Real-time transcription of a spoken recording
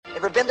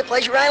Ever been to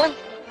Pleasure Island?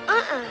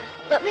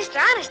 But Mr.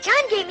 Honest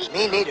John gave me...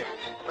 Me neither.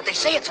 But they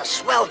say it's a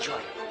swell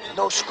joint.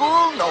 No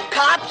school, no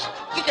cops.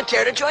 You can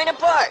tear the joint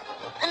apart.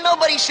 And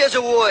nobody says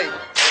a word.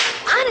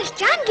 Honest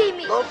John gave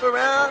me... Loaf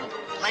around,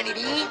 plenty to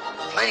eat,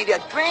 plenty to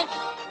drink,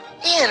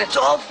 and it's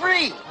all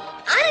free.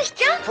 Honest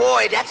John?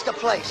 Boy, that's the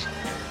place.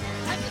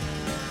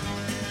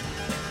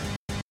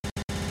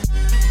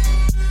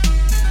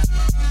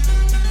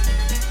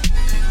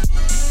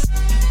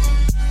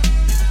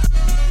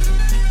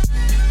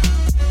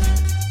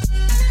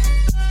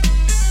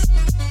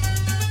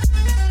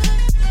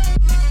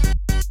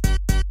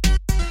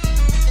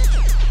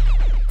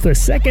 The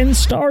second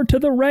star to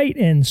the right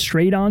and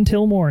straight on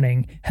till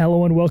morning.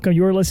 Hello and welcome.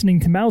 You're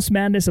listening to Mouse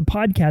Madness, a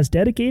podcast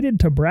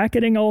dedicated to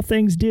bracketing all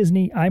things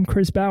Disney. I'm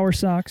Chris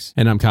Bowersox.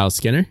 And I'm Kyle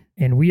Skinner.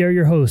 And we are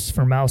your hosts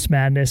for Mouse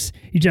Madness.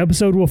 Each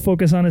episode will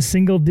focus on a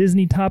single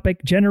Disney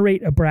topic,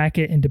 generate a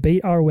bracket, and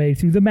debate our way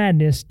through the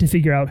madness to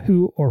figure out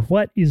who or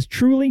what is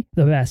truly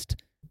the best.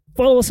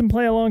 Follow us and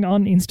play along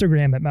on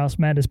Instagram at Mouse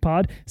Madness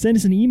Pod. Send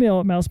us an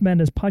email at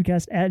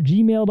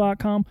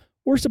mousemadnesspodcast@gmail.com.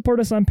 Or support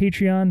us on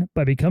Patreon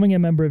by becoming a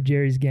member of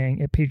Jerry's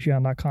Gang at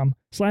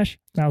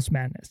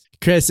patreon.com/mousemadness.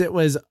 Chris, it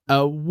was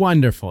a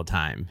wonderful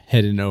time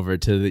heading over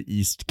to the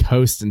East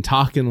Coast and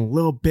talking a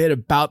little bit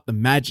about the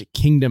Magic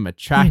Kingdom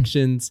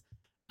attractions.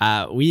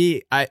 I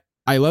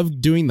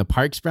love doing the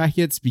parks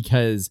brackets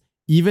because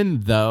even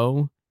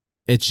though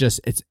it's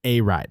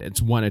a ride,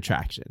 it's one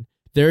attraction,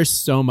 there's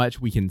so much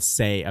we can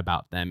say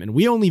about them. And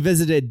we only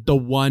visited the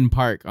one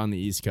park on the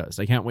East Coast.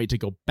 I can't wait to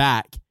go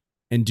back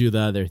and do the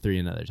other three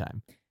another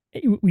time.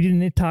 We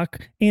didn't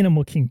talk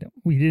Animal Kingdom.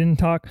 We didn't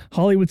talk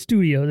Hollywood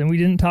Studios, and we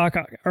didn't talk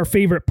our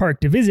favorite park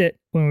to visit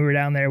when we were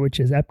down there, which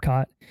is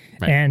Epcot.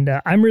 Right. And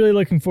I'm really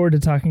looking forward to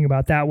talking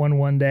about that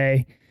one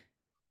day.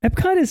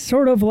 Epcot is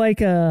sort of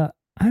like I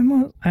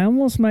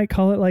almost might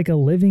call it like a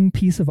living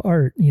piece of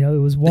art. You know, it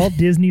was Walt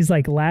Disney's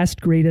like last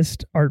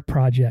greatest art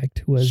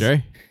project was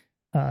sure.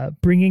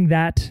 Bringing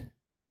that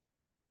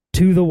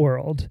to the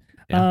world.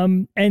 Yeah.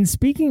 And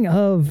speaking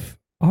of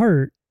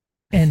art,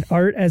 and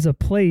art as a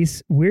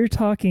place, we're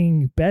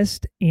talking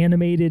best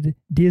animated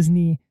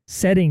Disney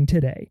setting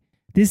today.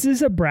 This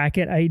is a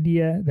bracket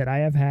idea that I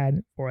have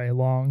had for a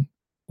long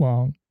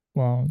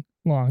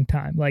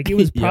time. Like it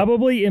was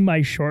probably in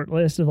my short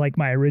list of like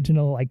my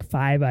original like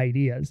 5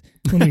 ideas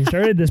when we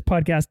started this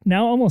podcast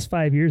now almost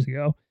 5 years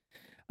ago.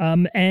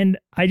 And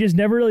I just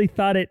never really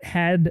thought it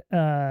had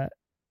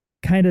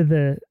kind of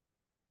the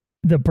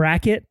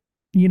bracket,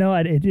 you know,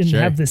 it didn't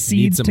have the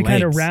seeds to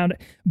kind of round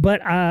it.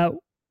 But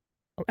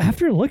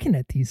after looking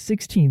at these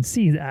 16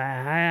 seeds,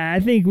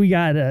 I think we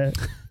got a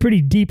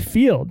pretty deep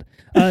field.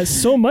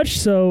 So much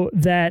so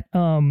that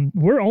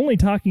we're only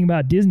talking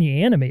about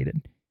Disney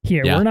animated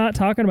here. Yeah. We're not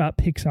talking about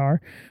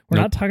Pixar.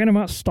 We're not talking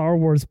about Star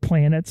Wars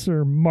planets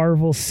or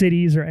Marvel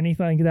cities or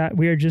anything like that.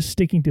 We are just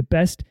sticking to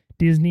best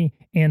Disney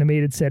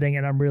animated setting,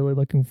 and I'm really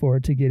looking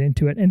forward to get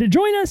into it. And to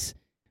join us,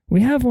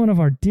 we have one of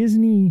our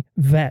Disney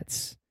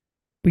vets.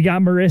 We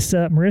got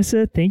Marissa.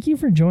 Marissa, thank you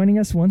for joining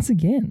us once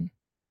again.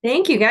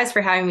 Thank you guys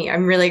for having me.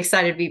 I'm really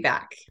excited to be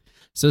back.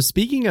 So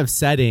speaking of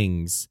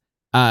settings,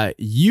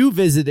 you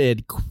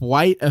visited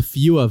quite a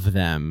few of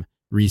them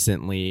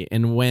recently.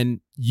 And when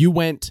you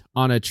went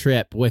on a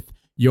trip with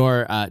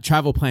your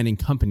travel planning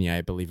company, I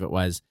believe it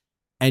was,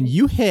 and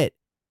you hit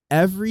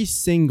every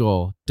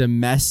single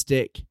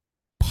domestic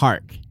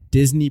park,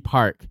 Disney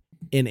park,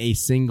 in a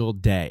single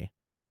day.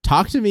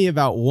 Talk to me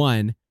about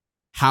 1,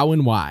 how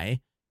and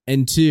why,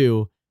 and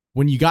 2,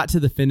 when you got to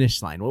the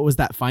finish line, what was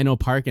that final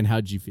park and how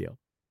did you feel?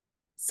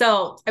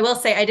 So I will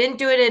say I didn't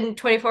do it in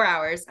 24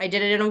 hours. I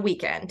did it in a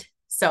weekend.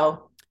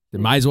 So it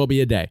might as well be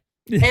a day.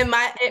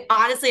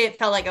 Honestly, it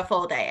felt like a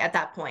full day at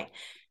that point.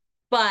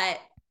 But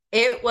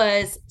it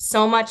was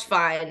so much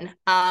fun.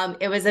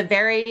 It was a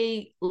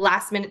very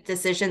last minute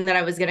decision that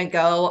I was going to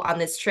go on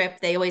this trip.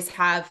 They always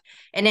have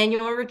an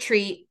annual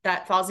retreat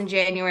that falls in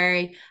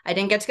January. I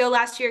didn't get to go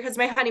last year because of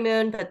my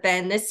honeymoon, but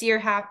then this year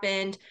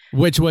happened.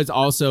 Which was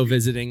also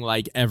visiting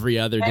like every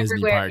other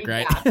Disney park,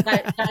 right?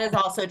 Yeah, that is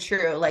also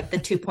true. Like the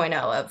 2.0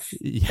 of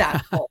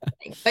that whole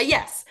thing. But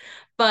yes,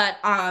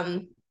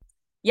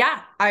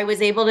 yeah, I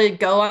was able to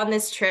go on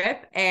this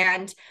trip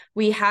and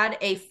we had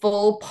a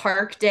full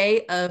park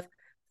day of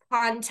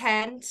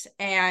content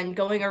and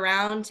going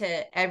around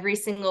to every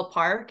single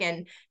park,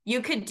 and you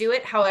could do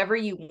it however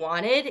you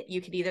wanted. You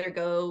could either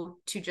go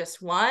to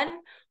just 1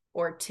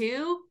 or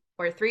 2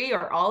 or 3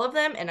 or all of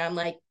them. And I'm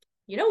like,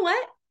 you know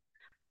what?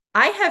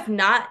 I have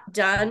not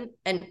done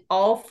an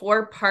all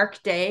 4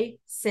 park day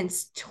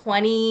since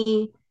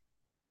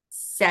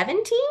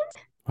 2017.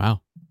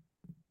 Wow.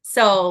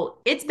 So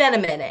it's been a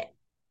minute,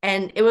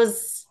 and it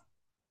was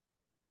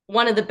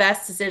one of the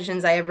best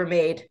decisions I ever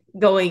made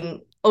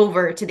going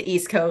over to the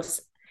East Coast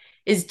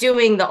is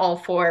doing the all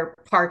 4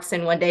 parks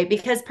in one day,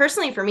 because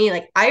personally for me,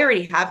 like I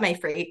already have my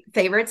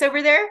favorites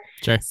over there.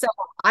 Sure. So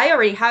I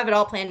already have it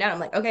all planned out. I'm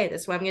like, okay,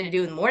 this is what I'm going to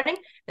do in the morning.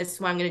 This is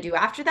what I'm going to do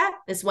after that.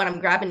 This is what I'm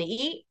grabbing to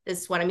eat.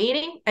 This is what I'm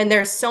eating. And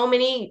there's so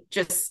many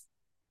just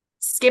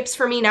skips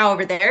for me now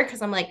over there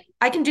because I'm like,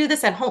 I can do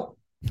this at home.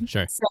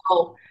 Sure.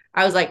 So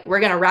I was like, we're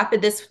going to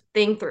rapid this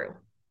thing through.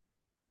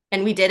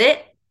 And we did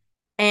it.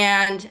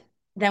 And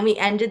then we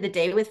ended the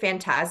day with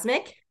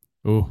Phantasmic.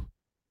 Ooh.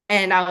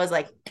 And I was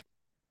like,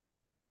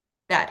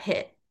 that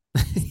hit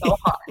so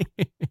hard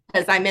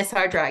because I miss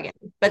Hard Dragon.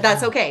 But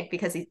that's okay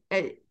because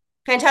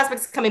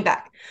Phantasmic's coming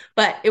back.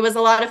 But it was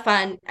a lot of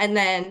fun. And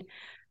then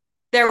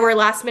there were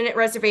last minute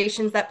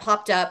reservations that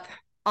popped up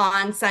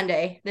on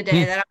Sunday, the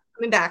day that I was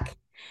coming back.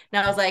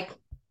 And I was like,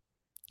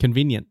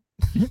 convenient.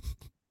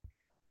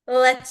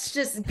 Let's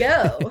just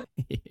go.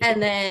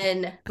 And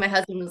then my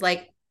husband was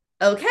like,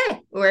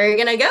 okay, we're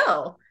going to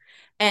go.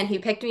 And he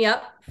picked me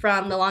up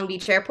from the Long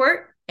Beach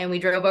airport and we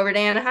drove over to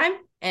Anaheim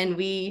and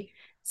we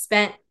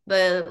spent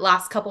the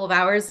last couple of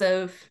hours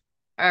of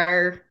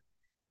our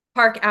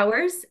park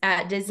hours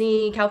at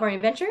Disney California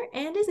Adventure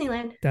and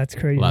Disneyland. That's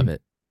crazy. Love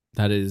it.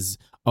 That is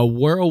a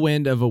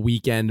whirlwind of a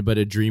weekend, but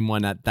a dream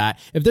one at that.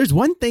 If there's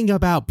one thing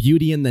about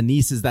Beauty and the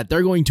Niece is that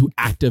they're going to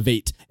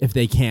activate if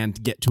they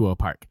can't get to a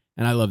park.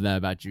 And I love that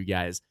about you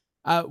guys.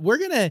 We're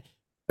going to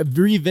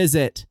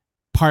revisit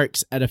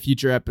parks at a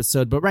future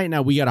episode, but right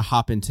now we got to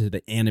hop into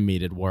the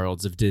animated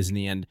worlds of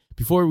Disney. And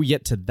before we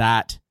get to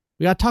that,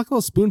 we got to talk a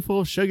little spoonful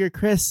of sugar.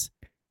 Chris,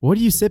 what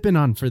are you sipping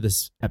on for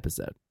this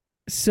episode?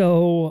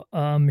 So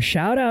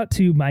shout out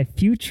to my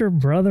future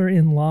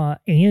brother-in-law,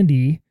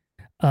 Andy.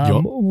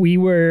 We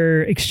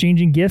were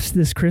exchanging gifts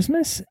this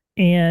Christmas,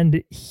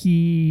 and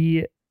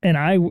he and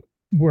I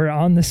were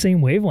on the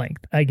same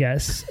wavelength, I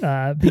guess,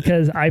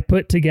 because I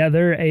put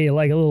together a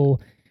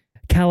little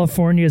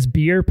California's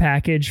beer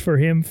package for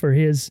him for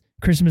his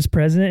Christmas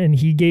present, and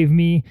he gave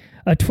me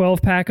a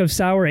 12-pack of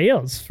sour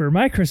ales for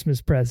my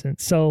Christmas present.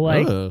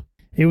 So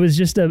It was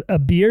just a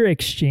beer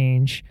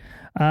exchange.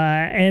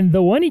 And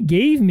the one he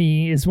gave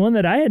me is one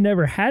that I had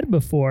never had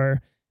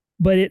before,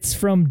 but it's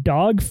from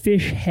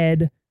Dogfish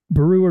Head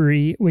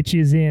Brewery, which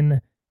is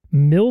in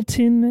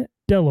Milton,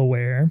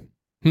 Delaware.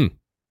 You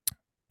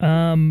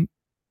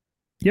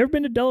ever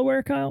been to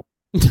Delaware, Kyle?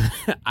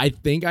 I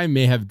think I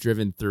may have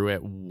driven through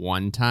it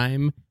one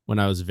time when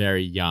I was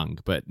very young,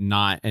 but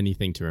not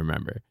anything to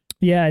remember.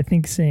 Yeah, I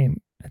think same.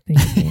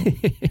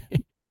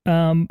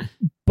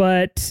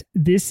 But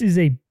this is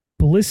a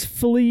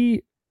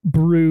blissfully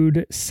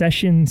brewed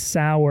session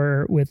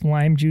sour with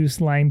lime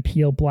juice, lime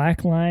peel,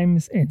 black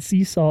limes, and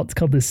sea salt. It's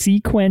called the Sea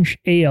Quench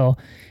Ale,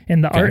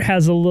 and the art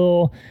has a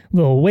little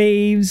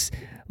waves,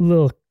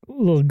 little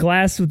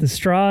glass with a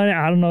straw in it.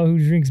 I don't know who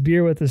drinks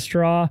beer with a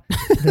straw.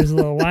 There's a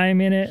little lime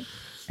in it,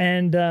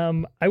 and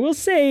I will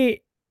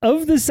say,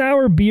 of the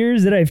sour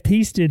beers that I've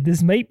tasted,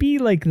 this might be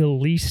like the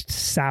least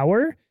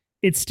sour.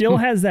 It still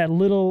has that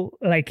little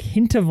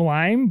hint of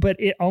lime, but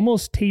it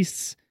almost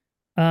tastes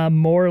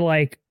more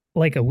like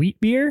a wheat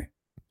beer,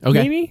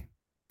 maybe.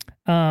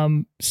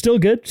 Still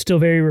good, still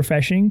very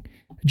refreshing,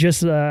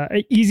 just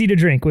easy to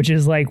drink, which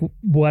is like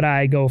what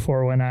I go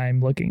for when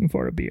I'm looking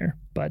for a beer.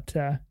 But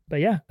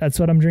yeah, that's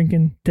what I'm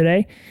drinking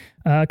today.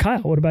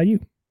 Kyle, what about you?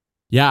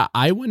 Yeah,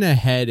 I went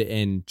ahead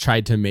and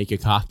tried to make a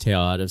cocktail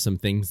out of some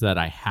things that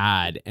I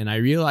had, and I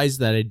realized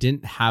that I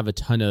didn't have a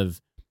ton of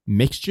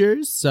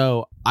mixtures,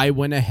 so I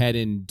went ahead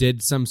and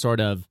did some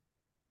sort of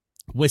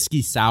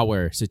whiskey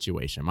sour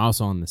situation. I'm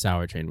also on the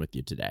sour train with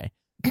you today.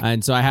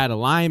 And so I had a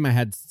lime, I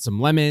had some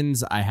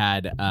lemons, I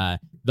had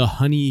the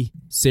honey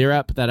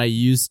syrup that I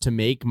used to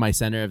make my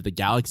Center of the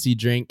Galaxy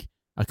drink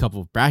a couple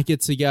of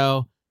brackets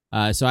ago.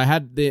 So I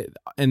had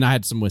I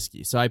had some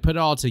whiskey. So I put it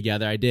all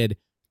together. I did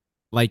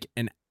like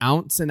an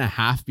ounce and a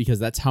half because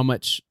that's how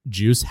much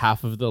juice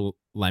half of the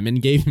lemon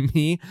gave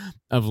me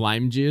of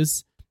lime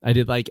juice. I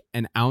did like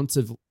an ounce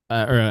of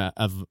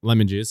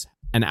lemon juice,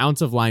 an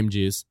ounce of lime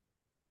juice,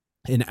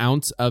 an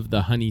ounce of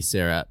the honey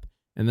syrup.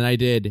 And then I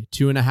did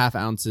 2.5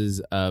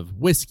 ounces of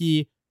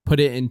whiskey, put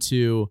it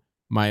into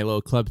my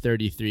little Club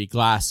 33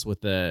 glass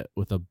with a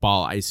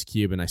ball ice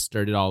cube, and I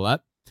stirred it all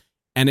up.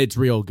 And it's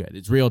real good.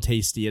 It's real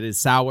tasty. It is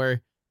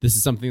sour. This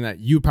is something that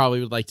you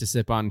probably would like to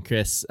sip on,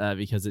 Chris,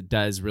 because it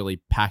does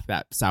really pack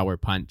that sour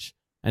punch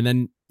and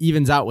then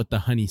evens out with the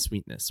honey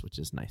sweetness, which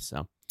is nice.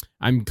 So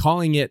I'm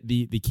calling it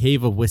the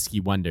Cave of Whiskey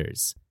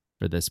Wonders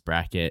for this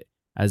bracket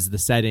as the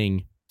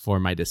setting for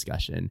my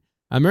discussion.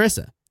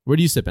 Marissa, what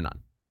are you sipping on?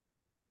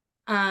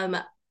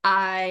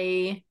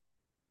 I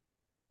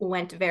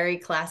went very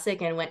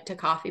classic and went to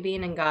Coffee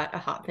Bean and got a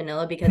hot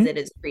vanilla because it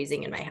is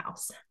freezing in my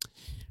house.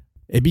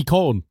 It'd be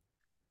cold.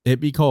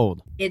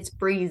 It's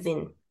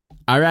freezing.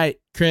 All right,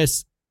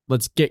 Chris,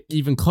 let's get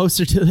even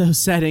closer to those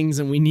settings,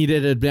 and we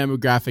needed a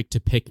demographic to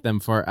pick them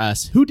for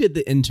us. Who did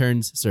the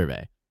interns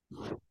survey?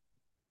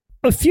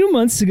 A few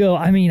months ago,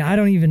 I mean, I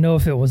don't even know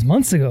if it was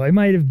months ago. It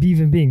might have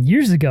even been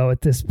years ago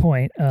at this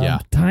point.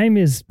 Time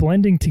is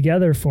blending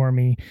together for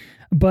me.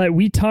 But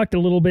we talked a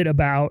little bit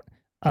about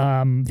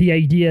the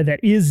idea that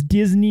is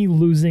Disney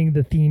losing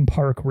the theme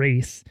park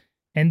race?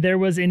 And there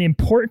was an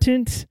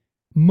important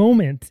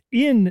moment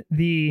in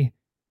the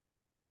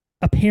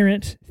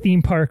apparent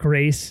theme park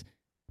race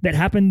that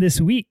happened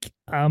this week.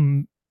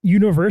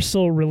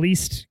 Universal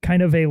released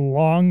kind of a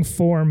long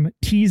form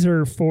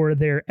teaser for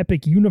their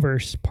Epic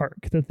Universe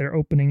park that they're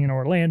opening in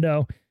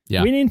Orlando.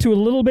 Yeah. Went into a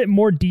little bit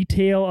more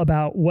detail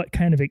about what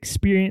kind of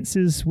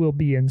experiences will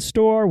be in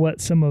store,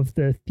 what some of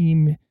the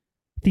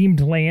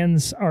themed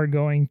lands are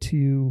going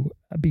to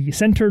be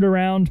centered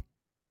around.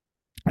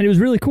 And it was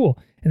really cool.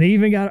 And they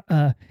even got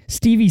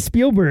Stevie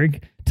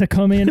Spielberg to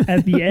come in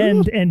at the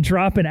end and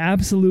drop an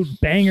absolute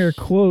banger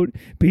quote,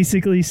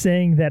 basically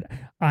saying that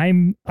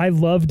I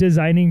love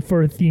designing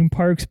for theme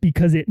parks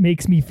because it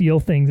makes me feel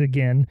things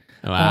again,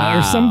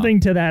 or something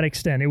to that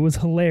extent. It was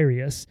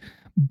hilarious.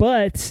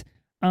 But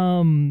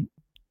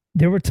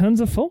there were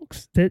tons of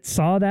folks that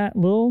saw that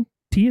little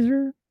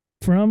teaser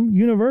from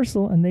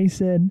Universal and they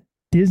said,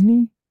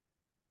 Disney,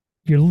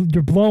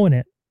 you're blowing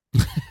it.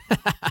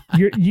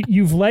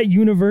 You've let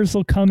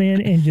Universal come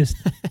in and just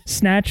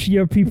snatch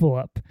your people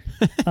up.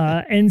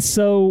 And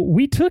so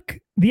we took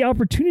the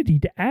opportunity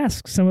to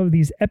ask some of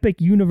these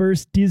Epic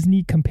Universe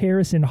Disney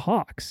comparison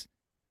hawks.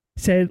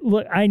 Said,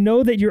 look, I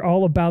know that you're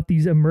all about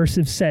these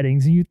immersive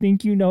settings and you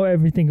think you know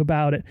everything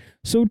about it.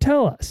 So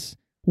tell us,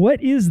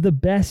 what is the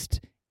best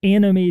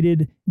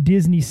animated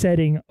Disney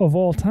setting of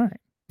all time?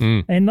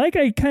 And like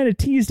I kind of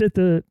teased at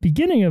the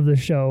beginning of the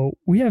show,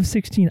 we have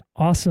 16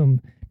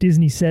 awesome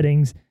Disney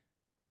settings.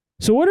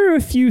 So what are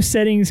a few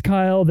settings,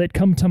 Kyle, that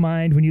come to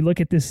mind when you look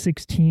at this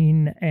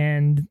 16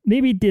 and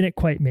maybe didn't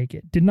quite make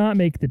it, did not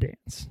make the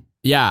dance?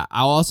 Yeah,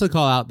 I'll also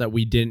call out that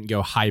we didn't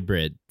go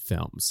hybrid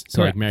films.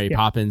 So Correct. like Mary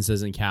Poppins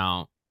doesn't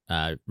count.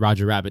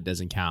 Roger Rabbit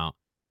doesn't count.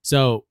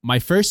 So my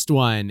first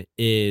one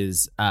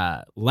is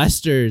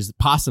Lester's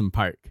Possum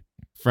Park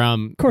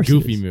from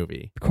Goofy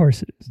Movie. Of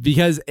course it is.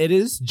 Because it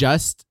is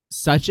just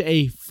such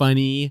a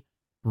funny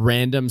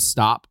random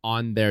stop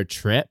on their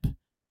trip.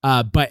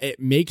 But it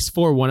makes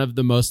for one of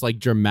the most like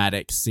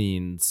dramatic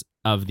scenes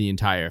of the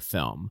entire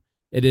film.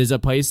 It is a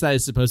place that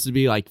is supposed to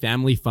be like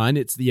family fun.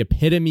 It's the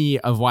epitome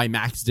of why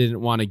Max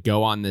didn't want to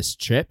go on this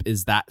trip,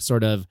 is that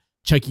sort of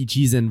Chuck E.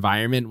 Cheese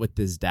environment with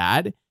his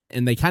dad.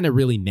 And they kind of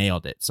really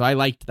nailed it. So I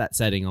liked that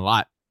setting a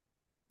lot.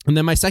 And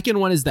then my second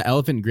one is the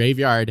Elephant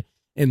Graveyard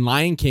in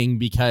Lion King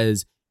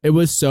because it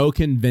was so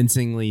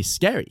convincingly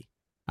scary.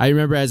 I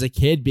remember as a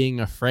kid being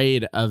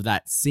afraid of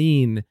that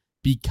scene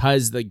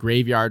because the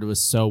graveyard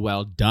was so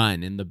well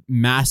done and the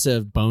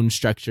massive bone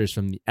structures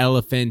from the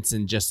elephants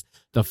and just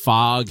the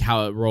fog,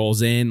 how it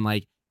rolls in,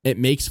 like it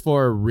makes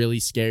for a really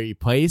scary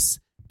place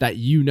that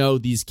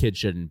these kids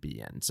shouldn't be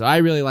in. So I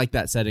really like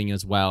that setting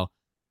as well.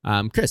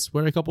 Chris,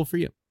 what are a couple for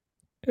you?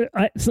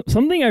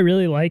 Something I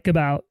really like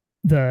about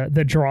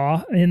the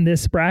draw in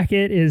this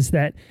bracket is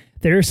that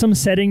there are some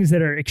settings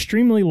that are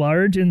extremely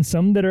large and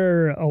some that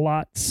are a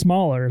lot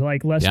smaller,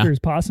 like Lester's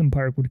Possum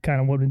Park would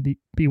kind of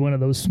be one of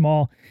those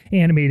small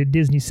animated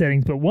Disney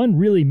settings, but one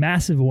really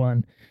massive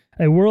one,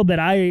 a world that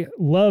I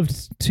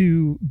loved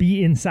to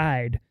be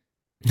inside,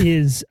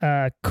 is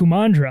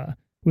Kumandra,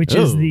 which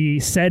is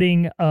the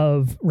setting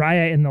of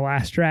Raya and the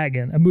Last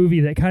Dragon, a movie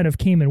that kind of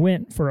came and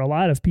went for a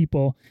lot of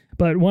people.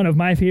 But one of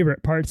my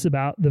favorite parts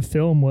about the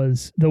film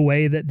was the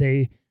way that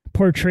they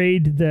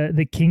portrayed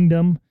the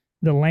kingdom,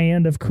 the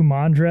land of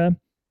Kumandra.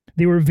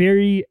 They were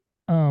very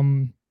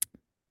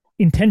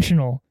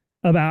intentional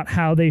about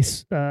how they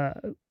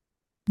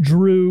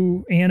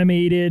drew,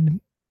 animated,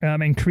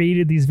 and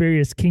created these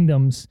various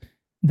kingdoms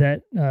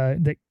that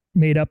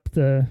made up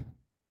the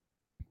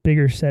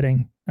bigger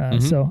setting.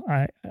 So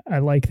I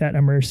like that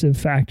immersive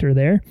factor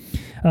there.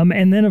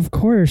 And then, of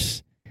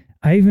course,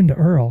 Ivan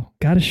Earl,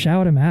 got to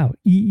shout him out.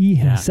 E.E.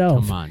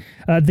 himself. Come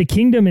on. The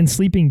Kingdom and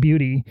Sleeping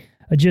Beauty,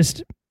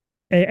 just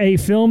a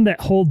film that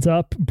holds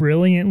up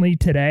brilliantly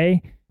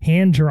today,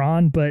 hand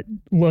drawn, but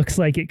looks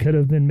like it could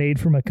have been made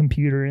from a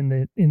computer in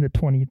the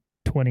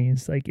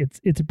 2020s. Like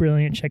it's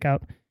brilliant. Check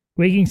out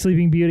Waking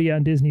Sleeping Beauty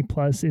on Disney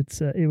Plus.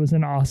 It was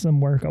an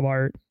awesome work of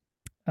art.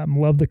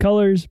 Love the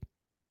colors,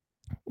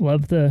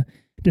 love the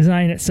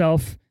design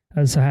itself.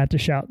 So I had to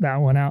shout that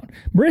one out.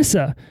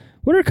 Marissa,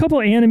 what are a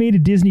couple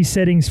animated Disney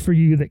settings for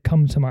you that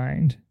come to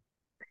mind?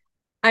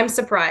 I'm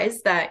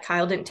surprised that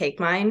Kyle didn't take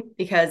mine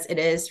because it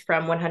is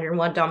from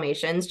 101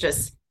 Dalmatians.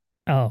 Just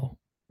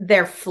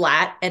they're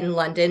flat in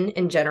London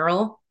in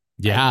general.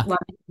 Yeah. Like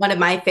one of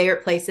my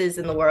favorite places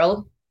in the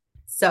world.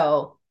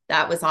 So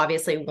that was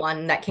obviously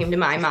one that came to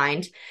my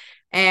mind.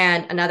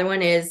 And another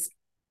one is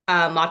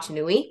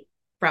Motunui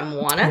from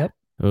Moana. Yep.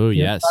 Oh,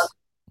 yes.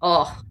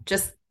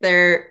 Just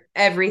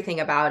everything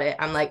about it.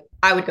 I'm like,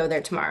 I would go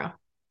there tomorrow.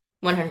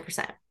 100%.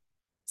 Just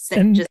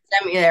send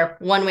me there.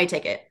 One-way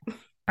ticket.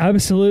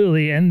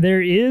 Absolutely. And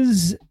there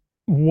is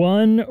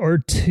one or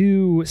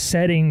two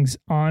settings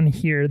on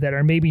here that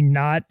are maybe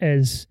not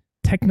as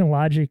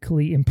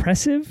technologically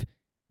impressive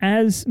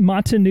as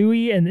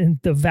Motunui and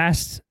the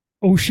vast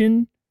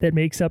ocean that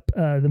makes up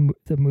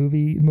the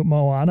movie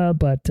Moana,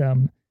 but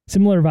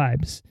similar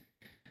vibes.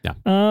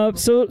 Yeah.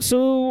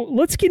 So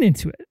let's get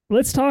into it.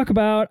 Let's talk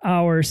about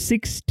our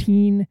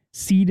 16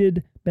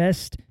 seeded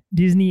best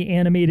Disney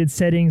animated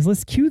settings.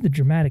 Let's cue the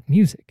dramatic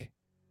music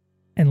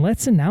and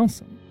let's announce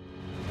them.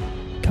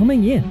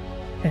 Coming in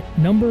at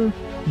number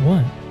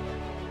 1,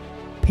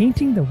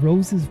 painting the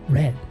roses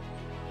red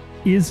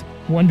is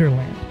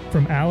Wonderland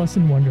from Alice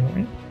in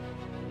Wonderland.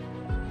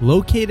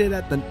 Located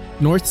at the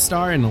North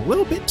Star and a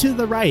little bit to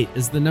the right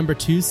is the number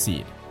 2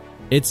 seed.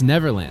 It's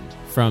Neverland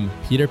from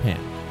Peter Pan.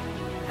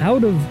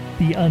 Out of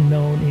the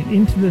unknown and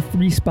into the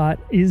 3 spot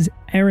is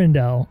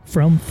Arendelle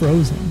from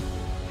Frozen.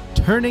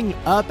 Turning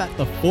up at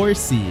the 4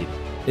 seed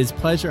is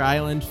Pleasure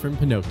Island from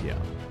Pinocchio.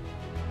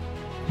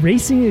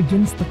 Racing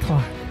against the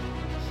clock.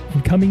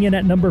 And coming in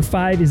at number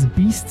 5 is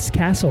Beast's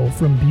Castle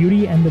from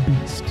Beauty and the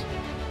Beast.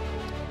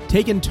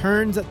 Taking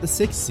turns at the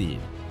 6th seed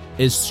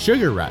is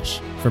Sugar Rush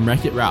from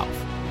Wreck-It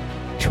Ralph.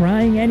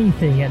 Trying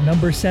Anything at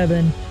number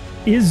 7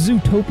 is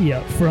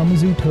Zootopia from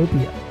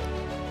Zootopia.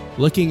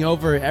 Looking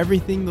over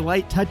everything the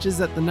light touches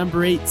at the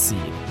number 8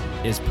 seed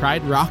is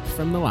Pride Rock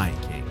from The Lion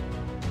King.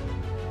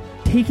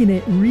 Taking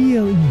it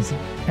real easy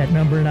at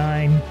number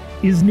 9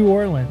 is New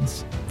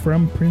Orleans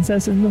from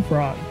Princess and the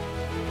Frog.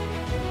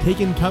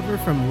 Taking cover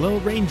from Little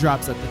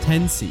Raindrops at the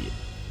 10 seed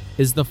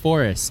is The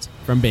Forest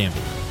from Bambi.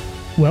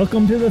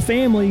 Welcome to the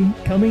family.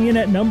 Coming in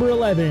at number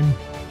 11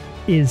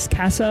 is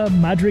Casa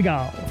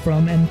Madrigal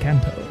from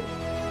Encanto.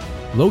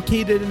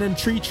 Located in a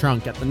tree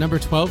trunk at the number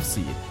 12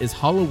 seed is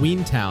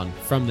Halloween Town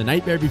from The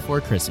Nightmare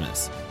Before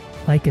Christmas.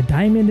 Like a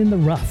diamond in the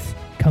rough.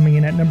 Coming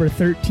in at number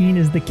 13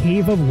 is The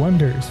Cave of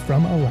Wonders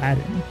from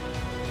Aladdin.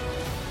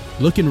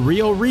 Looking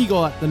real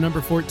regal at the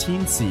number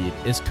 14 seed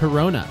is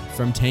Corona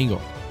from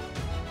Tangled.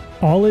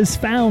 All is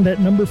found at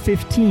number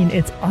 15.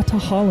 It's Atta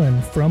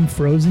Holland from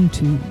Frozen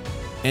 2.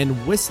 And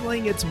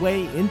whistling its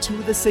way into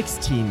the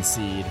 16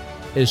 seed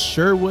is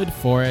Sherwood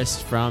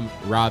Forest from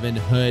Robin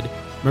Hood.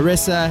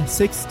 Marissa,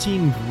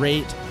 16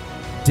 great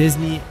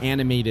Disney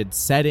animated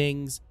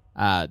settings.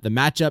 The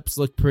matchups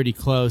look pretty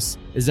close.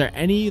 Is there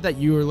any that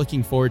you are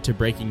looking forward to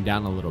breaking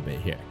down a little bit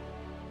here?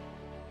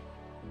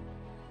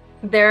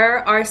 There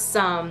are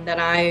some that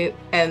I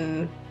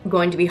am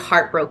going to be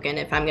heartbroken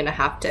if I'm going to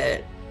have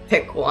to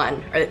pick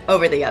one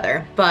over the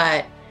other.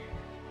 But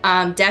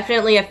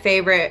definitely a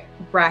favorite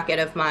bracket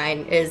of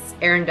mine is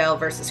Arendelle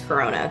versus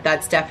Corona.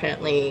 That's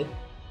definitely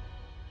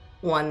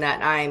one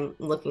that I'm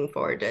looking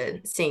forward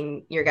to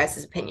seeing your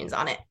guys' opinions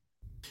on it.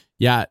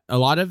 Yeah, a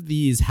lot of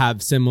these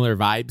have similar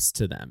vibes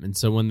to them. And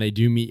so when they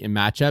do meet in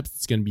matchups,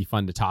 it's going to be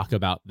fun to talk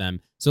about them.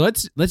 So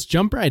let's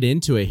jump right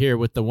into it here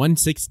with the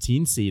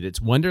 116 seed.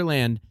 It's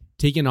Wonderland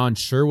taking on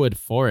Sherwood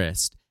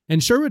Forest.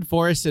 And Sherwood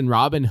Forest in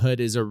Robin Hood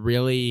is a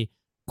really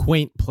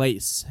quaint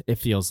place, it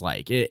feels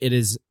like. It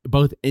is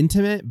both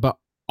intimate, but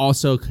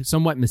also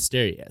somewhat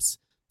mysterious.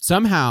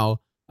 Somehow,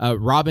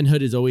 Robin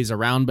Hood is always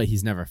around, but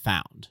he's never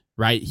found,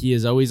 right? He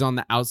is always on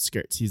the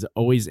outskirts. He's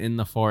always in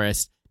the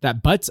forest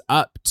that butts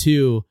up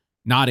to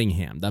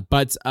Nottingham, that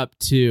butts up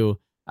to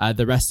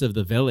the rest of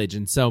the village.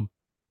 And so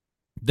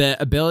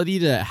the ability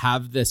to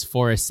have this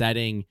forest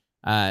setting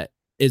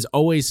is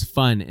always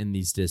fun in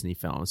these Disney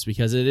films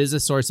because it is a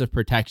source of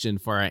protection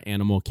for our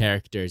animal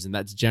characters, and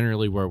that's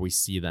generally where we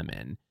see them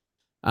in.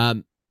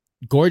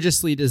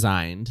 Gorgeously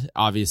designed,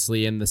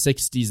 obviously. In the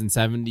 60s and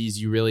 70s,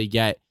 you really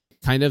get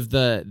kind of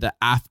the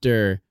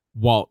after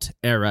Walt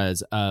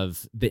eras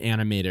of the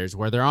animators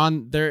where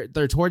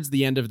they're towards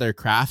the end of their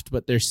craft,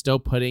 but they're still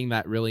putting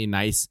that really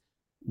nice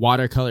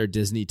watercolor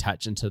Disney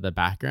touch into the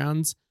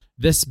backgrounds.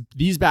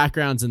 These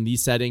backgrounds and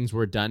these settings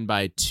were done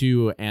by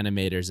 2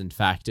 animators. In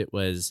fact, it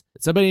was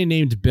somebody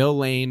named Bill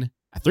Lane,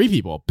 3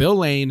 people, Bill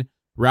Lane,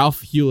 Ralph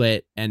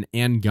Hewlett, and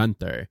Ann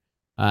Gunther.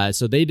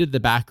 So they did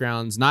the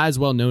backgrounds, not as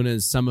well known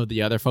as some of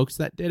the other folks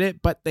that did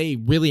it, but they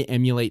really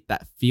emulate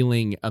that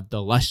feeling of the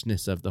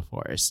lushness of the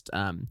forest.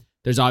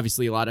 There's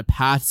obviously a lot of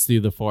paths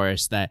through the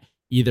forest that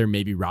either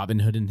maybe Robin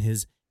Hood and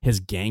his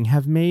gang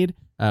have made.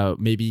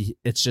 Maybe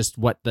it's just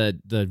what the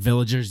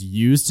villagers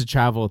use to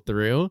travel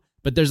through.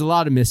 But there's a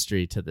lot of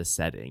mystery to this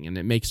setting, and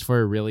it makes for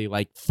a really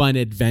fun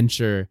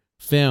adventure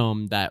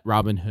film that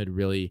Robin Hood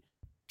really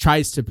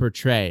tries to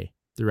portray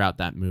throughout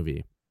that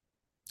movie.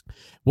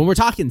 When we're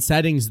talking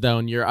settings, though,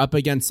 and you're up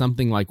against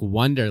something like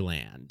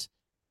Wonderland,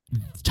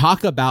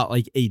 talk about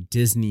a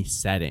Disney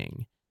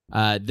setting.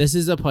 This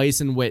is a place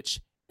in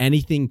which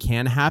anything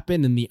can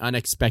happen and the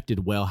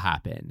unexpected will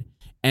happen.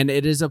 And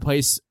it is a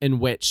place in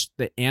which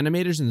the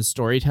animators and the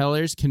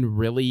storytellers can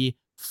really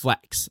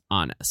flex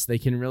on us. They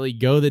can really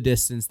go the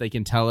distance. They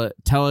can tell a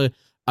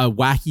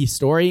wacky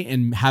story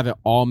and have it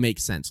all make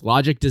sense.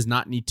 Logic does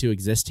not need to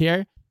exist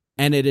here.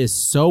 And it is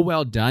so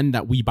well done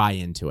that we buy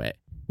into it.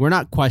 We're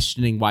not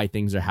questioning why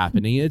things are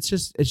happening. It's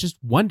just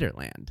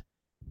Wonderland.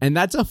 And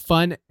that's a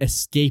fun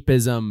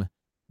escapism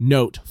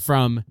note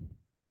from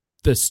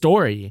the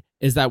story,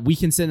 is that we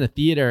can sit in a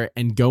theater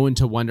and go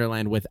into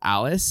Wonderland with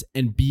Alice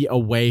and be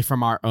away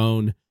from our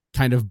own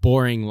kind of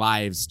boring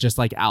lives, just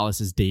like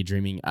Alice is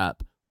daydreaming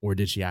up. Or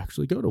did she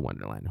actually go to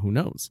Wonderland? Who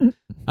knows?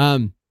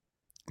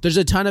 There's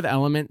a ton of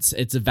elements.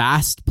 It's a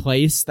vast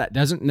place that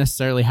doesn't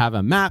necessarily have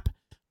a map,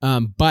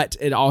 but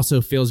it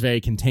also feels very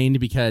contained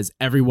because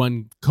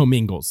everyone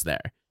commingles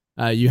there.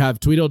 You have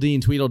Tweedledee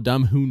and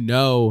Tweedledum who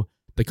know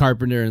the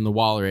Carpenter and the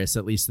Walrus,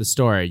 at least the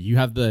story. You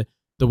have the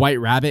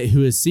White Rabbit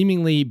who is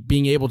seemingly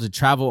being able to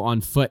travel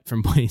on foot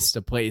from place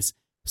to place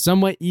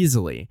somewhat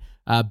easily,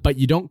 but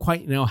you don't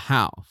quite know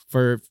how.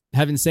 For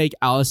heaven's sake,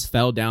 Alice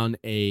fell down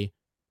a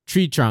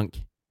tree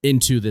trunk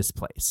into this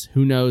place.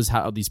 Who knows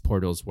how these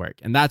portals work?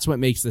 And that's what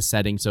makes the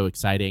setting so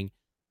exciting.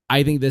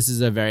 I think this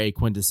is a very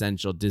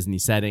quintessential Disney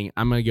setting.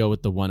 I'm going to go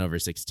with the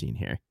 1/16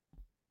 here.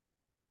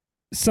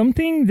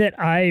 Something that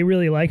I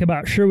really like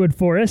about Sherwood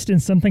Forest,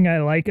 and something I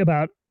like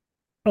about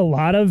a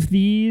lot of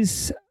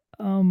these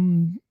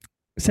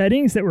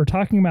settings that we're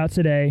talking about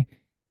today,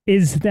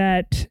 is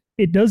that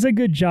it does a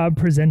good job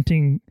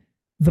presenting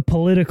the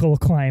political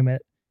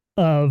climate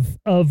of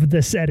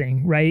the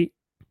setting, right?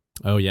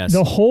 Oh, yes.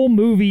 The whole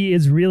movie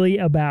is really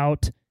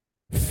about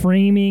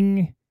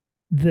framing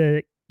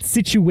the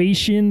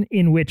situation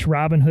in which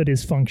Robin Hood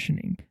is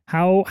functioning.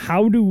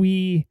 How do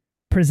we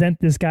present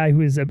this guy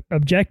who is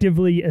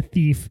objectively a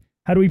thief?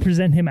 How do we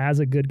present him as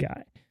a good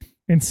guy?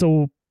 And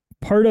so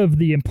part of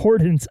the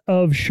importance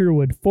of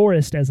Sherwood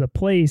Forest as a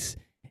place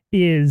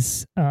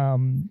is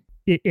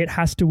it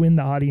has to win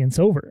the audience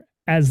over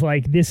as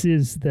like, this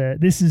is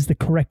the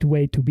correct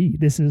way to be.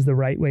 This is the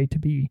right way to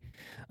be.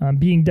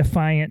 Being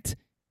defiant,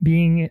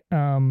 being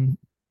in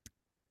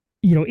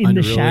Unruly,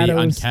 the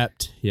shadows,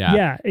 unkept.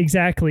 Yeah,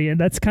 exactly. And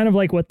that's kind of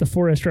like what the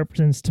forest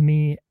represents to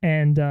me.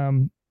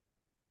 And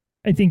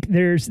I think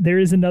there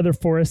is another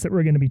forest that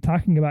we're going to be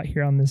talking about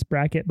here on this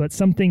bracket, but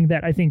something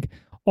that I think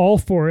all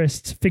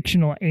forests,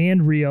 fictional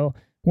and real,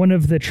 one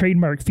of the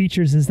trademark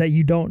features is that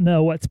you don't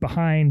know what's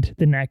behind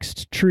the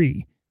next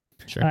tree.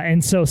 Sure.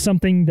 And so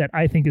something that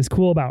I think is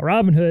cool about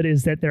Robin Hood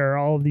is that there are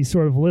all of these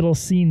sort of little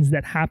scenes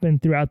that happen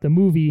throughout the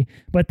movie,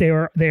 but they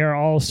are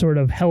all sort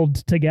of held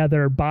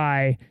together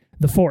by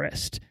the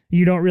forest.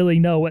 You don't really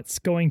know what's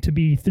going to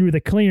be through the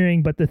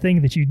clearing, but the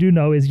thing that you do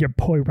know is your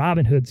boy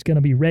Robin Hood's going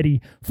to be ready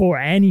for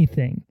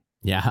anything.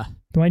 Yeah.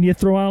 Do I need to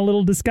throw on a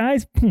little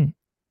disguise?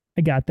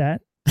 I got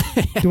that.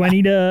 Do I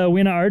need to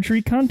win an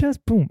archery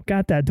contest? Boom,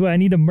 got that. Do I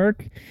need to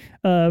murk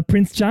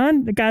Prince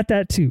John? I got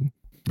that too.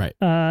 Right.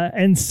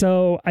 And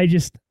so I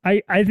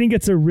think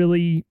it's a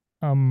really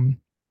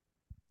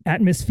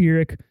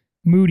atmospheric,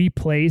 moody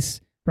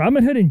place.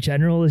 Robin Hood in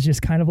general is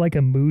just kind of like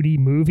a moody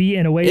movie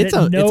in a way It's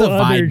a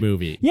vibe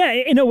movie. Yeah,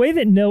 in a way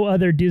that no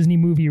other Disney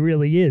movie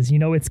really is.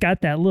 It's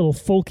got that little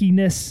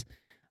folkiness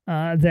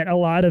that a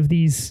lot of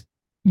these,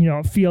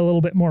 feel a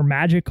little bit more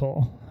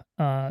magical.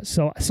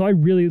 So I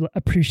really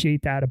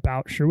appreciate that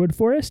about Sherwood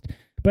Forest.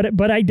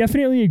 But I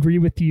definitely agree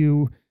with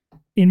you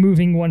in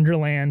moving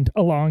Wonderland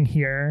along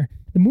here.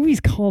 The movie's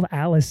called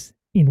Alice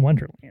in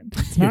Wonderland.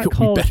 It's not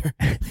called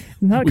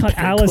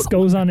Alice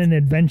Goes on an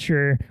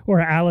Adventure or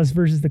Alice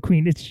versus the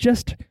Queen. It's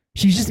just,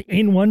 she's just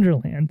in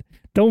Wonderland.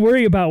 Don't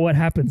worry about what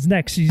happens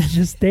next. She's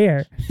just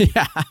there.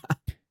 Yeah.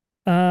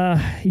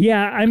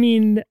 I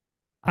mean,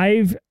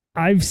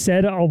 I've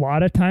said a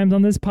lot of times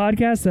on this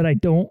podcast that I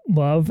don't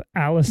love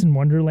Alice in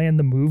Wonderland,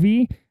 the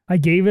movie. I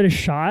gave it a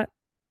shot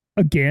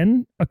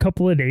again a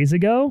couple of days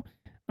ago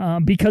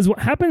because what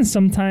happens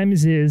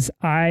sometimes is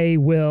I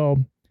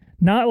will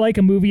not like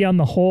a movie on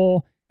the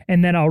whole,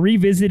 and then I'll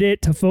revisit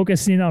it to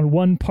focus in on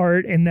one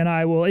part, and then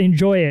I will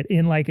enjoy it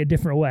in like a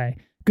different way.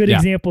 Good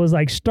example is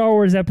like Star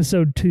Wars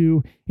Episode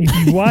 2.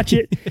 If you watch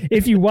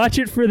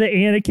it, for the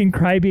Anakin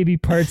crybaby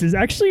parts, is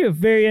actually a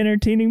very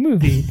entertaining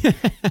movie.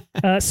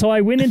 So I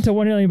went into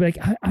Wonderland like,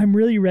 I'm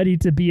really ready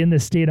to be in the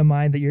state of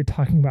mind that you're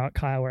talking about,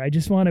 Kyle, where I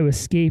just want to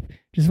escape,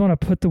 just want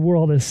to put the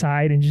world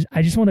aside, and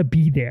I just want to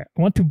be there.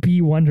 I want to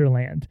be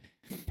Wonderland.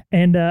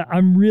 And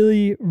I'm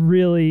really,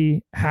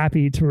 really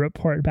happy to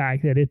report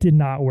back that it did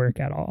not work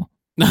at all.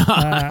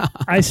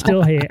 I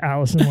still hate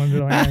Alice in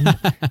Wonderland.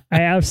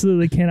 I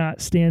absolutely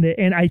cannot stand it.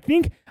 And I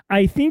think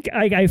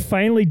I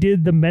finally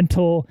did the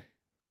mental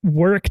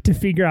work to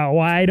figure out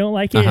why I don't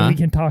like it, and we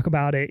can talk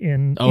about it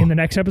in the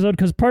next episode,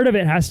 because part of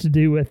it has to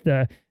do with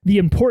the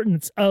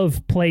importance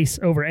of place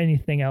over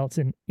anything else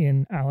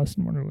in Alice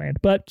in Wonderland.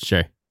 But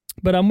sure.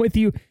 But I'm with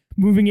you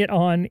moving it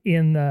on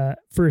in the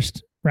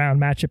first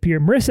round matchup here.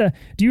 Marissa,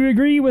 do you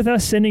agree with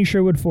us sending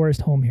Sherwood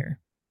Forest home here?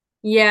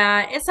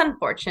 Yeah, it's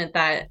unfortunate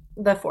that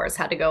the Forest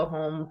had to go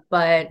home,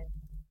 but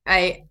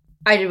I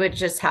would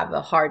just have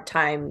a hard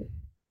time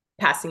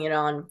passing it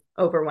on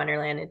over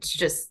Wonderland.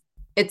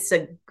 It's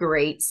a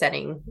great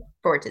setting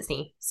for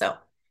Disney. So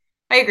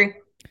I agree.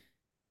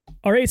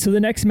 All right, so the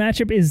next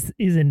matchup is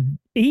an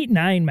 8-9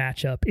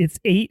 matchup. It's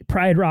 8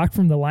 Pride Rock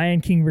from The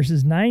Lion King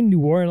versus 9 New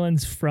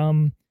Orleans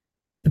from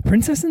The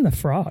Princess and the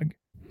Frog.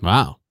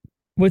 Wow.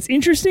 What's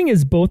interesting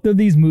is both of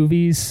these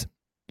movies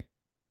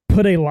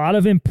put a lot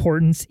of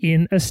importance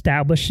in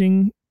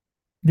establishing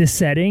the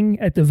setting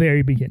at the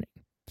very beginning.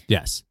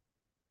 Yes.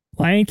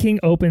 Lion King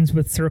opens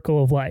with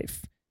Circle of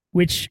Life,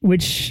 which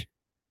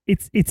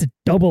it's a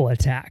double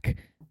attack.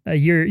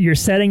 You're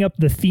setting up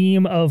the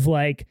theme of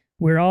like,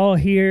 we're all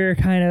here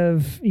kind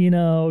of,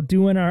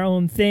 doing our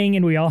own thing,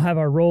 and we all have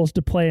our roles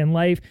to play in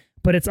life,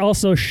 but it's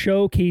also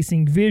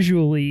showcasing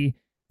visually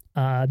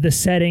the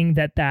setting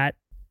that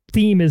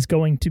theme is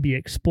going to be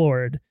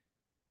explored.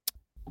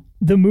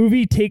 The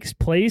movie takes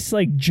place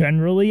like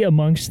generally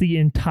amongst the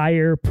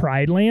entire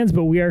Pride Lands,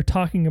 but we are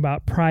talking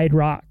about Pride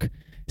Rock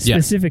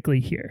specifically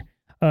here.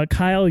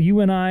 Kyle, you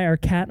and I are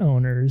cat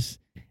owners,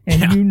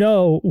 and you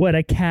know what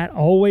a cat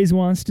always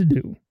wants to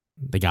do.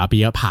 They gotta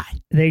be up high.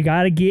 They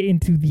got to get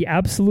into the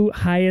absolute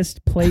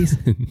highest place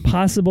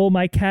possible.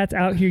 My cat's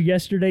out here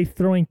yesterday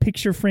throwing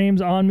picture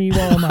frames on me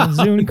while I'm on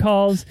Zoom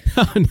calls.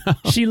 Oh no.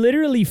 She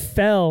literally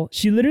fell.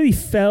 She literally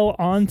fell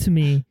onto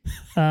me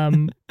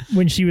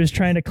when she was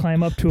trying to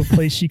climb up to a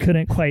place she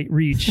couldn't quite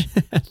reach.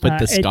 Put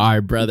the Scar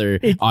Brother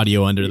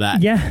audio under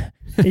that. Yeah,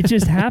 it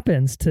just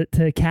happens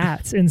to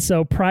cats. And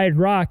so Pride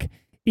Rock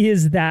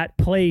is that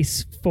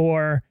place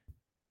for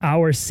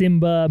our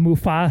Simba,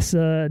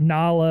 Mufasa,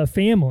 Nala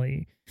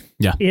family.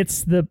 Yeah.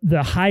 It's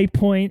the high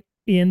point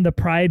in the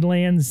Pride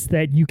Lands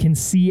that you can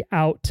see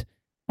out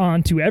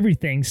onto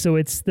everything. So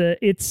it's the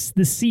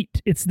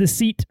seat. It's the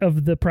seat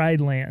of the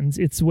Pride Lands.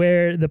 It's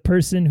where the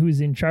person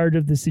who's in charge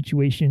of the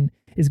situation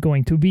is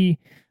going to be.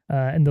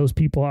 And those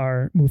people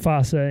are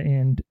Mufasa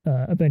and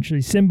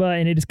eventually Simba,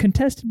 and it is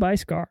contested by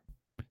Scar.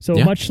 So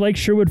much like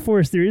Sherwood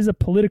Forest, there is a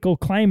political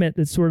climate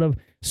that sort of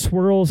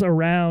swirls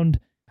around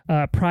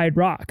Pride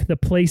Rock, the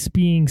place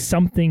being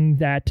something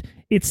that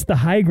it's the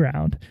high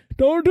ground.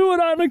 Don't do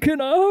it,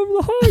 Anakin. I have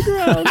the high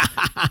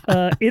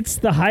ground. It's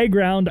the high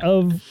ground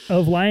of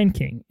Lion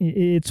King.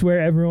 It's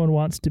where everyone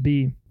wants to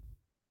be.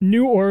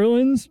 New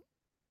Orleans,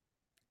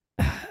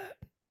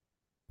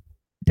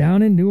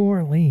 down in New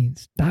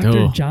Orleans,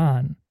 Dr.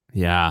 John.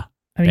 Yeah.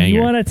 I mean, Banger.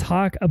 you want to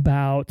talk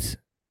about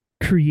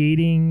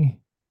creating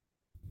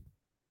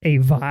a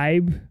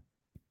vibe,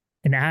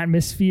 an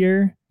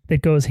atmosphere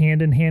that goes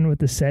hand in hand with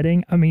the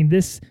setting. I mean,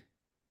 this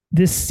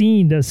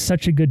scene does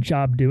such a good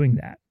job doing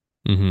that.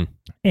 Mm-hmm.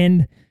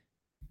 And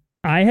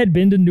I had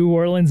been to New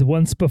Orleans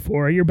once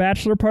before your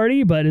bachelor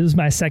party, but it was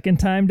my second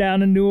time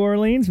down in New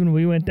Orleans when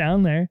we went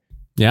down there.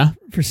 Yeah.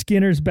 For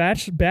Skinner's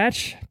batch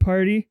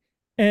party.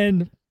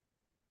 And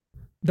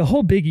the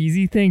whole Big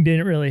Easy thing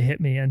didn't really hit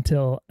me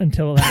until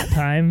that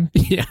time.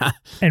 Yeah.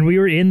 And we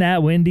were in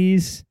that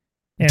Wendy's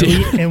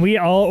and we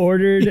all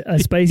ordered a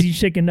spicy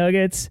chicken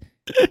nuggets.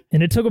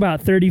 And it took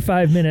about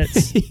 35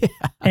 minutes. Yeah.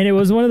 And it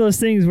was one of those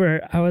things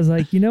where I was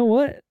like, you know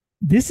what?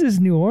 This is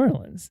New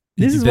Orleans.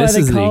 This is why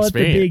they call it the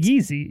Big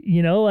Easy,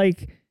 you know,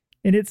 like,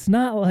 and it's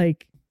not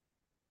like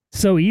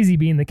so easy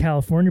being the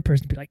California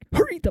person to be like,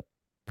 hurry the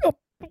up,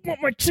 I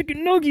want my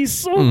chicken nuggets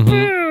so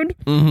bad.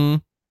 Mm-hmm.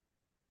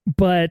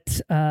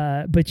 But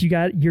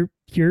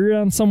you're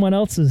on someone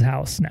else's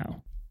house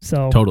now.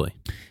 So totally.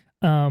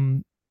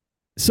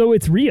 So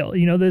it's real,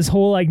 you know, this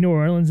whole like New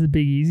Orleans, the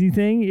Big Easy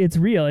thing. It's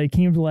real. It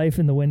came to life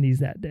in the Wendy's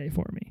that day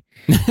for me.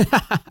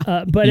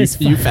 But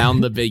you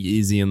found the Big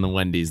Easy in the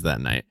Wendy's that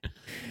night.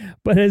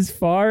 But as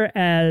far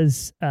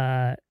as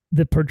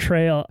the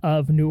portrayal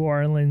of New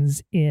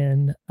Orleans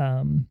in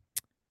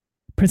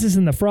Princess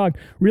and the Frog,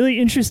 really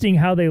interesting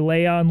how they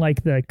lay on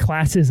like the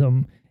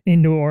classism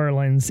in New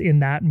Orleans in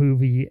that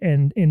movie,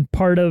 and in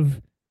part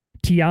of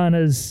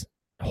Tiana's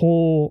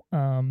whole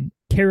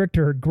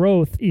character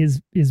growth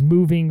is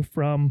moving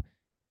from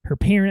her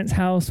parents'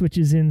 house, which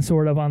is in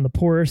sort of on the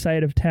poorer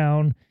side of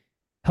town,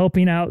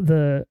 helping out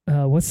the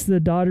what's the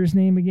daughter's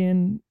name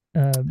again?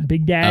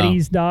 Big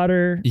Daddy's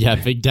daughter. Yeah,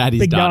 Big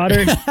Daddy's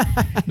daughter.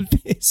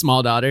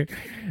 Small daughter.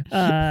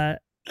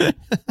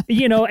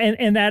 You know,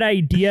 and that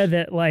idea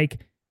that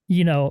like,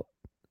 you know,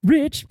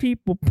 rich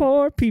people,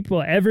 poor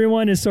people,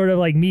 everyone is sort of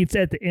like meets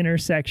at the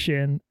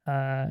intersection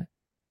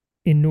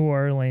in New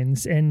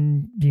Orleans,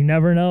 and you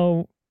never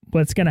know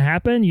what's going to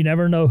happen. You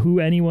never know who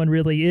anyone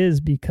really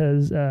is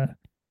because, I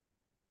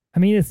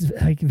mean, it's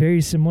like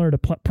very similar to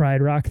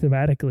Pride Rock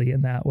thematically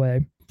in that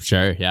way.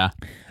 Sure, yeah.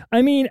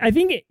 I mean, I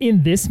think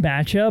in this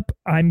matchup,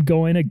 I'm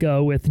going to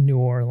go with New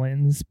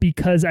Orleans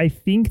because I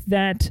think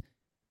that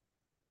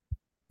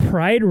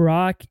Pride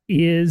Rock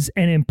is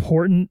an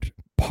important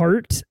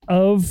part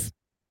of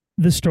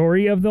the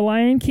story of The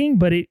Lion King,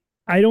 but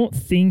I don't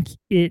think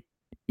it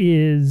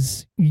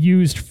is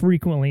used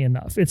frequently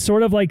enough. It's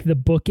sort of like the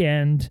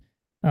bookend,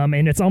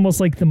 and it's almost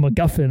like the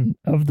MacGuffin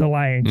of The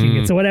Lion King.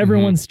 It's what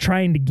everyone's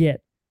trying to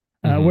get.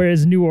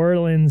 Whereas New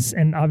Orleans,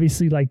 and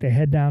obviously like they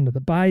head down to the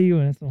bayou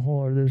and it's a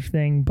whole other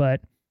thing,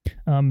 but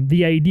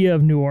the idea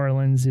of New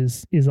Orleans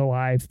is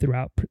alive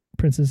throughout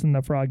Princess and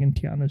the Frog and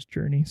Tiana's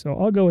journey. So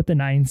I'll go with the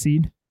 9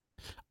 seed.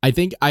 I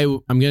think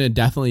I'm going to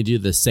definitely do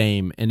the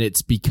same, and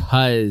it's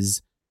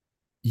because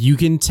you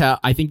can tell,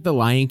 I think The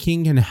Lion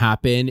King can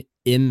happen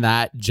in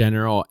that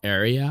general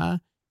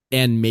area,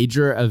 and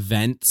major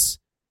events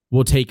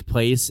will take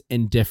place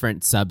in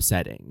different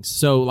subsettings.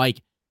 So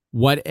like,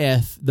 what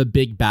if the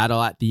big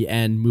battle at the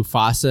end,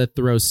 Mufasa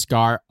throws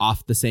Scar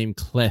off the same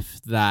cliff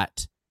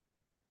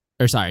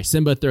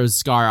Simba throws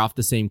Scar off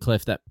the same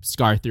cliff that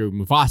Scar threw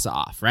Mufasa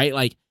off, right?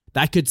 Like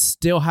that could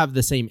still have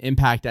the same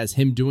impact as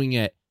him doing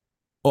it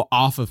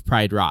off of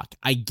Pride Rock.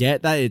 I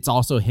get that it's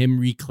also him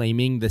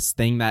reclaiming this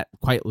thing that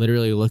quite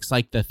literally looks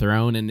like the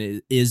throne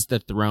and is the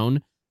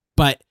throne,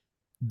 but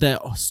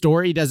the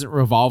story doesn't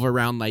revolve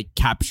around like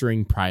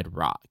capturing Pride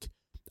Rock.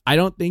 I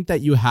don't think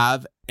that you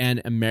have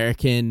an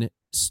American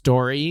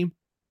story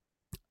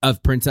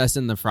of Princess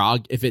and the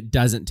Frog if it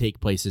doesn't take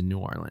place in New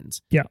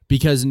Orleans. Yeah.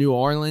 Because New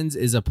Orleans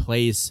is a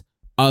place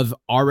of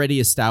already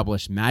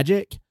established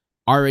magic,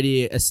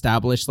 already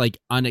established like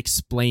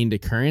unexplained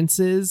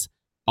occurrences,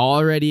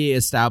 already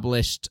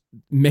established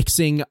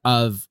mixing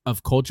of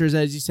cultures,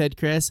 as you said,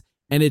 Chris.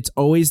 And it's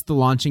always the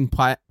launching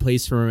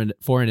place for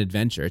an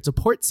adventure. It's a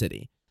port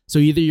city. So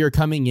either you're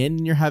coming in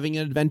and you're having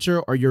an adventure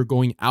or you're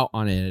going out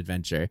on an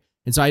adventure.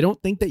 And so I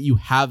don't think that you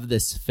have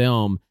this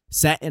film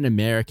set in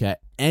America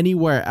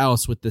anywhere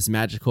else with this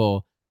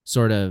magical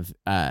sort of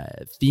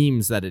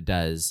themes that it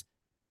does,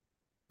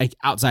 like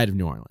outside of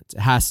New Orleans. It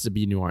has to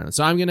be New Orleans.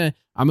 So I'm gonna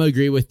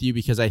agree with you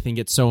because I think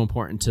it's so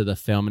important to the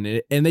film,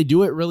 and they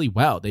do it really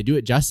well. They do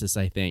it justice,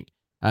 I think,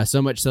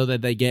 so much so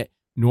that they get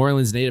New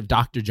Orleans native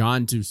Dr.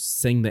 John to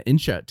sing the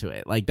intro to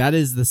it. Like, that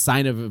is the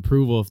sign of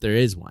approval if there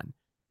is one.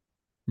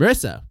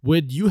 Marissa,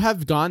 would you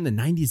have gone the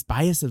 90s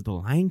bias of The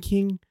Lion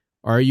King,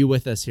 or are you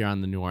with us here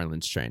on the New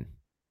Orleans train?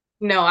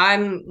 No,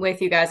 I'm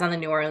with you guys on the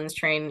New Orleans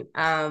train.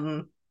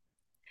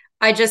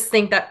 I just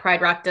think that Pride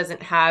Rock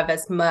doesn't have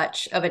as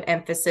much of an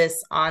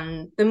emphasis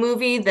on the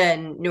movie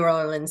than New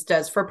Orleans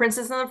does for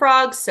Princess and the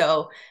Frog.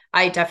 So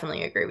I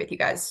definitely agree with you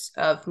guys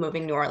of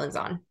moving New Orleans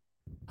on.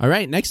 All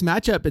right, next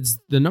matchup, it's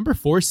the number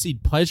 4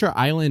 seed Pleasure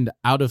Island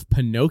out of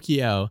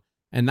Pinocchio,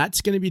 and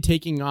that's going to be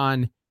taking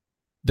on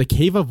the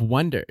Cave of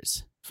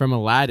Wonders from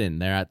Aladdin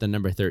there at the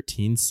number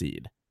 13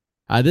 seed.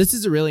 This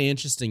is a really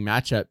interesting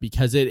matchup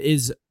because it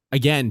is,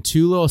 again,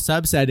 2 little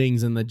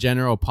subsettings in the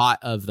general plot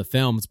of the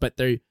films, but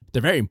they're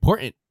very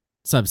important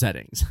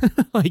subsettings.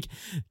 Like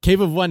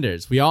Cave of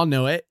Wonders, we all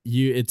know it.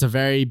 It's a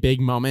very big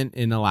moment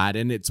in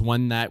Aladdin. It's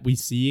one that we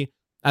see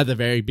at the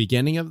very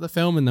beginning of the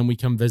film, and then we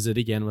come visit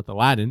again with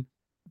Aladdin.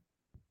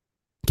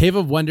 Cave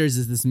of Wonders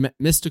is this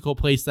mystical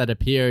place that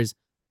appears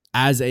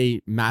as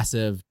a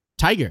massive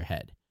tiger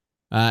head.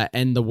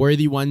 And the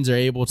worthy ones are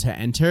able to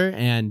enter,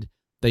 and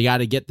they got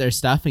to get their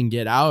stuff and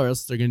get out, or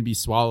else they're going to be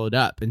swallowed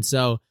up. And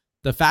so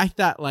the fact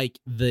that like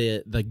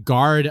the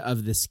guard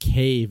of this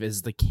cave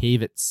is the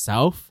cave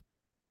itself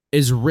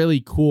is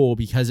really cool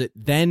because it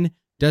then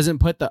doesn't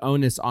put the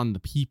onus on the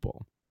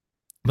people.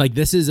 Like,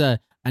 this is a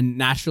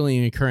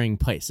naturally occurring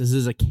place. This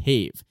is a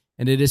cave,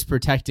 and it is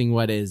protecting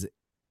what is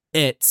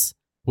its,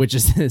 which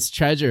is this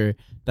treasure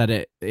that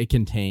it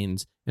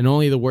contains, and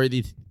only the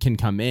worthy can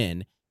come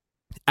in.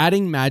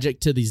 Adding magic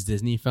to these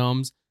Disney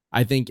films,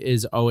 I think,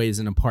 is always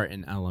an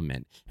important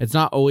element. It's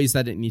not always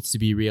that it needs to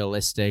be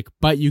realistic,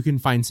 but you can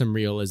find some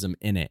realism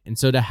in it. And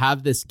so to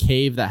have this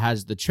cave that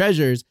has the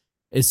treasures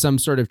is some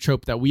sort of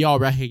trope that we all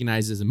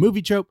recognize as a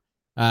movie trope,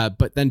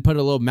 but then put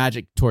a little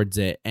magic towards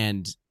it,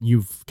 and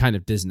you've kind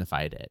of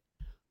Disneyfied it.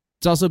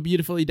 It's also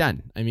beautifully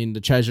done. I mean,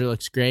 the treasure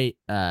looks great.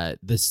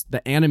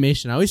 The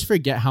animation, I always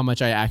forget how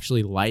much I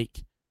actually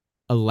like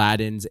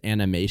Aladdin's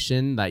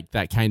animation, like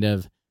that kind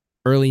of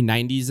early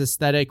 90s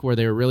aesthetic where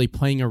they were really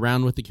playing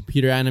around with the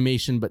computer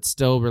animation, but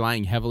still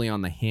relying heavily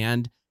on the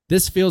hand.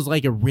 This feels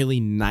like a really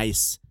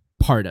nice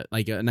part of,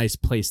 like a nice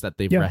place that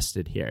they've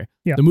rested here.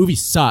 Yeah. The movie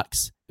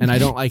sucks, and I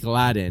don't like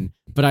Aladdin,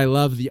 but I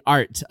love the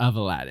art of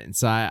Aladdin.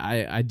 So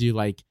I do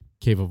like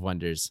Cave of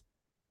Wonders.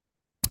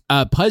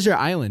 Pleasure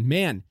Island,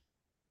 man.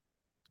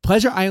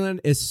 Pleasure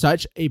Island is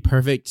such a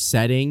perfect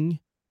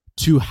setting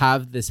to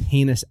have this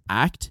heinous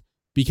act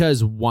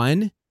because,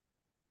 one,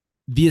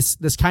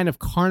 this kind of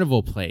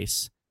carnival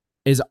place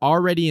is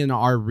already in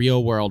our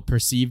real world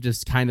perceived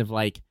as kind of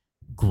like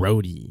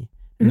grody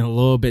and a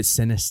little bit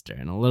sinister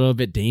and a little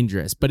bit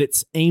dangerous, but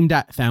it's aimed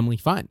at family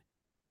fun.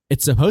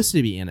 It's supposed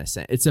to be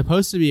innocent. It's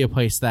supposed to be a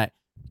place that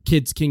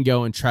kids can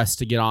go and trust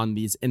to get on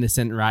these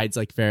innocent rides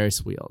like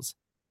Ferris wheels.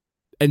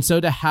 And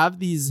so to have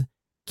these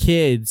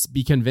kids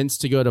be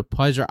convinced to go to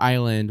Pleasure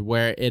Island,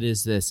 where it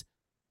is this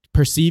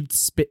perceived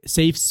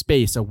safe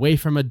space away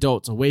from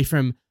adults, away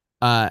from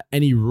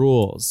any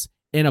rules,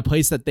 in a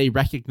place that they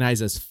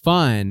recognize as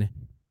fun,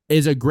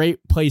 is a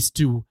great place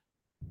to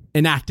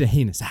enact a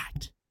heinous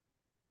act.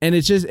 And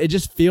it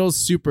just feels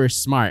super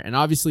smart. And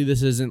obviously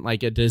this isn't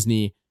like a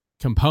Disney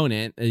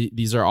component.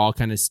 These are all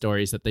kind of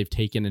stories that they've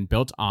taken and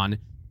built on.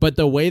 But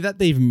the way that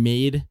they've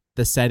made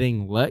the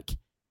setting look,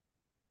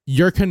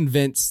 you're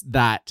convinced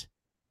that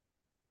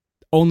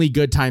only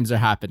good times are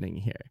happening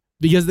here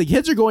because the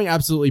kids are going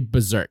absolutely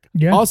berserk.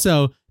 Yeah.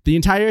 Also, the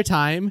entire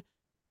time,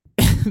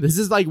 this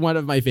is like one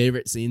of my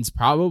favorite scenes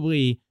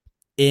probably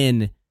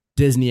in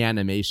Disney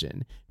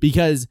animation,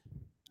 because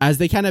as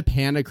they kind of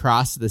pan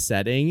across the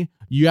setting,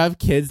 you have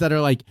kids that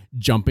are like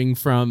jumping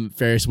from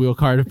Ferris wheel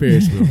car to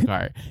Ferris wheel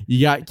car.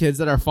 You got kids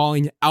that are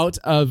falling out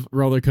of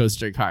roller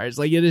coaster cars.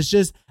 Like, it is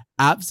just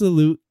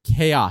absolute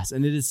chaos.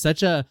 And it is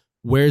such a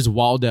Where's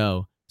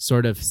Waldo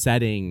sort of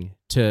setting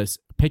to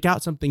pick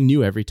out something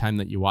new every time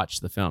that you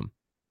watch the film.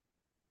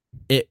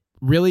 It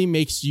really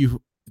makes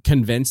you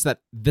convinced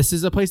that this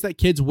is a place that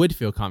kids would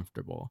feel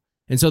comfortable.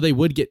 And so they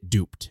would get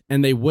duped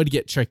and they would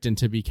get tricked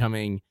into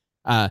becoming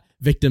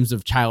victims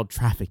of child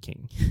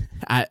trafficking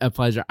at a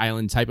Pleasure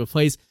Island type of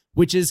place,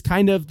 which is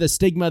kind of the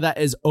stigma that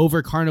is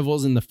over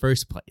carnivals in the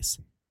first place.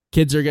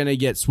 Kids are going to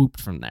get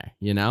swooped from there,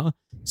 you know?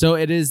 So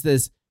it is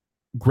this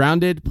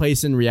grounded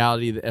place in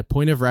reality, a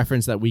point of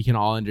reference that we can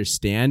all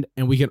understand.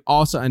 And we can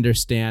also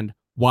understand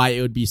why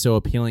it would be so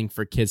appealing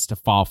for kids to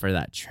fall for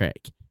that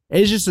trick.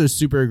 It's just a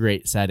super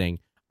great setting.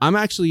 I'm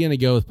actually going to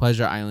go with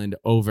Pleasure Island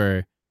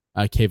over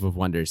Cave of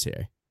Wonders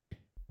here.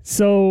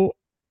 So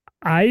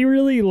I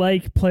really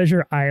like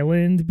Pleasure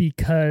Island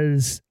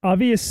because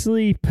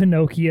obviously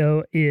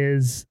Pinocchio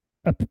is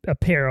a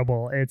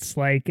parable. It's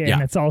like,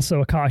 and it's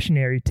also a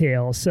cautionary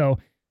tale. So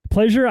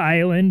Pleasure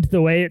Island,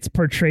 the way it's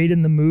portrayed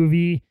in the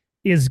movie,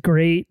 is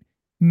great.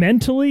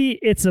 Mentally,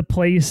 it's a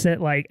place that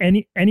like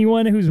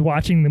anyone who's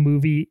watching the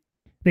movie,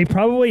 they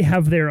probably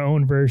have their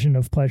own version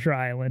of Pleasure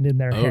Island in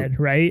their head,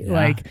 right?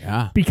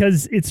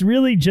 Because it's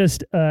really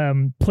just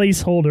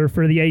placeholder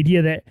for the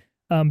idea that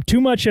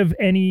too much of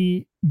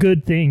any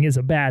good thing is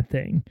a bad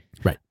thing.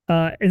 Right.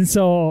 And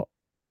so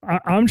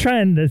I'm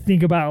trying to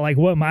think about like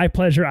what my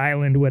Pleasure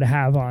Island would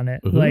have on it.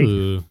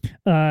 Ooh.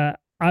 Like,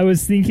 I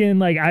was thinking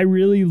like, I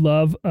really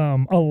love a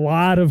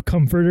lot of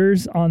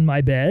comforters on my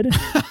bed.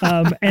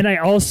 And I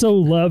also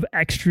love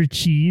extra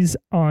cheese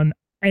on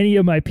any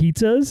of my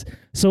pizzas.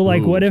 So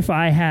like, what if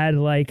I had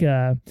like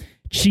a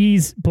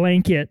cheese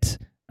blanket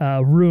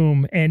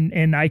room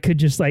and I could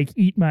just like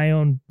eat my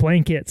own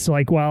blanket. So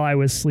like while I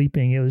was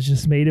sleeping, it was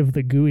just made of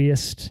the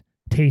gooeyest,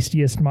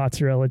 tastiest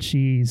mozzarella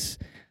cheese.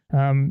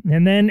 And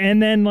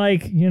then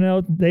like, you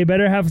know, they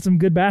better have some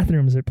good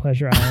bathrooms at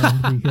Pleasure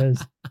Island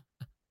because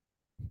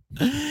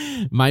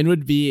mine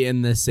would be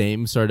in the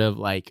same sort of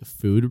like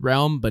food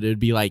realm, but it would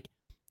be like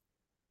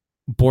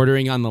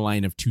bordering on the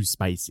line of too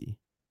spicy.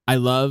 I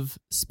love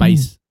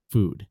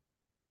food,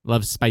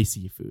 love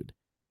spicy food,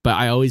 but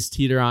I always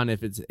teeter on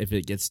if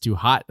it gets too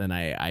hot, then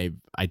I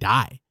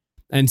die.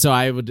 And so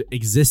I would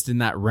exist in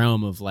that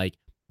realm of like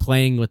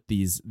playing with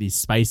these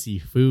spicy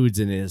foods,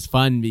 and it is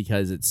fun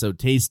because it's so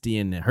tasty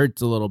and it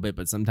hurts a little bit,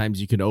 but sometimes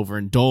you can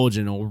overindulge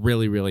and it'll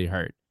really, really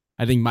hurt.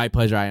 I think my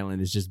Pleasure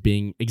Island is just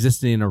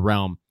existing in a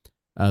realm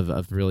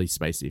of really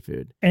spicy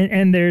food.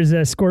 And there's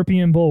a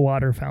Scorpion Bowl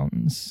water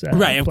fountains.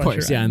 Right, of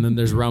course. Yeah, and then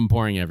there's rum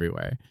pouring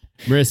everywhere.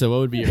 Marissa, what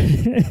would be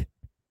yours?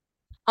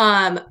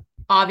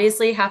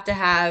 Obviously have to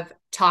have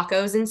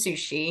tacos and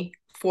sushi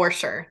for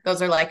sure.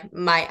 Those are like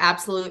my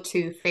absolute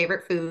two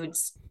favorite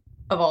foods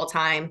of all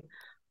time.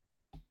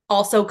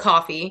 Also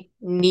coffee,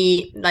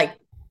 that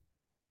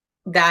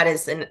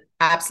is an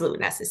absolute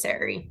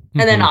necessary.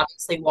 And then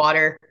obviously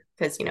water,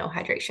 because you know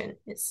hydration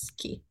is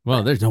key.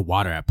 Well, there's no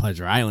water at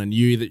Pleasure Island.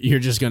 You're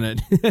just gonna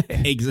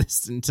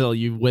exist until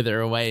you wither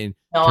away. And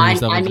no,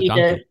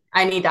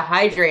 I need to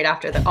hydrate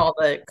after all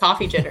the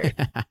coffee jitter.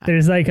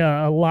 There's like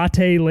a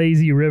latte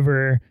lazy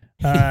river,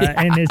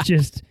 and it's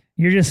just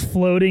you're just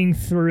floating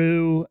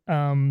through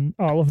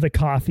all of the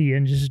coffee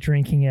and just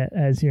drinking it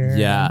as you're.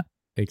 Yeah,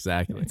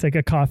 exactly. It's like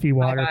a coffee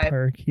water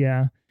park.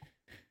 Yeah.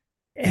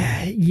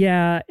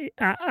 Yeah,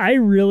 I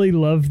really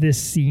love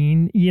this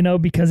scene, you know,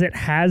 because it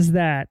has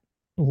that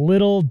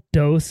little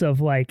dose of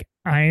like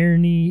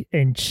irony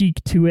and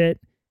cheek to it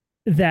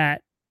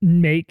that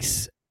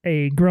makes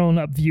a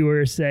grown-up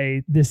viewer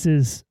say this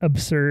is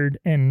absurd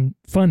and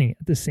funny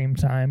at the same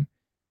time.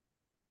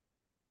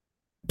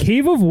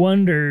 Cave of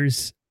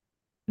Wonders,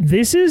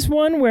 this is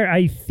one where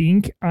I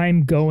think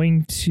I'm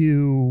going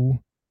to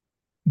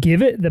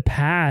give it the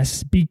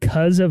pass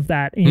because of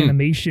that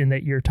animation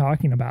that you're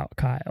talking about,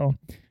 Kyle.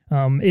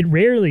 It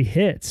rarely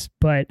hits,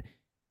 but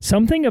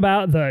something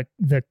about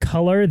the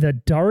color, the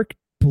dark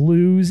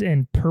blues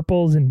and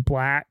purples and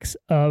blacks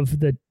of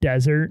the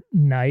desert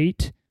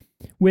night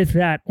with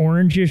that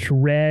orangish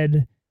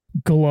red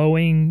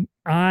glowing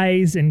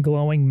eyes and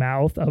glowing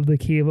mouth of the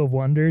Cave of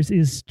Wonders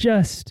is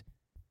just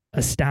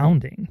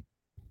astounding.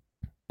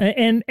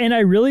 And I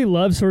really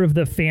love sort of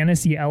the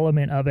fantasy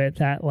element of it,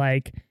 that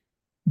like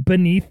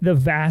beneath the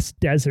vast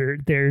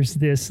desert, there's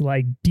this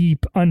like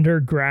deep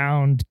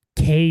underground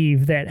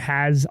cave that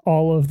has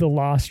all of the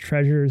lost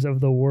treasures of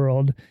the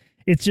world.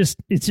 It's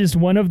just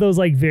one of those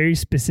like very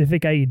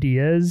specific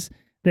ideas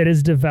that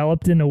is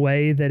developed in a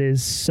way that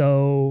is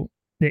so,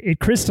 it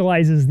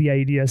crystallizes the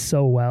idea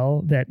so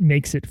well that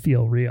makes it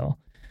feel real.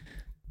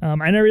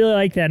 And I really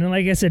like that. And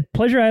like I said,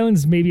 Pleasure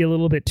Island's maybe a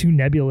little bit too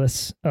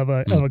nebulous of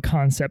a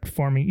concept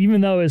for me, even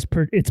though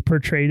it's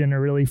portrayed in a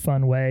really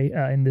fun way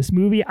in this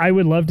movie. I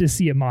would love to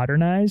see it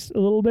modernized a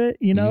little bit,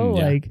 you know,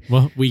 like.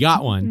 Well, we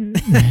got one.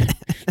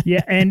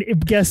 Yeah. And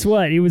guess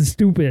what? It was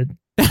stupid.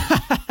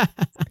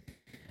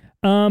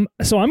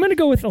 So I'm going to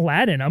go with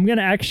Aladdin. I'm going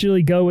to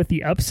actually go with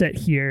the upset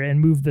here and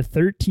move the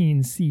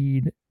 13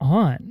 seed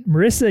on.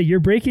 Marissa, you're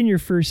breaking your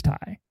first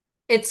tie.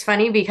 It's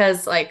funny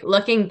because like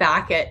looking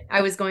back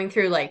I was going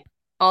through like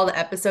all the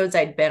episodes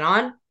I'd been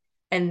on,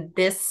 and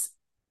this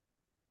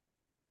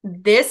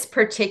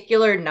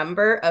particular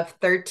number of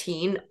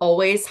 13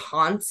 always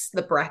haunts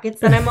the brackets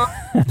that I'm on.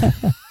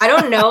 I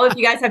don't know if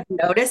you guys have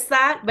noticed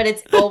that, but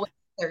it's always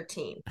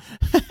 13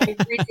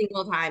 every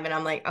single time. And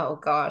I'm like, oh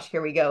gosh,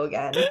 here we go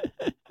again.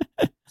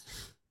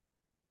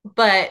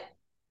 But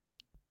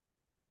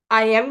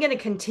I am going to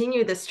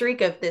continue the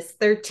streak of this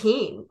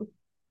 13.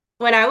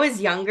 When I was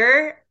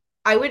younger,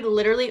 I would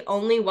literally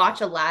only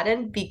watch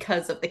Aladdin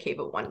because of the Cave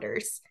of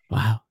Wonders.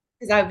 Wow.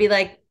 Because I would be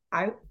like,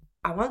 I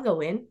want to go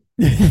in.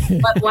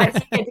 But why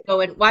does he get to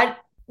go in? Why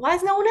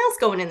is no one else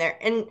going in there?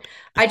 And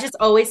I just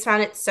always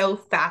found it so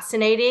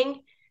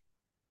fascinating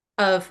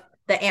of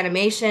the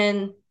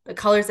animation, the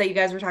colors that you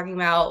guys were talking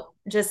about,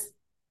 just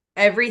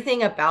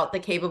everything about the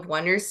Cave of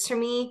Wonders to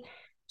me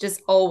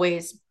just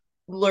always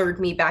lured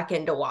me back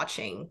into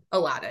watching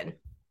Aladdin.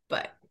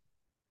 But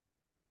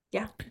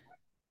yeah.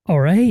 All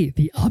right,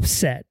 the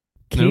upset.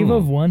 Cave Ooh.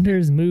 of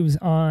Wonders moves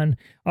on.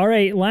 All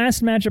right,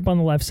 last matchup on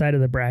the left side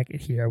of the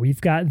bracket here.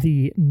 We've got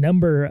the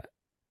number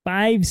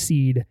 5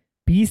 seed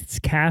Beast's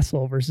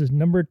Castle versus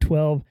number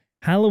 12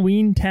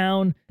 Halloween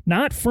Town.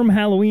 Not from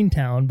Halloween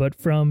Town, but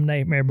from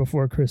Nightmare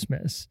Before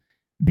Christmas.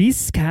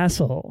 Beast's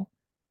Castle.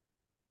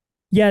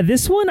 Yeah,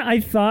 this one I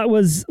thought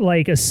was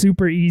like a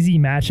super easy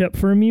matchup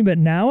for me, but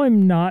now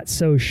I'm not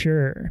so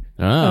sure.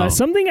 Oh.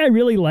 Something I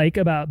really like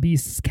about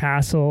Beast's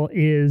Castle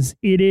is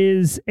it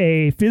is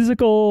a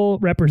physical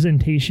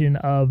representation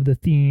of the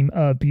theme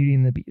of Beauty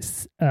and the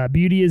Beast.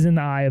 Beauty is in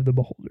the eye of the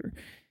beholder.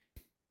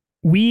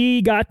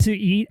 We got to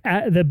eat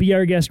at the Be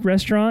Our Guest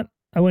restaurant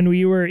when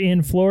we were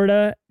in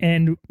Florida,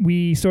 and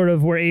we sort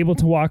of were able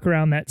to walk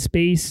around that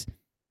space.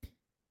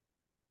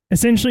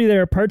 Essentially,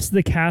 there are parts of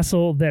the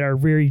castle that are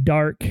very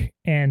dark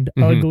and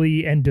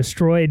ugly and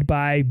destroyed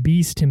by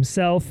Beast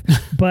himself,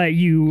 but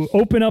you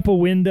open up a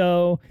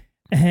window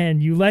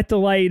and you let the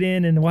light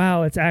in, and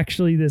wow, it's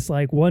actually this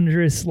like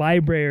wondrous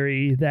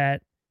library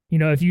that, you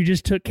know, if you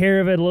just took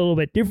care of it a little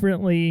bit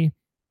differently,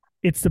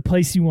 it's the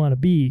place you want to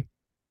be.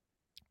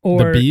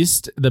 Or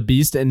the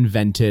Beast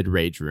invented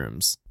rage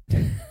rooms.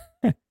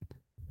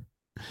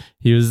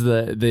 He was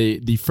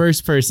the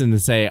first person to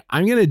say,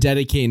 I'm going to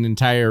dedicate an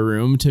entire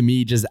room to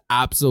me just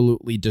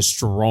absolutely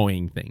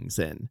destroying things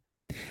in.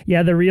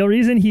 Yeah, the real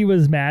reason he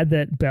was mad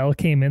that Belle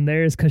came in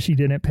there is because she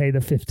didn't pay the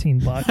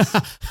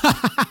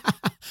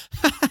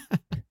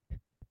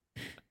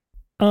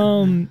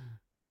 $15.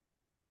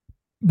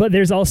 But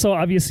there's also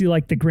obviously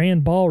like the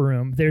grand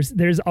ballroom.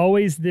 There's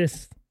always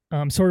this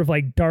sort of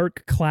like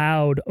dark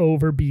cloud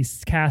over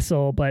Beast's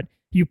Castle, but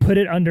you put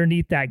it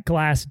underneath that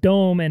glass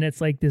dome and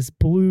it's like this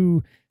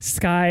blue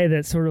sky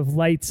that sort of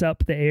lights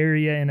up the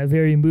area in a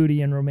very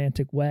moody and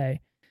romantic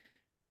way.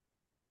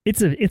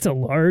 It's a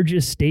large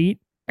estate,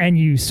 and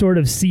you sort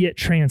of see it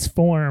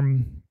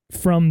transform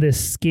from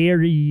this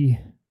scary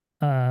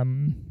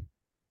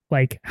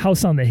like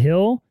House on the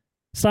Hill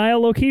style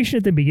location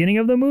at the beginning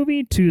of the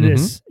movie to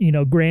this, you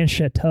know, grand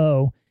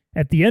chateau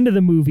at the end of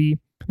the movie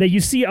that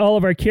you see all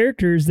of our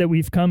characters that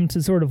we've come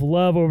to sort of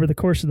love over the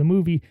course of the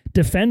movie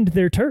defend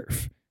their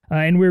turf.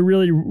 And we're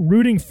really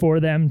rooting for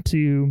them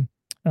to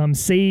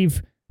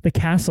save the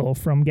castle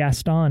from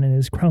Gaston and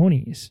his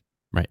cronies.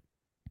 Right.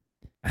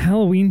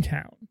 Halloween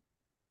Town.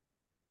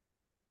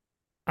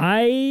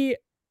 I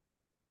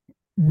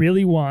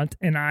really want,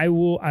 and I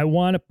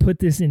want to put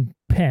this in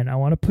pen. I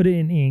want to put it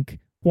in ink.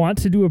 Want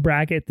to do a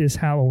bracket this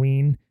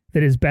Halloween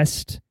that is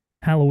best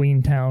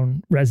Halloween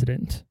Town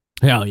resident.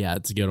 Oh yeah,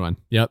 it's a good one.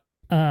 Yep.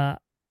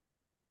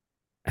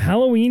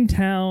 Halloween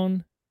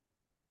Town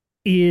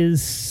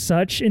is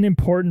such an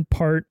important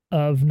part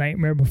of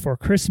Nightmare Before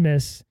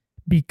Christmas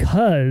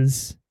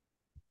because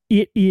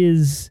it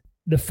is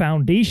the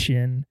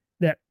foundation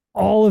that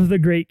all of the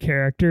great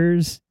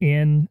characters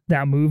in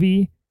that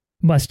movie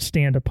must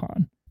stand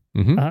upon.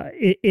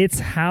 It's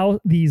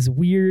how these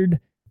weird,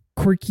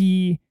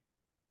 quirky,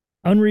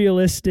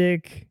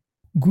 unrealistic,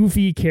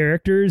 goofy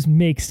characters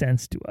make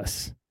sense to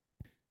us.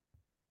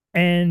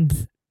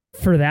 And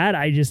for that,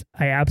 I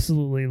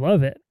absolutely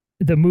love it.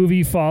 The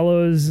movie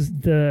follows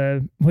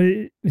he's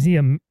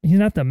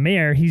not the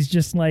mayor. He's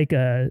just like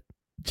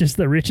just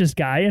the richest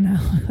guy in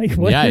like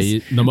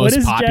the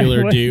most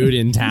popular dude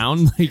in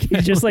town. Like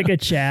he's just like a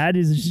Chad.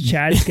 He's just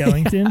Chad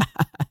Skellington.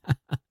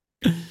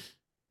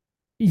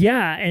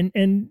 Yeah,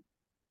 and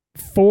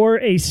for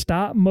a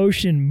stop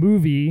motion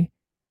movie,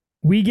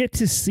 we get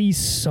to see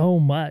so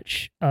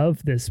much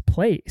of this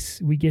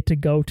place. We get to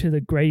go to the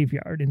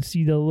graveyard and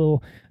see the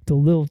little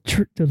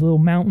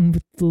mountain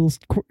with the little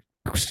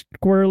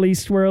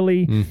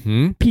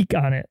swirly peak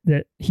on it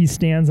that he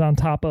stands on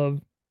top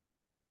of.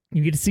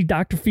 You get to see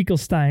Dr.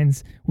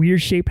 Finkelstein's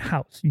weird shaped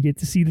house. You get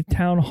to see the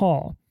town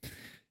hall.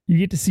 You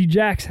get to see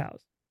Jack's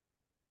house.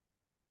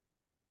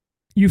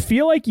 You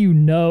feel like you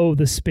know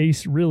the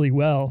space really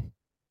well.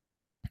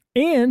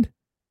 And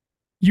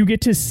you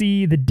get to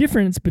see the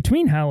difference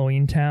between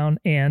Halloween Town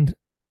and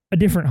a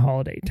different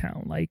holiday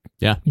town. Like,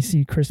 you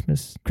see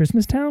Christmas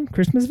Town?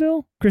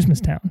 Christmasville?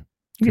 Christmas Town. I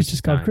think it's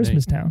just called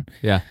Christmas Town.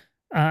 Yeah.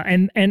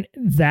 And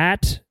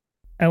that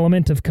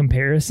element of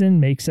comparison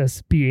makes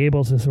us be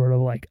able to sort of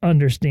like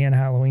understand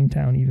Halloween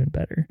Town even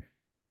better.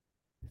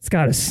 It's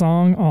got a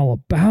song all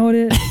about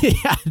it.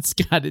 Yeah, it's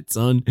got its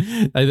own.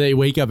 They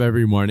wake up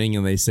every morning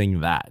and they sing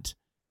that.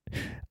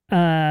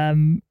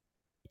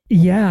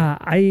 Yeah,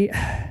 I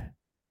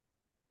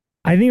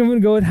think I'm going to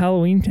go with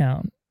Halloween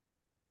Town.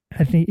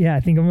 I think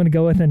I'm going to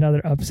go with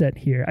another upset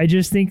here. I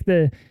just think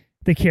the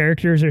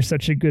characters are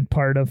such a good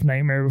part of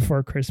Nightmare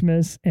Before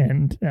Christmas,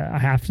 and I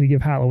have to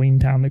give Halloween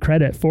Town the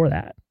credit for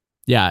that.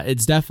 Yeah,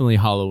 it's definitely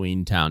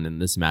Halloween Town in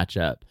this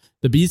matchup.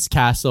 The Beast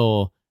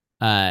Castle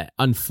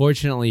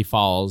unfortunately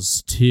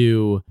falls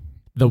to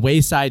the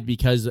wayside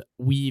because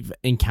we've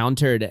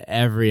encountered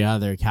every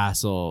other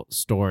castle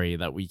story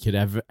that we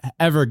could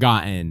ever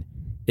gotten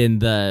in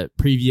the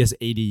previous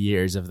 80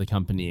 years of the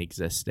company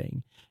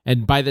existing.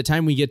 And by the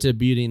time we get to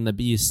Beauty and the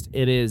Beast,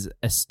 it is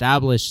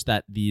established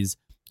that these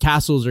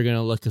castles are going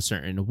to look a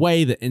certain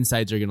way, the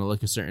insides are going to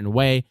look a certain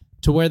way,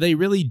 to where they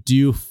really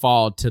do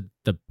fall to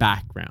the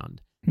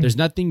background. There's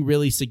nothing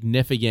really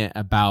significant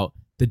about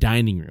the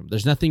dining room.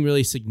 There's nothing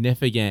really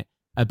significant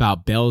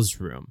about Belle's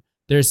room.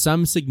 There's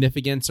some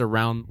significance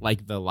around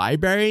like the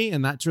library,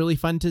 and that's really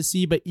fun to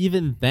see. But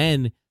even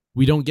then,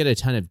 we don't get a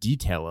ton of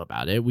detail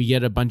about it. We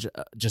get a bunch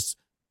of just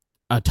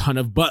a ton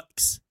of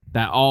books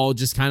that all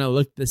just kind of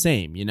look the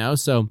same, you know?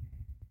 So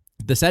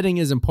the setting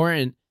is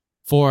important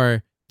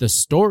for the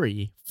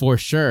story for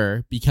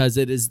sure, because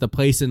it is the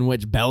place in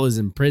which Belle is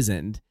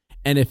imprisoned.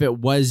 And if it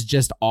was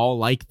just all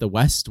like the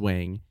West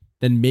Wing,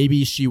 then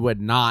maybe she would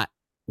not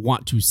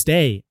want to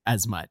stay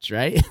as much,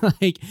 right?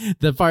 Like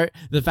the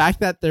fact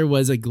that there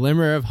was a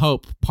glimmer of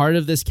hope, part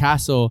of this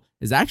castle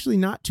is actually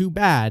not too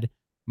bad,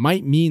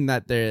 might mean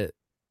that the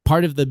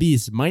part of the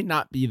Beast might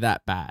not be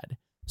that bad.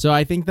 So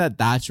I think that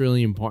that's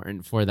really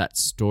important for that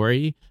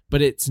story,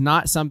 but it's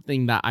not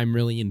something that I'm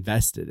really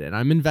invested in.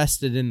 I'm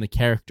invested in the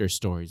character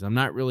stories. I'm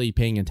not really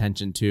paying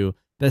attention to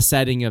the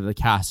setting of the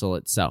castle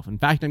itself. In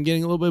fact, I'm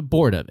getting a little bit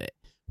bored of it.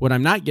 What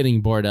I'm not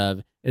getting bored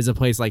of is a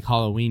place like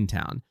Halloween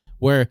Town,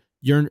 where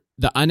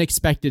the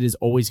unexpected is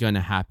always going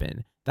to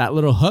happen. That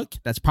little hook,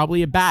 that's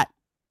probably a bat.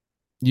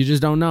 You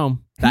just don't know.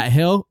 That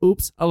hill,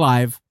 oops,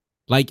 alive.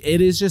 Like,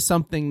 it is just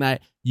something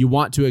that you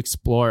want to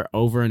explore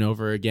over and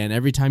over again.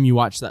 Every time you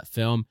watch that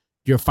film,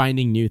 you're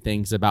finding new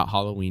things about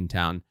Halloween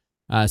Town.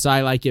 So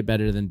I like it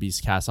better than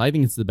Beast Castle. I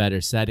think it's the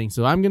better setting.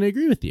 So I'm going to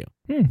agree with you.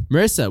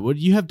 Marissa, would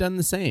you have done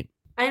the same?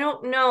 I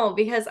don't know,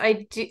 because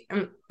I do.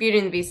 Beauty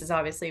and the Beast is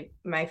obviously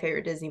my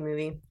favorite Disney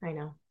movie. I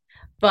know,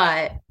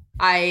 but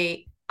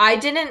I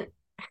didn't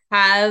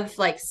have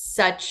like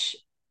such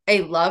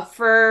a love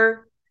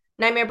for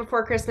Nightmare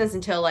Before Christmas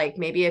until like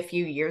maybe a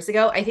few years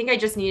ago. I think I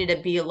just needed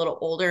to be a little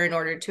older in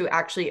order to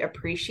actually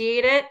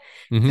appreciate it.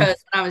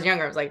 Because when I was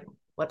younger, I was like,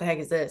 what the heck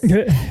is this?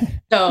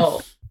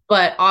 So,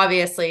 but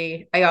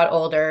obviously I got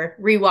older,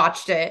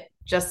 rewatched it,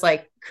 just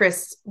like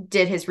Chris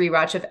did his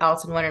rewatch of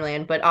Alice in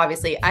Wonderland. But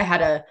obviously I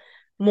had a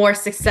more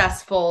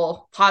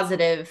successful,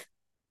 positive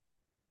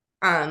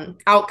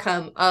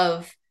outcome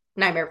of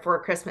Nightmare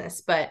Before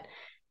Christmas. But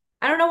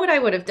I don't know what I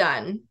would have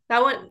done.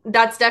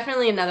 That's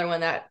definitely another one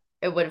that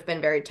it would have been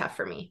very tough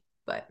for me.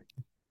 But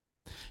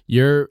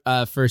your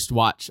first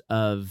watch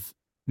of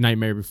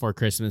Nightmare Before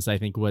Christmas, I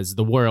think, was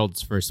the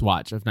world's first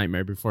watch of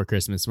Nightmare Before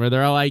Christmas, where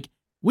they're all like,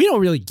 we don't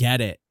really get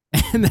it.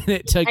 And then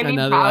it took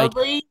another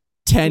probably, like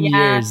 10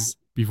 years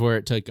before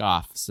it took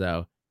off.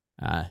 So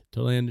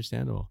totally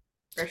understandable.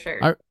 For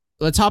sure. All right,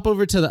 let's hop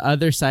over to the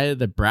other side of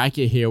the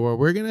bracket here, where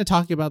we're going to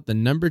talk about the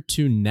number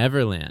 2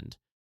 Neverland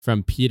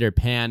from Peter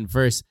Pan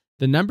versus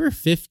the number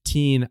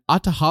 15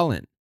 Atta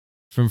Holland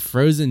from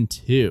Frozen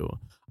 2.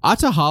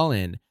 Atta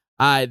Holland,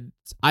 I've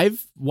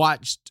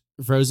watched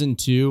Frozen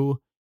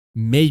 2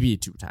 maybe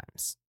two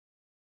times.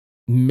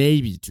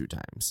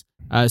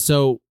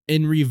 So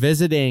in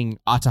revisiting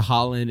Atta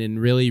Holland and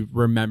really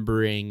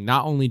remembering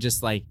not only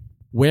just like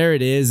where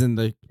it is in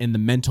the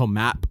mental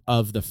map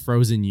of the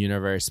Frozen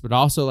universe, but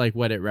also like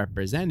what it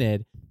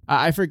represented,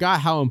 I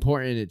forgot how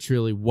important it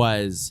truly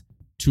was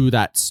to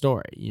that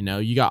story. You know,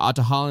 you got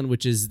Atta Holland,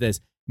 which is this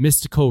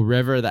mystical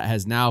river that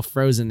has now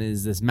frozen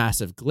as this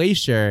massive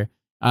glacier,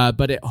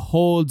 but it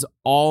holds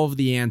all of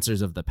the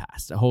answers of the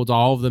past. It holds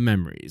all of the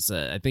memories.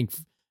 I think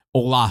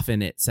Olaf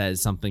in it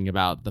says something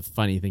about the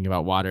funny thing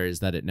about water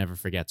is that it never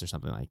forgets or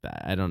something like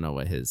that. I don't know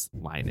what his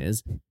line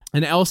is.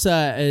 And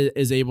Elsa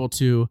is able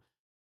to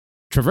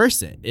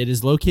traverse it. It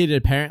is located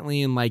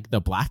apparently in like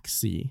the Black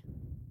Sea,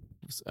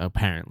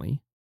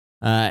 apparently.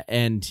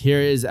 And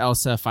here is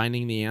Elsa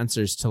finding the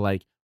answers to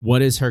like,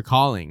 what is her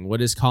calling?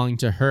 What is calling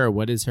to her?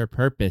 What is her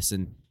purpose?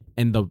 And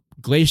the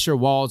glacier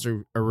walls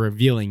are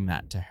revealing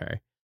that to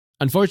her.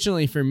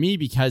 Unfortunately for me,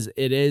 because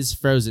it is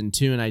Frozen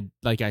 2, and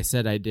like I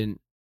said, I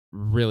didn't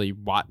really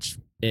watch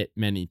it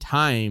many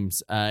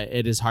times,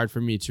 it is hard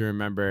for me to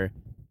remember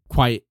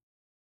quite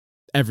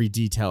every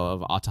detail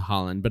of Atta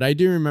Holland. But I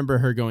do remember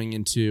her going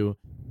into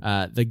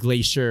the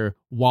glacier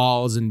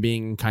walls and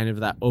being kind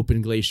of that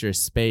open glacier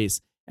space.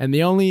 And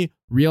the only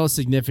real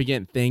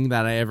significant thing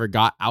that I ever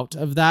got out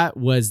of that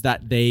was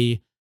that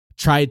they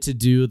tried to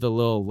do the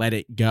little Let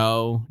It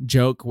Go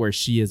joke where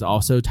she is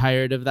also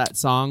tired of that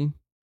song.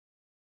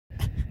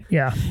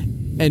 Yeah.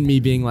 And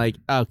me being like,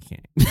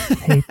 okay.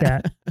 Hate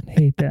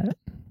that.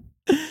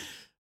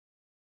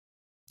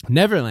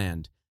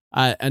 Neverland.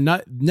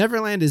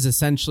 Neverland is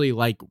essentially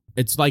like,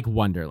 it's like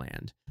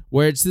Wonderland,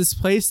 where it's this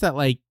place that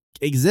like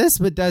exists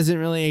but doesn't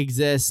really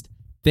exist.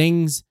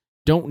 Things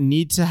don't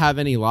need to have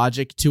any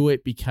logic to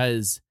it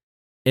because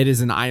it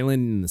is an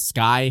island in the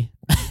sky,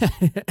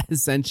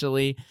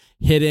 essentially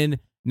hidden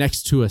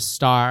next to a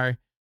star.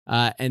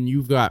 and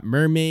you've got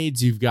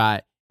mermaids, you've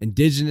got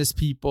indigenous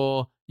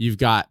people, you've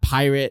got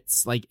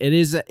pirates. Like, it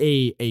is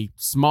a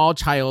small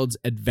child's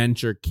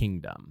adventure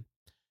kingdom.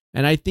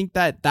 And I think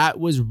that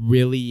was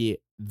really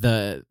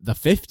the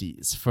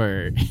 50s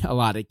for a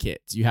lot of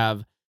kids. You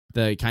have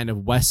the kind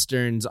of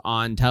westerns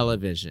on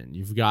television.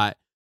 You've got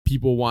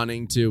people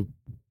wanting to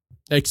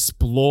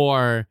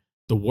explore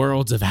the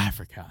worlds of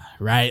Africa,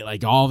 right?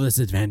 Like, all this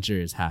adventure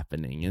is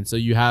happening. And so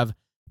you have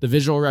the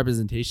visual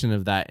representation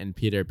of that in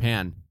Peter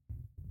Pan.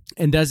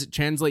 And does it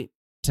translate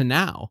to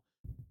now?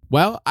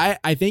 Well,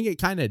 I think it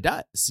kind of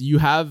does. You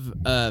have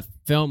a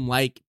film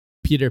like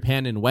Peter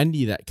Pan and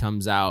Wendy that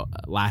comes out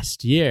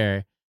last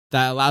year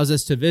that allows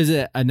us to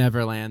visit a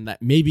Neverland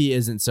that maybe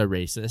isn't so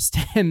racist,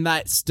 and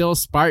that still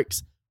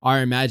sparks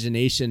our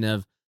imagination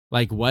of,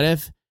 like, what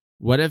if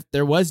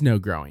there was no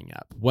growing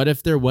up? What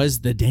if there was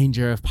the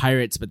danger of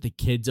pirates, but the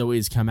kids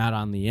always come out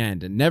on the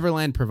end? And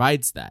Neverland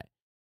provides that.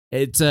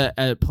 It's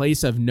a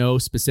place of no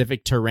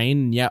specific terrain,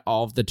 and yet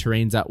all of the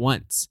terrains at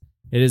once.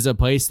 It is a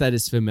place that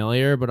is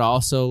familiar, but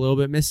also a little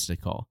bit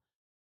mystical.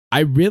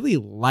 I really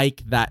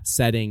like that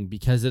setting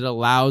because it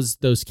allows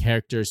those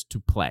characters to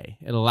play.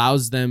 It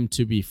allows them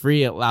to be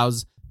free. It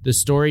allows the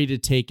story to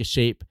take a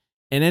shape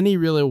in any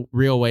real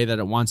way that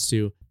it wants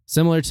to,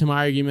 similar to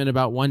my argument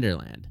about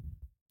Wonderland.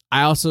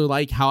 I also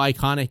like how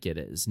iconic it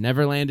is.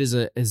 Neverland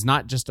is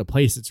not just a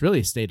place, it's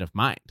really a state of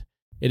mind.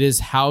 It is,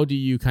 how do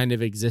you kind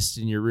of exist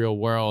in your real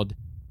world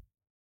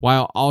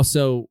while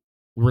also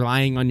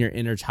relying on your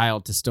inner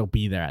child to still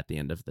be there at the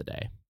end of the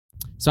day.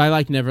 So I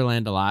like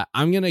Neverland a lot.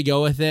 I'm going to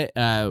go with it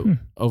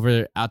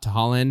over Out to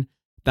Holland.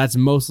 That's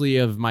mostly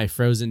of my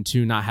Frozen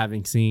 2 not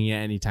having seen it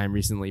anytime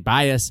recently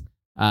bias,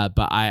 but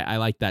I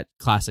like that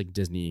classic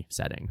Disney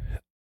setting.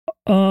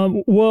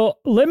 Well,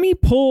 let me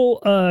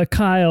pull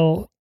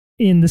Kyle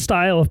in the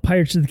style of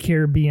Pirates of the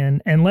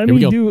Caribbean, and let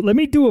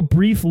me do a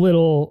brief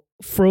little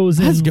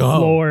Frozen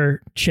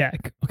lore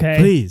check. Okay,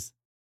 please.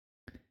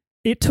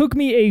 It took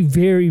me a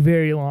very,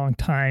 very long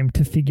time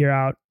to figure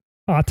out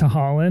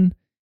Ahtohallan.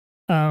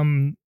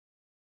 And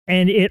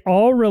it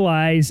all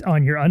relies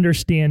on your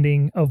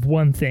understanding of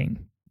one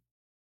thing,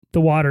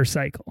 the water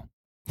cycle.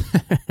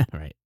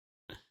 Right.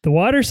 The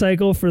water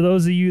cycle, for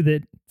those of you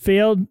that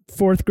failed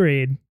 4th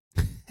grade,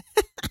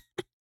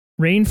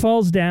 rain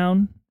falls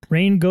down,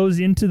 rain goes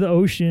into the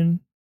ocean,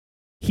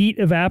 heat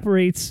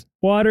evaporates,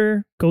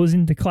 water goes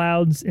into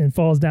clouds and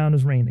falls down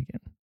as rain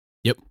again.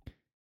 Yep.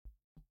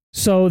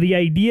 So the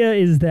idea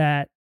is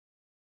that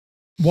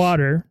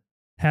water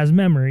has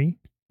memory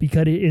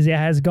because it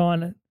has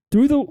gone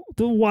through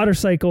the water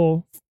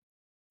cycle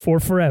for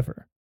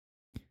forever.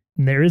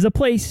 And there is a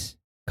place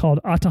called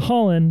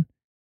Ahtohallan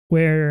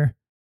where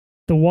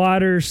the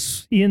water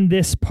in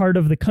this part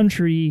of the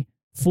country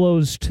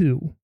flows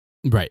to.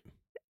 Right.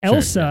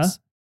 Elsa, sure, yes.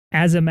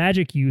 as a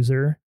magic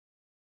user,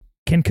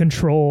 can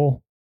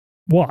control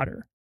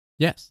water.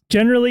 Yes.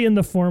 Generally in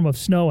the form of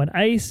snow and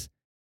ice,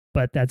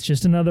 but that's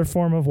just another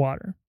form of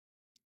water.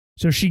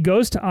 So she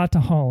goes to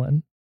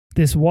Ahtohallan,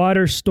 this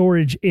water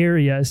storage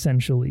area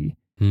essentially,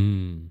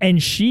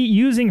 and she,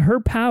 using her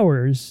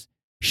powers,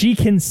 she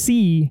can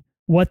see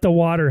what the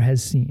water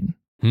has seen.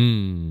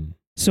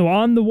 So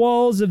on the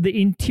walls of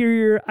the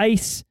interior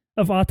ice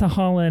of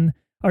Ahtohallan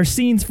are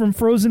scenes from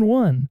Frozen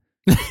 1.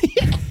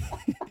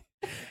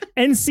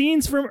 And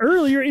scenes from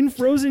earlier in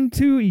Frozen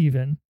 2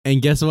 even.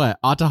 And guess what?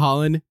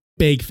 Ahtohallan,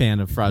 big fan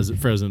of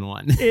Frozen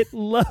 1. It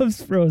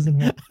loves Frozen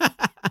 1.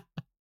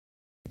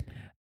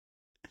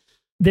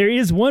 There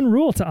is one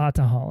rule to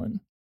Ahtohallan.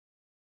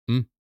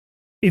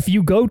 If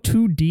you go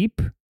too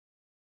deep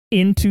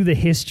into the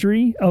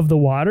history of the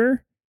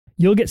water,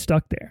 you'll get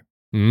stuck there.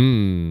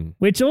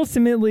 Which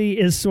ultimately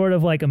is sort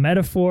of like a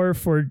metaphor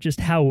for just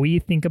how we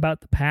think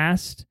about the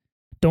past.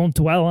 Don't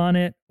dwell on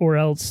it or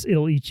else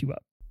it'll eat you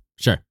up.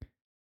 Sure.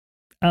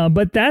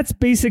 But that's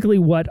basically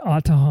what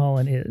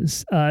Ahtohallan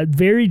is.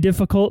 Very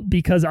difficult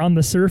because on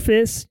the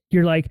surface,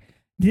 you're like,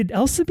 did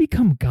Elsa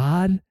become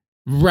God?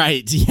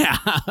 Right, yeah.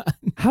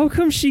 How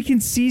come she can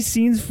see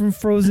scenes from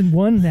Frozen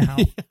 1 now?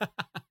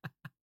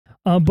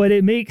 But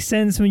it makes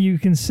sense when you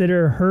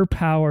consider her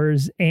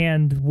powers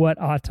and what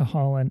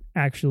Ahtohallan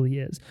actually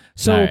is.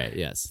 So right,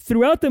 yes.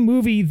 Throughout the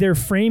movie, they're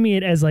framing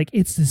it as like,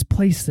 it's this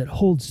place that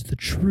holds the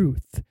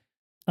truth.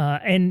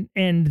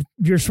 And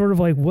you're sort of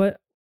like,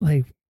 what?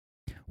 Like,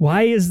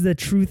 why is the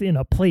truth in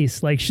a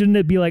place? Like, shouldn't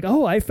it be like,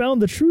 oh, I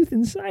found the truth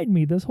inside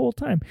me this whole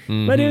time?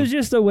 But it was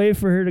just a way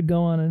for her to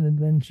go on an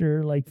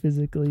adventure, like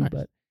physically. Right.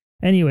 But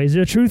anyways,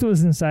 the truth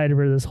was inside of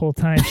her this whole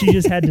time. She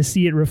just had to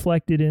see it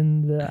reflected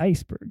in the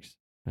icebergs.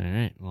 All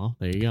right. Well,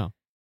 there you go.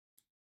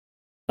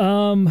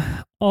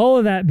 All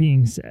of that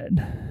being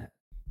said,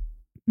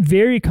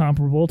 very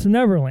comparable to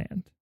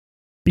Neverland.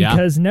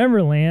 Because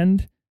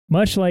Neverland,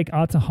 much like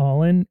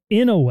Ahtohallan,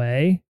 in a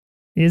way,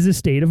 is a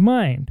state of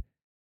mind.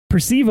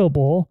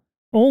 Perceivable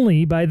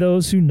only by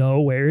those who know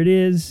where it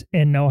is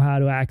and know how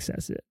to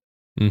access it.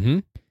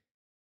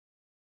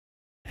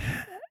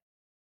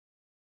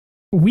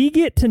 we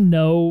get to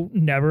know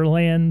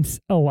Neverland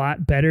a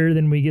lot better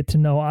than we get to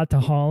know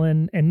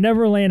Atahalan, and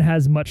Neverland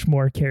has much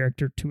more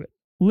character to it,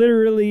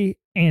 literally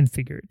and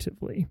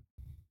figuratively.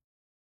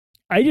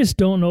 I just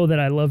don't know that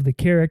I love the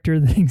character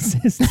that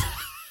exists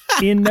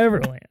in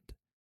Neverland.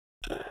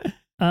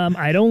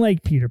 I don't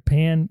like Peter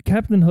Pan.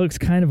 Captain Hook's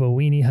kind of a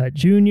Weenie Hut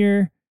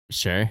Jr.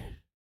 Sure.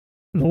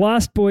 The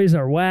Lost Boys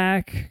are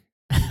whack.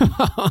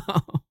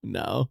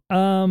 No.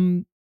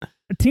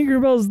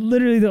 Tinkerbell's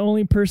literally the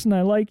only person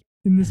I like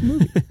in this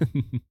movie.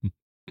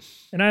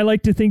 And I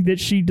like to think that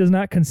she does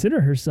not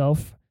consider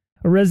herself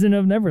a resident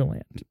of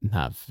Neverland.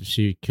 No,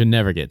 she could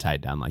never get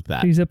tied down like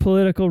that. She's a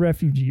political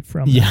refugee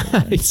from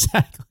Neverland.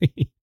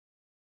 Exactly.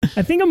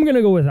 I think I'm going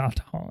to go with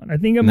Atahalan. I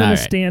think I'm going to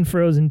stand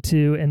Frozen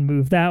 2 and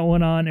move that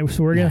one on.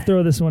 So we're going to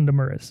throw this one to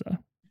Marissa.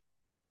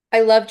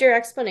 I loved your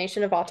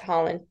explanation of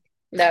Atahalan.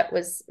 That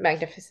was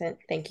magnificent.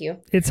 Thank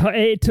you.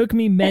 It took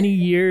me many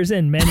years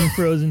and many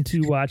Frozen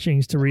 2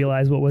 watchings to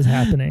realize what was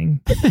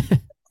happening.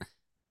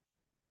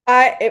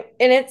 And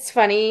it's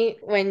funny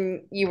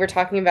when you were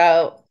talking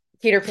about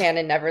Peter Pan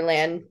and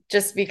Neverland,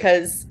 just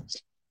because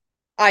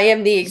I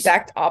am the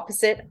exact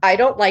opposite. I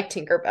don't like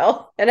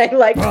Tinkerbell, and I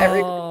like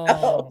everything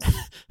else.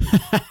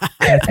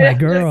 That's my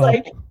girl.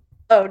 Like,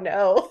 oh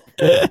no.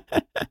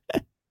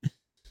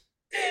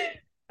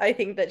 I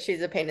think that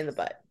she's a pain in the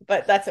butt,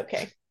 but that's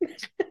okay.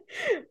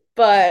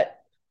 But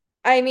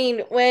I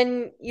mean,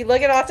 when you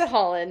look at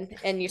Atahalan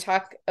and you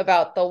talk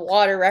about the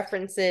water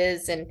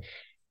references and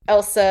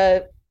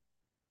Elsa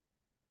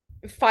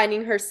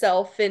finding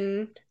herself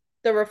in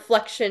the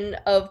reflection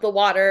of the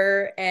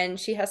water, and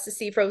she has to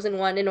see Frozen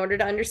 1 in order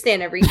to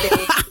understand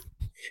everything.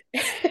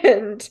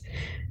 And,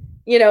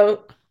 and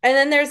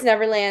then there's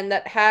Neverland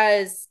that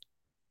has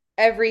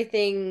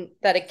everything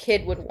that a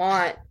kid would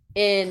want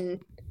in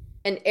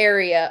an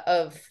area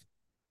of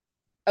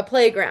a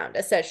playground,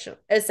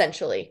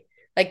 essentially.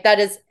 Like,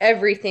 that is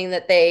everything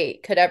that they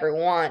could ever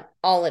want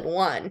all in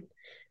one.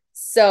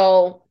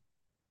 So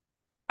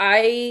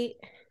I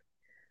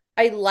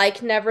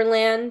like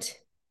Neverland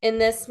in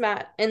this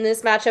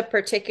matchup,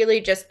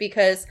 particularly just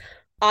because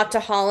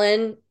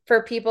Atahalan,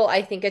 for people,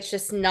 I think it's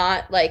just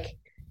not like,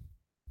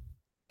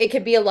 it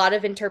could be a lot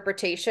of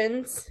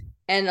interpretations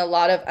and a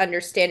lot of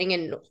understanding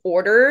in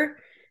order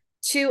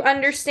to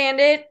understand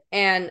it.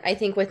 And I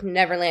think with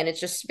Neverland, it's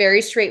just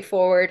very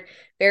straightforward,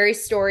 very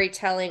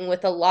storytelling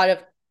with a lot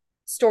of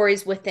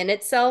stories within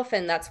itself.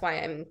 And that's why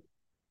I'm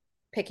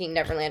picking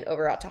Neverland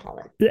over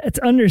Atahalan. It's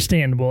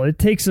understandable. It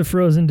takes a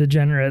Frozen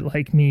degenerate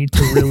like me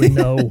to really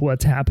know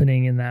what's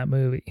happening in that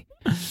movie.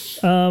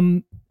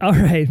 All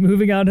right,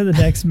 moving on to the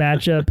next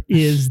matchup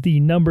is the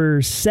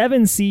number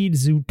 7 seed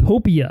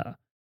Zootopia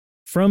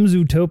from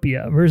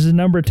Zootopia versus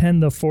number 10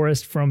 The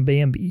Forest from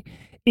Bambi.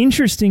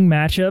 Interesting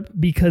matchup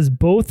because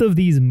both of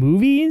these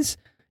movies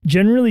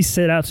generally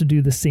set out to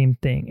do the same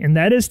thing, and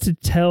that is to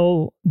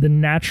tell the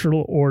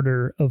natural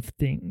order of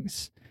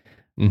things.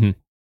 Mm-hmm.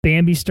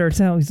 Bambi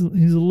starts out, he's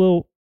a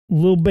little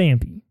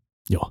Bambi,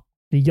 the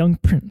young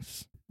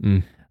prince.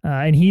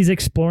 And he's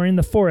exploring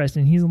the forest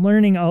and he's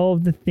learning all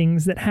of the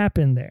things that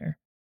happen there.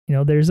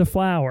 There's a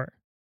flower,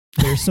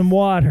 there's some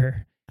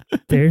water,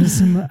 there's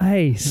some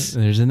ice.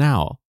 There's an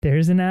owl.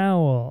 There's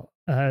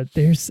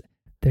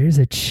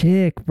a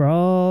chick,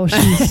 bro.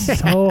 She's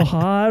so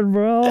hot,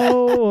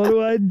 bro. What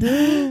do I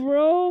do,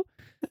 bro?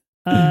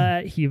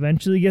 He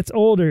eventually gets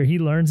older. He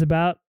learns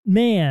about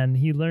man.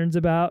 He learns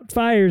about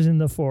fires in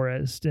the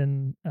forest.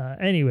 And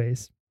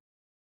anyways,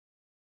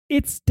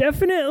 it's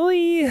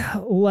definitely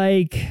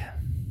like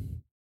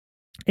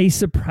a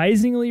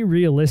surprisingly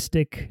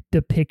realistic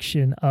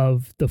depiction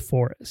of the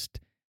forest.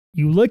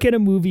 You look at a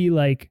movie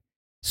like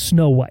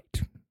Snow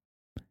White,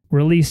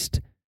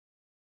 released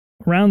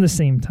around the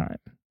same time,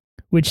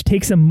 which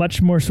takes a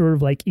much more sort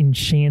of like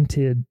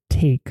enchanted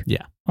take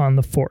on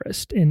the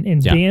forest.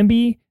 And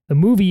Bambi, the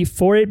movie,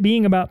 for it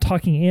being about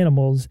talking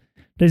animals,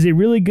 does a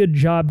really good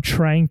job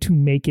trying to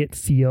make it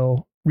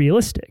feel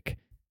realistic.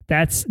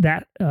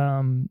 That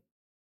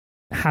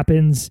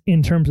happens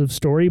in terms of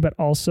story, but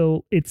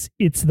also it's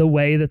the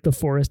way that the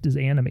forest is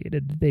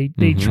animated.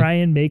 They try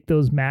and make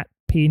those matte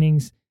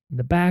paintings in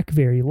the back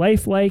very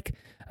lifelike,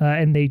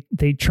 and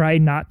they try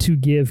not to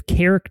give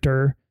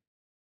character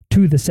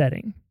to the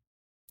setting.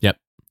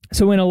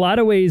 So in a lot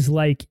of ways,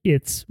 like,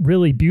 it's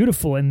really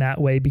beautiful in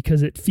that way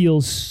because it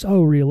feels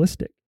so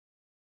realistic.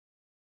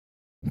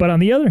 But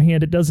on the other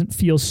hand, it doesn't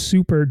feel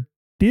super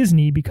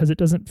Disney because it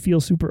doesn't feel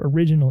super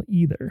original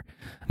either.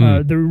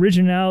 The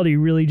originality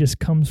really just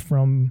comes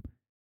from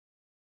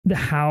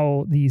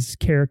how these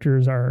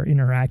characters are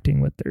interacting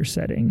with their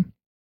setting.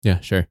 Yeah,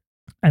 sure.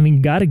 I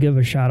mean, got to give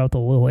a shout out to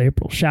Little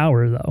April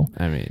Shower, though.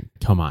 I mean,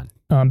 come on.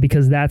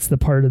 Because that's the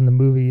part in the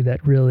movie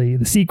that really,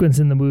 the sequence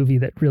in the movie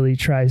that really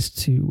tries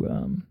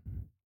to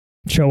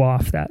show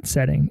off that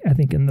setting, I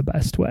think, in the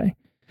best way.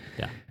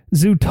 Yeah.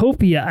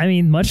 Zootopia, I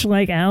mean, much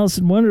like Alice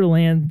in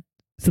Wonderland,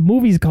 the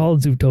movie's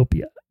called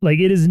Zootopia. Like,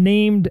 it is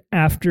named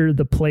after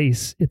the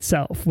place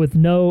itself with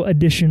no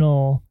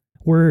additional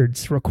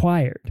words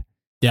required.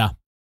 Yeah.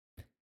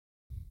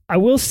 I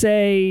will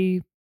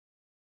say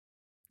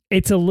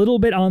it's a little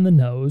bit on the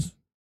nose.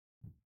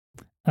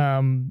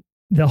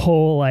 The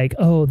whole like,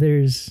 oh,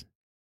 there's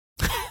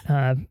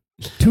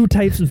two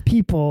types of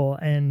people,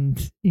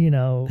 and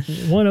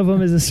one of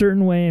them is a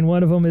certain way and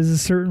one of them is a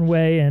certain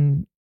way,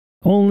 and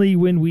only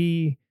when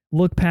we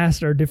look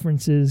past our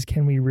differences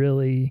can we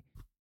really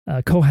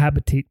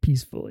cohabitate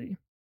peacefully.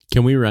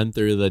 Can we run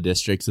through the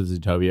districts of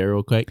Zootopia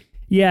real quick?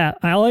 Yeah,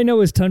 all I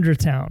know is Tundra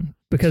Town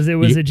because it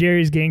was a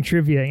Jerry's Gang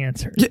trivia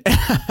answer.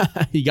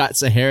 You got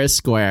Sahara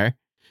Square,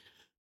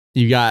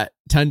 you got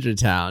Tundra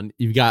Town,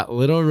 you've got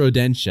Little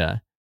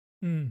Rodentia,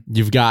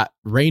 you've got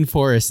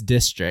Rainforest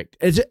District.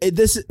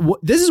 This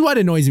is what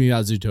annoys me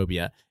about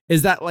Zootopia,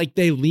 is that like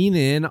they lean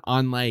in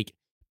on like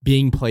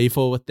being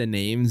playful with the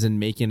names and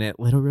making it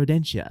Little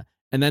Rodentia,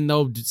 and then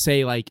they'll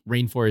say like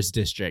Rainforest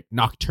District,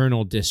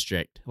 Nocturnal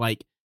District.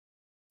 Like,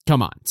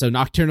 come on. So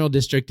Nocturnal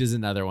District is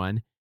another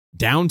one.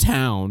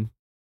 Downtown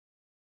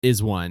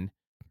is one.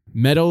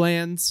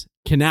 Meadowlands,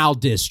 Canal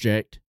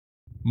District,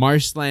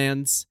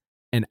 Marshlands,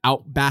 and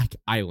Outback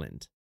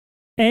Island.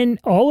 And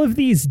all of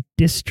these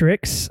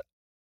districts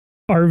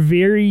are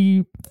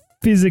very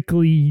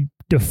physically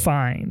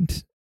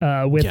defined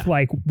with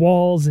like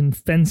walls and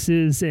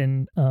fences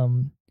and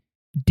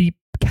deep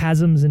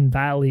chasms and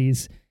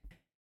valleys.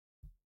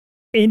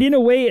 And in a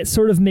way, it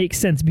sort of makes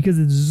sense because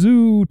it's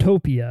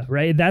Zootopia,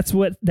 right? That's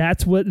what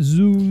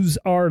zoos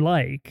are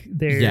like.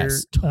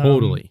 Yes,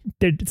 totally.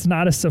 It's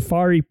not a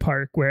safari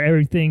park where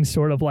everything's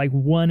sort of like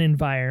one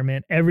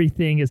environment.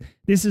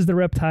 This is the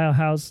reptile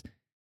house.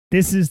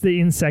 This is the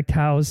insect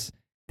house.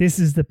 This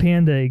is the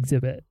panda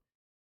exhibit.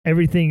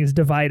 Everything is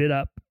divided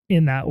up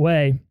in that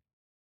way.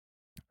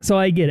 So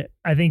I get it.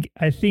 I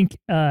think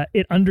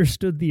it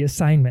understood the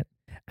assignment,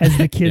 as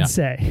the kids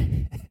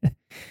say.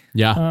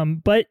 Yeah.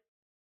 But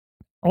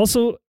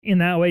also in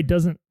that way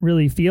doesn't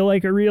really feel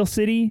like a real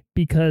city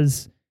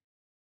because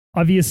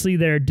obviously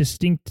there are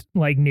distinct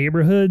like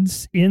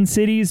neighborhoods in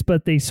cities,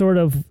 but they sort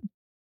of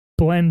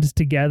blend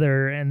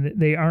together and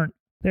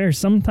they're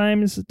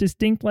sometimes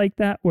distinct like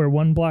that where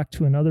one block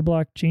to another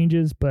block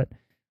changes, but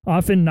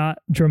often not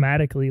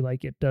dramatically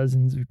like it does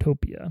in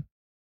Zootopia.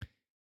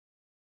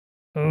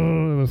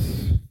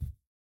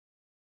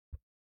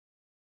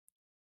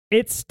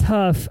 It's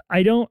tough.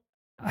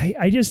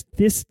 I just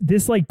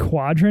this like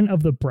quadrant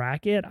of the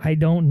bracket I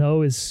don't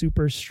know is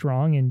super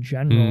strong in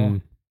general.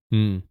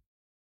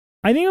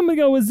 I think I'm gonna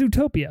go with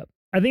Zootopia.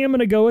 I think I'm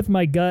gonna go with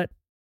my gut.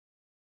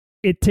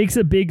 It takes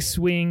a big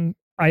swing.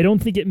 I don't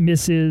think it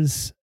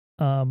misses,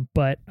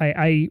 but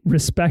I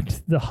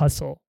respect the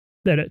hustle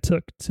that it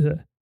took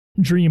to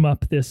dream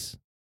up this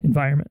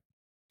environment.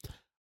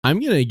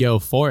 I'm gonna go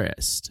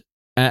Forest,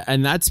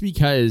 and that's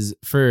because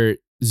for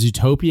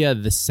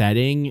Zootopia, the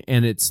setting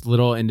and its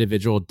little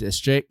individual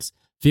districts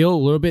feel a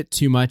little bit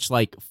too much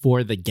like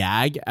for the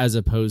gag as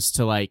opposed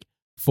to like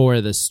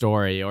for the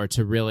story or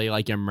to really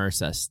like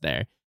immerse us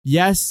there.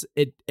 Yes,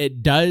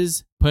 it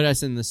does put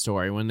us in the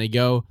story when they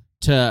go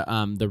to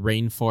the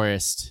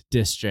Rainforest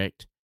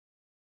District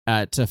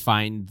to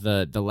find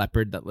the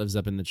leopard that lives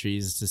up in the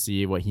trees to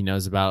see what he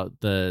knows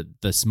about the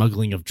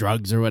smuggling of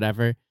drugs or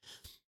whatever.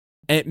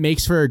 It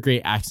makes for a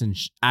great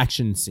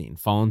action scene,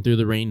 falling through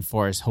the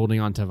rainforest, holding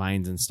onto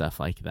vines and stuff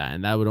like that.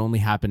 And that would only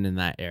happen in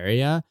that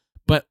area.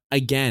 But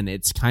again,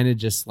 it's kind of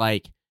just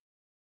like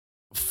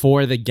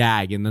for the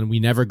gag, and then we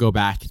never go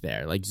back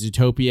there. Like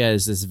Zootopia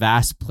is this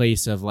vast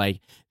place of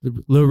like,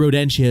 Little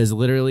Rodentia is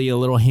literally a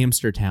little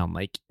hamster town.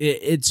 Like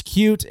it's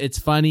cute, it's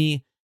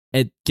funny,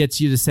 it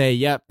gets you to say,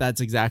 yep,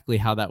 that's exactly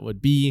how that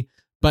would be.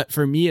 But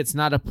for me, it's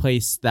not a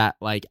place that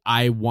like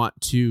I want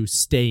to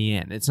stay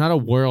in. It's not a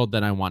world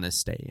that I want to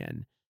stay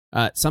in.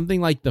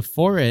 Something like the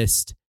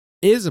Forest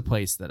is a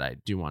place that I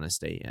do want to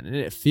stay in. And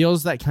it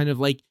feels that kind of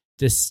like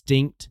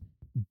distinct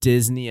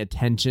Disney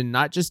attention,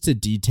 not just to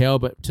detail,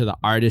 but to the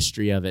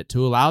artistry of it,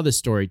 to allow the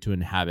story to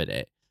inhabit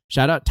it.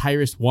 Shout out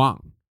Tyrus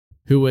Wong,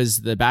 who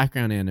was the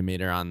background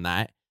animator on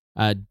that,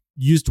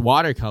 used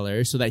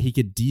watercolor so that he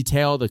could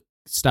detail the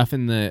stuff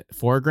in the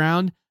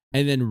foreground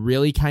and then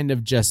really kind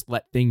of just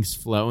let things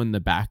flow in the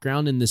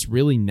background in this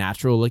really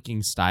natural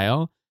looking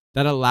style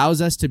that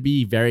allows us to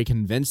be very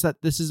convinced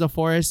that this is a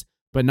forest,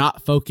 but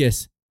not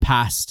focus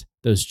past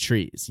those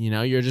trees. You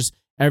know, you're just,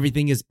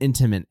 everything is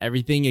intimate.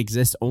 Everything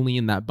exists only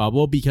in that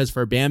bubble because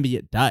for Bambi,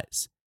 it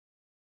does.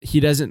 He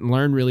doesn't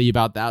learn really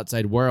about the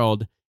outside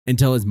world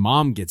until his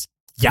mom gets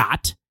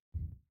got.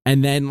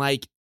 And then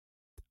like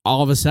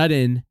all of a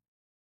sudden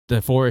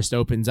the forest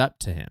opens up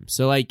to him.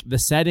 So like the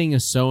setting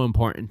is so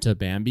important to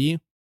Bambi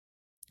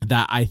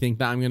that I think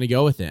that I'm going to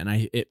go with it.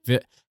 And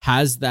it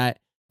has that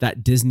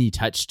Disney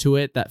touch to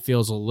it that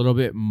feels a little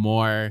bit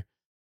more,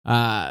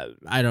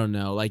 I don't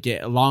know, like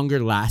it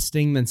longer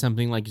lasting than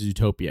something like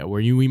Zootopia,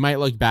 where we might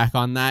look back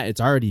on that.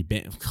 It's already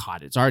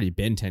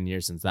been 10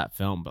 years since that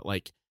film, but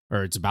like,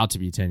 or it's about to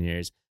be 10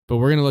 years, but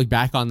we're going to look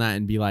back on that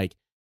and be like,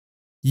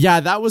 yeah,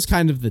 that was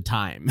kind of the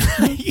time.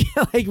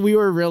 Like we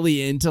were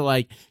really into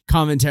like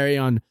commentary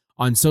on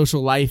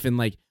social life and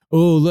like,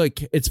 oh, look,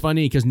 it's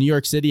funny because New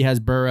York City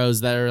has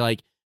boroughs that are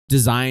like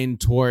designed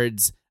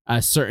towards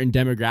certain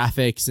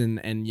demographics,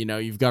 and you know,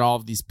 you've got all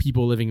of these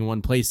people living in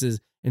one places.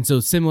 And so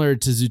similar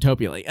to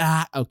Zootopia,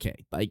 like,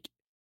 okay, like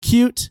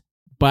cute,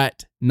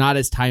 but not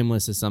as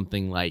timeless as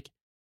something like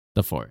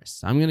The Forest.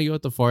 So I'm going to go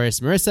with The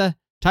Forest. Marissa,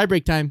 tie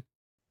break time.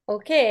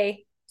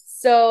 Okay,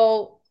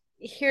 so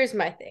here's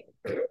my thing.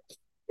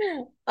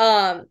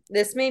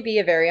 This may be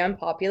a very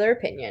unpopular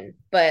opinion,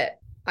 but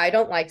I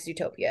don't like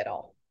Zootopia at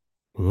all.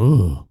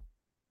 Ooh.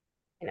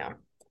 You know,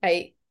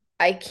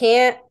 I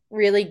can't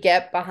really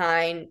get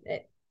behind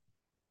it,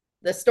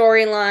 the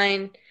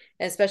storyline,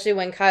 especially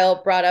when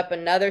Kyle brought up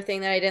another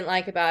thing that I didn't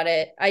like about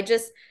it.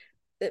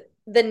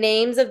 The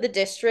names of the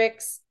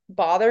districts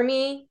bother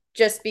me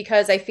just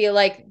because I feel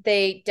like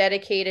they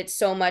dedicated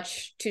so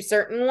much to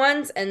certain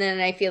ones, and then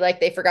I feel like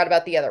they forgot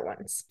about the other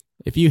ones.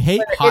 If you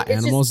hate hot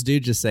animals,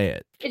 dude, just say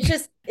it.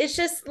 It's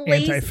just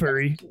lazy.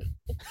 Anti-furry.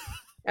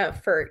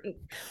 Furry.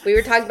 We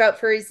were talking about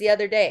furries the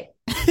other day.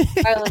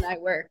 Kyle and I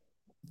were.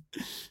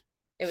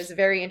 It was a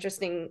very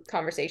interesting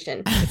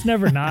conversation. It's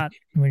never not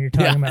when you're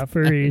talking about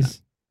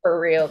furries. For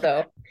real,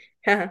 though.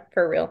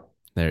 For real.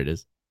 There it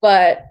is.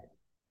 But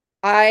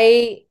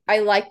I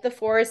like The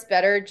Forest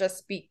better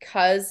just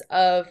because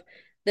of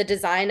the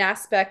design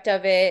aspect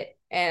of it,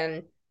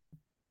 and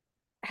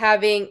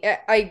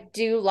I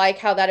do like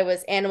how that it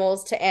was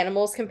animals to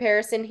animals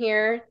comparison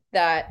here,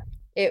 that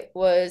it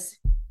was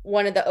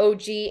one of the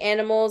OG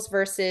animals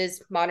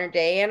versus modern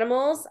day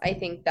animals. I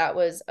think that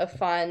was a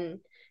fun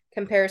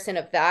comparison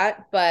of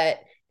that.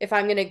 But if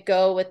I'm going to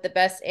go with the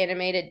best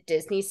animated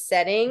Disney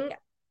setting,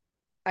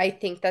 I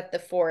think that The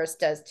Forest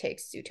does take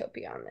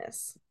Zootopia on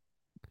this.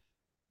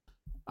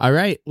 All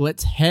right,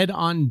 let's head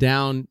on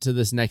down to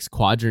this next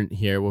quadrant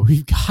here, where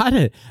we've got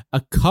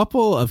a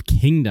couple of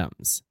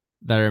kingdoms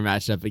that are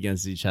matched up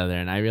against each other.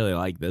 And I really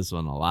like this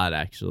one a lot,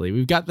 actually.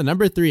 We've got the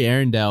number 3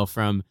 Arendelle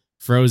from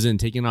Frozen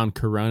taking on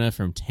Corona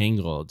from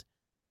Tangled.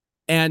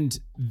 And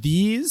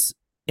these,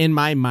 in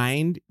my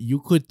mind,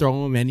 you could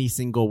throw them any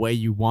single way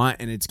you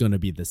want, and it's going to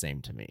be the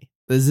same to me.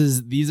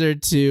 These are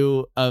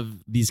two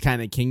of these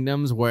kind of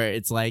kingdoms where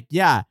it's like,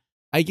 yeah,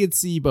 I could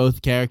see both sets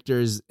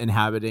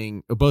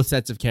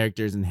of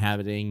characters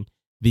inhabiting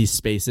these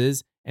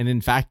spaces. And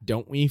in fact,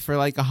 don't we, for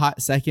like a hot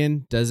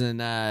second, doesn't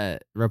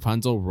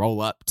Rapunzel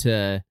roll up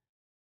to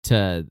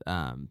a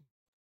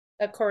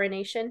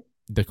coronation?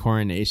 The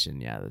coronation,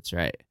 yeah, that's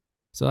right.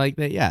 So like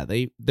that, yeah,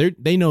 they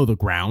know the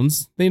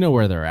grounds, they know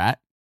where they're at.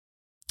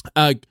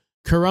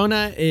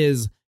 Corona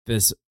is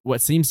this what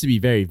seems to be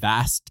very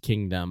vast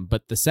kingdom,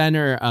 but the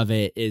center of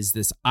it is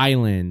this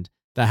island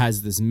that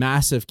has this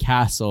massive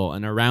castle,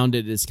 and around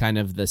it is kind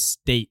of the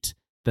state,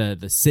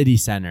 the city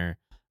center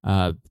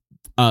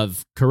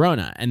of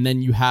Corona. And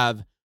then you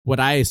have what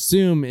I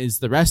assume is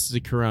the rest of the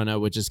Corona,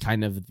 which is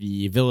kind of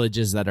the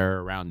villages that are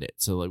around it.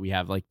 So like we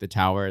have like the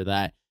tower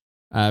that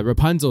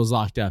Rapunzel's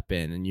locked up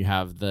in, and you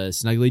have the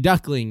Snuggly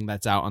Duckling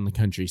that's out on the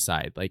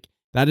countryside. Like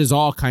that is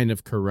all kind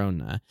of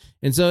Corona.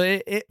 And so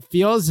it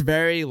feels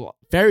very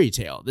fairy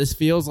tale. This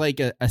feels like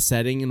a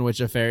setting in which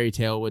a fairy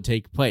tale would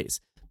take place.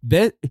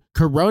 That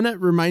Corona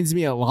reminds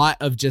me a lot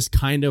of just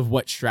kind of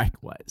what Shrek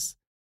was.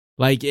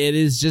 Like it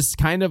is just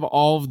kind of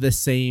all of the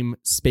same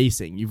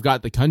spacing. You've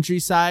got the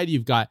countryside,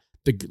 you've got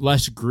the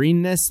lush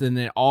greenness, and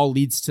it all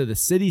leads to the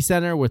city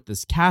center with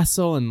this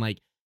castle, and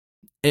like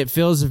it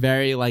feels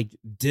very like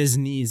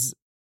Disney's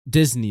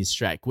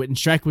Shrek. When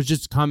Shrek was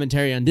just a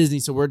commentary on Disney,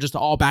 so we're just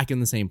all back in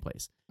the same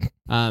place.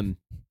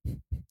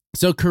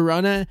 So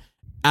Corona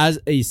as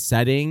a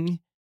setting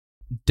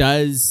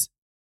does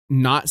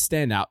not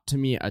stand out to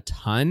me a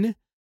ton.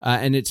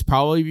 And it's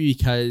probably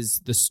because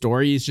the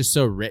story is just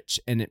so rich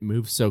and it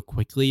moves so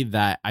quickly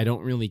that I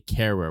don't really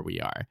care where we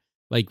are.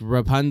 Like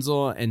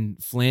Rapunzel and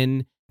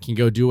Flynn can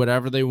go do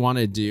whatever they want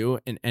to do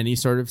in any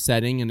sort of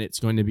setting, and it's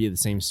going to be the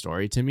same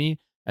story to me,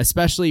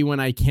 especially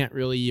when I can't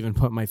really even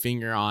put my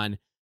finger on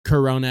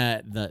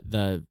Corona,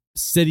 the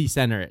city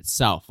center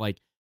itself. Like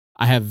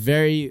I have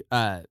very,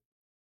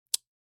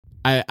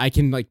 I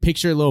can like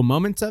picture little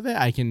moments of it.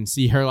 I can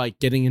see her like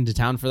getting into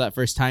town for that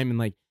first time, and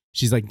like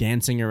she's like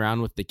dancing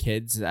around with the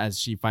kids as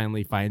she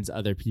finally finds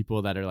other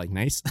people that are like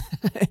nice.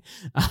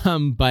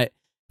 But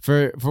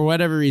for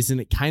whatever reason,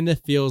 it kind of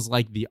feels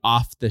like the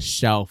off the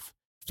shelf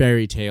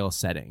fairy tale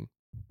setting.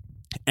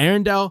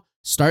 Arendelle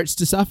starts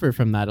to suffer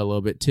from that a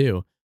little bit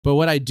too. But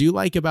what I do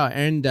like about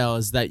Arendelle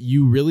is that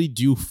you really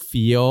do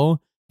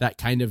feel that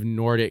kind of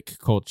Nordic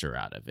culture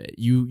out of it.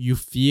 You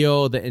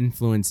feel the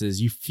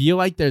influences. You feel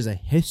like there's a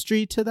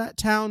history to that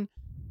town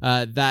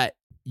that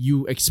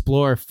you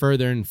explore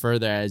further and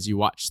further as you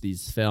watch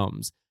these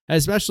films,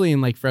 especially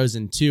in like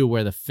Frozen 2,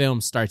 where the film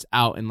starts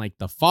out in like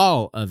the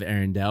fall of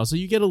Arendelle. So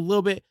you get a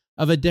little bit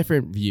of a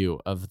different view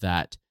of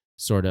that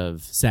sort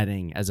of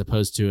setting as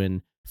opposed to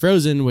in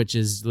Frozen, which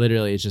is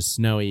literally it's just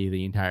snowy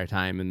the entire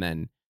time, and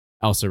then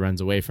Elsa runs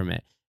away from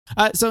it.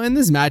 So in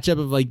this matchup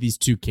of like these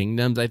two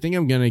kingdoms, I think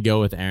I'm going to go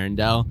with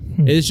Arendelle.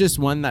 It's just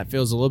one that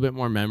feels a little bit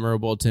more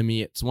memorable to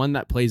me. It's one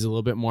that plays a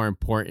little bit more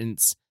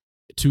importance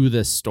to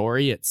the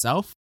story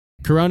itself.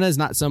 Corona is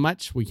not so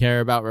much. We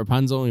care about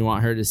Rapunzel. We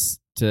want her to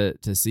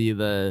see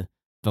the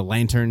the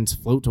lanterns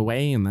float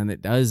away, and then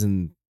it does,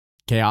 and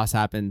chaos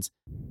happens.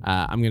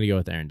 I'm gonna go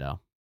with Arendelle.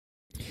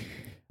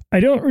 I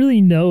don't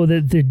really know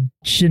that the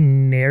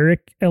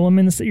generic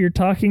elements that you're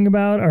talking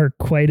about are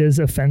quite as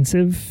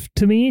offensive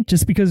to me,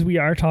 just because we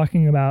are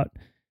talking about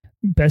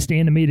best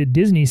animated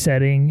Disney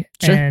setting,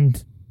 Sure.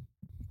 and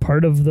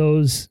part of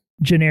those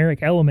generic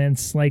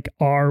elements like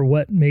are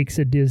what makes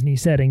a Disney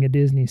setting a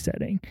Disney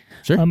setting.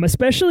 Sure.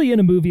 Especially in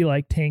a movie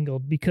like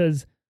Tangled,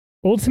 because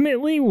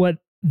ultimately what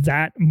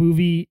that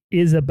movie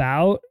is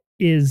about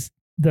is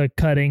the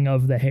cutting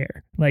of the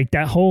hair. Like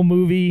that whole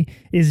movie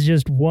is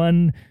just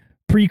one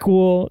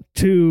prequel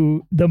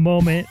to the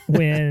moment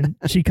when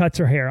she cuts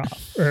her hair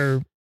off.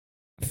 Or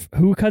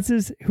who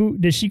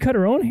does she cut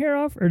her own hair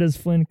off, or does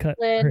Flynn cut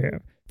her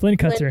hair? Flynn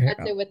cuts her hair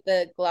off. It with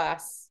the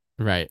glass.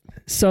 Right.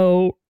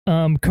 So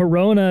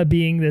Corona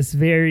being this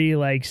very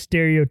like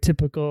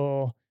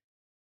stereotypical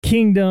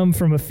kingdom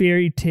from a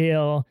fairy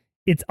tale,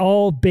 it's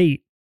all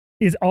bait.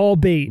 Is all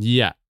bait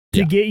Yeah.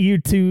 to get you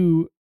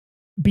to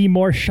be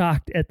more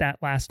shocked at that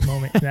last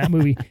moment in that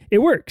movie. It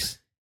works.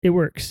 It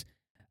works.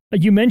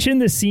 You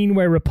mentioned the scene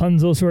where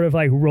Rapunzel sort of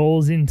like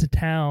rolls into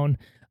town.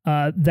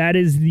 That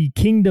is the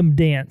Kingdom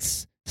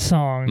Dance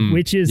song,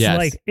 which is yes.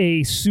 like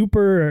a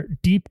super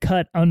deep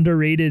cut,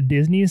 underrated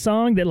Disney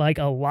song that like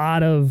a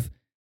lot of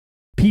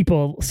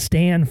people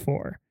stand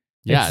for.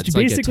 Yeah, it's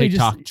like a basically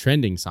TikTok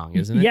trending song,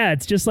 isn't it? Yeah,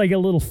 it's just like a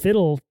little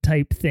fiddle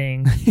type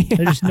thing.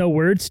 There's no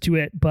words to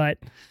it, but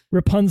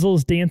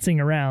Rapunzel's dancing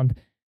around.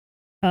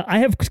 I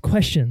have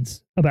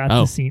questions about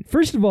the scene.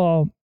 First of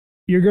all,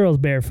 your girl's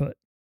barefoot.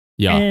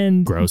 Yeah,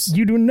 and gross.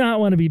 You do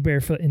not want to be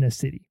barefoot in a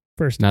city.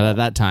 Not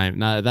at that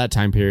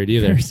time period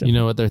either. You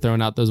know what they're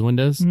throwing out those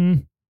windows?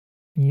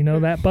 You know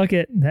that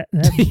bucket.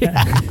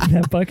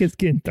 That bucket's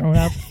getting thrown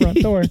out the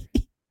front door.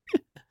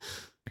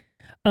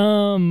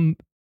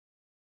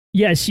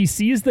 Yeah, she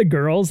sees the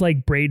girls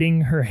like braiding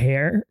their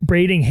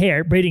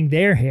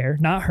hair,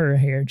 not her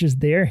hair, just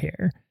their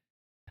hair.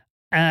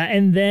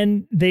 And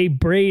then they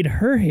braid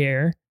her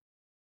hair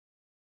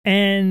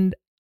and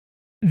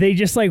they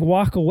just like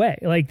walk away.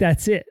 Like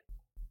that's it.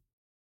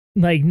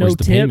 Like no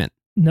tip,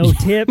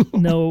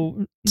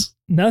 no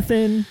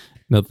nothing.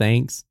 No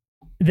thanks.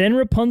 Then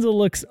Rapunzel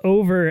looks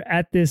over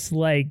at this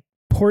like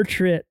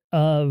portrait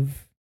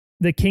of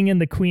the king and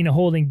the queen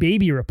holding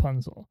baby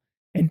Rapunzel.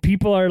 And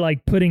people are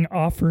like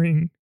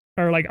offering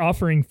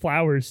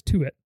flowers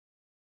to it.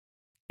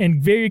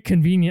 And very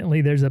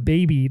conveniently, there's a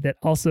baby that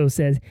also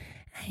says,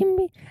 I'm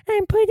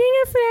putting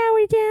a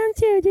flower down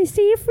to the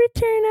safe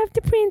return of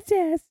the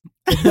princess.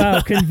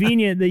 Wow,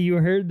 convenient that you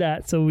heard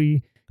that so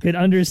we could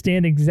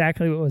understand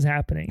exactly what was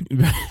happening.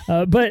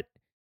 But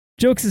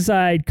jokes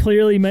aside,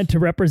 clearly meant to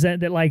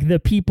represent that like the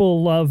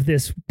people love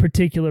this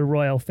particular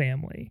royal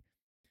family.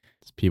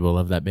 People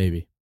love that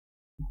baby.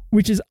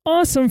 Which is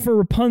awesome for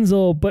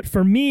Rapunzel, but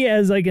for me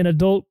as like an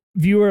adult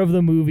viewer of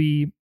the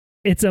movie,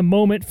 it's a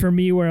moment for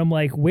me where I'm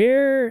like,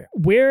 where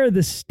are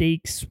the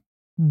stakes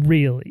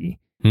really?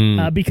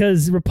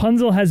 Because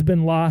Rapunzel has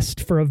been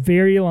lost for a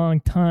very long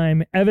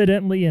time,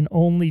 evidently an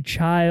only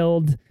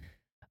child.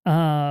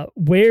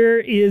 Where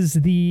is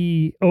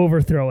the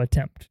overthrow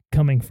attempt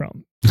coming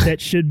from that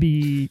should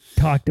be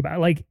talked about?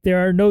 Like,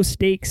 there are no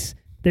stakes.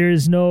 There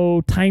is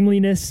no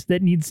timeliness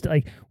that needs to,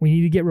 like, we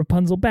need to get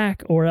Rapunzel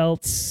back or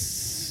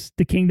else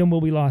the kingdom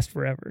will be lost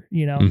forever,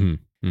 you know?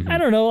 I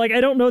don't know. Like,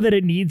 I don't know that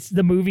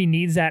the movie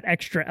needs that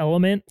extra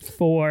element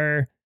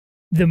for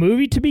the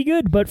movie to be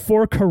good, but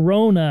for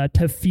Corona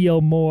to feel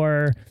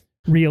more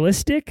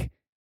realistic,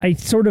 I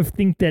sort of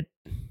think that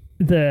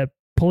the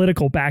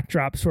political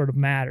backdrop sort of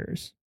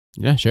matters.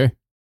 Yeah, sure.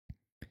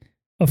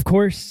 Of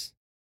course,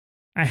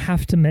 I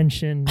have to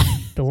mention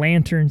the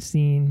lantern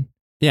scene.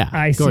 Yeah,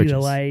 I gorgeous. See the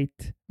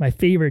Light, my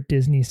favorite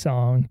Disney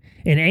song,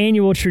 an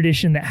annual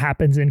tradition that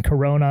happens in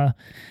Corona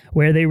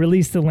where they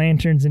release the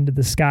lanterns into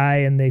the sky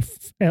and they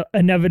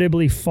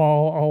inevitably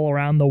fall all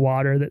around the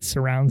water that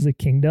surrounds the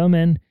kingdom.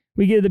 And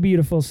we get the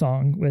beautiful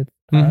song with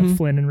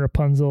Flynn and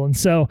Rapunzel. And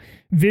so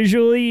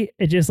visually,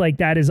 it just like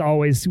that is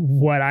always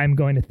what I'm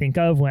going to think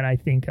of when I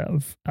think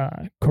of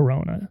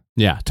Corona.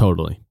 Yeah,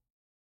 totally.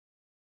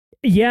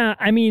 Yeah,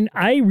 I mean,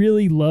 I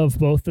really love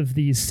both of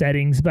these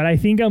settings, but I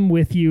think I'm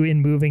with you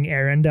in moving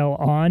Arendelle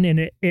on,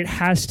 and it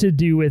has to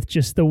do with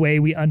just the way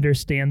we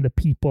understand the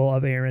people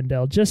of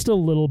Arendelle just a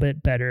little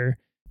bit better.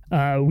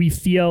 We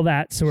feel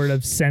that sort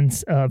of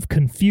sense of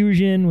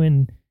confusion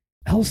when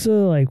Elsa,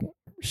 like,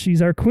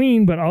 she's our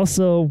queen, but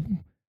also,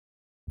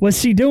 what's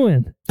she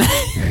doing?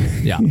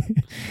 Yeah.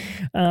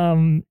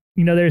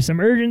 You know, there's some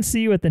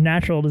urgency with the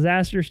natural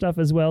disaster stuff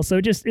as well.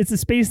 So it's a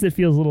space that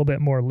feels a little bit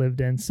more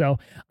lived in. So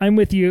I'm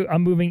with you.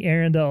 I'm moving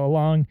Arendelle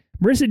along.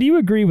 Marissa, do you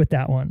agree with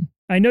that one?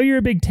 I know you're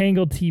a big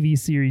Tangled TV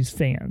series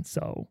fan,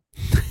 so.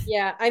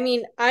 Yeah, I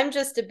mean, I'm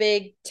just a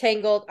big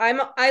Tangled.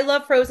 I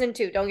love Frozen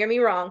too, don't get me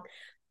wrong.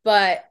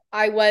 But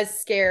I was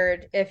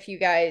scared if you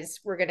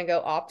guys were going to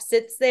go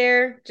opposites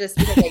there just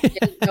because I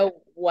didn't know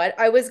what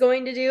I was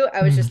going to do.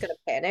 I was just going to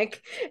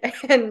panic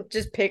and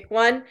just pick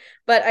one.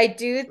 But I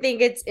do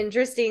think it's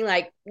interesting,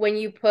 like when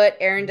you put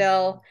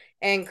Arendelle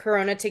and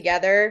Corona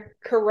together,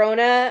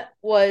 Corona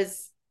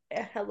was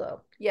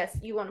hello. Yes,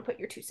 you want to put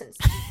your 2 cents.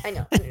 I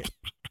know.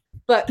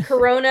 But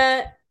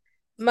Corona,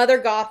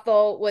 Mother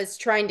Gothel was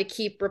trying to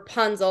keep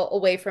Rapunzel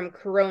away from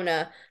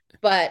Corona,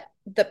 but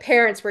the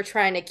parents were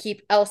trying to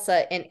keep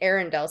Elsa and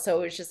Arendelle, so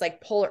it was just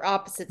like polar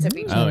opposites of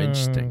each Oh, other.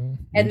 interesting.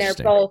 And they're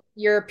both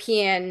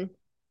European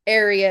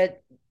area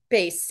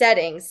based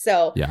settings.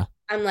 So yeah.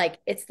 I'm like,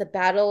 it's the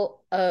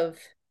battle of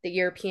the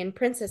European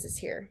princesses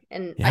here.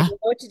 And Yeah. I don't know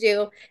what to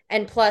do.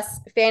 And plus,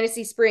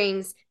 Fantasy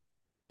Springs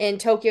in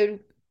Tokyo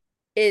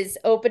is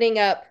opening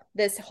up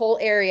this whole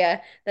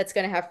area that's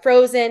going to have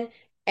Frozen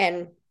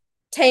and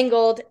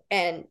Tangled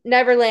and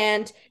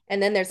Neverland.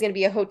 And then there's going to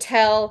be a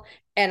hotel.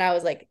 And I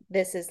was like,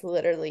 this is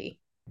literally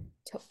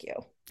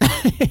Tokyo.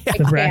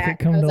 The bracket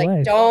come I was to like,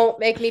 life. don't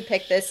make me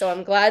pick this. So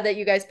I'm glad that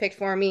you guys picked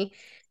for me.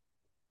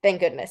 Thank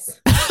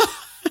goodness.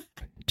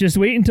 Just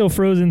wait until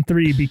Frozen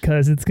 3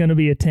 because it's going to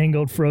be a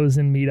Tangled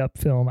Frozen meetup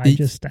film. I If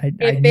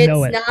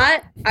know it. it's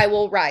not, I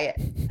will riot.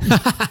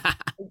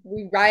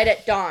 We riot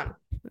at dawn.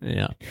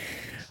 Yeah.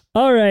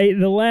 All right,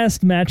 the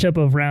last matchup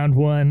of round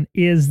 1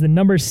 is the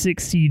number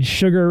 6 seed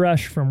Sugar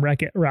Rush from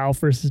Wreck-It Ralph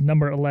versus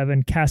number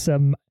 11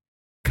 Casa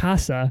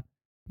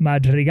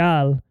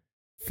Madrigal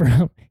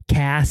from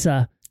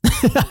Casa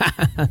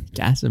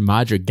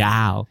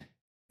Madrigal.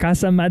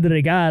 Casa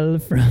Madrigal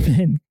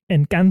from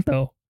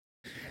Encanto.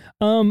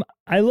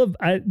 I love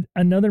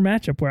another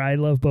matchup where I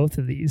love both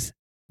of these.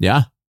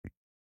 Yeah.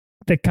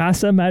 The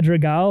Casa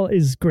Madrigal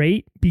is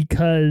great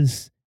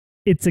because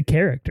it's a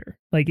character.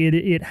 Like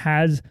it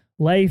has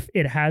life,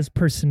 it has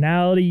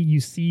personality. You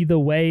see the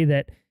way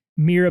that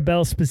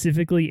Mirabelle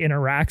specifically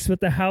interacts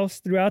with the house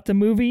throughout the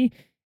movie,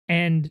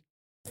 and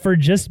for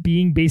just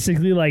being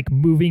basically like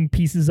moving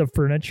pieces of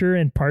furniture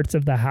and parts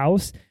of the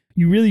house,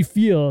 you really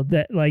feel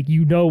that like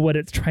you know what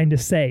it's trying to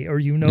say, or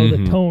you know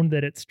the tone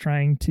that it's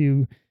trying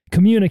to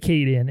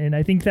communicate in. And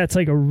I think that's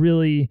like a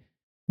really,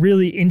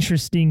 really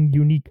interesting,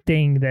 unique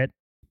thing that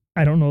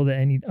I don't know that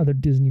any other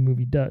Disney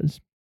movie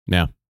does.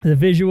 No. The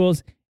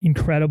visuals,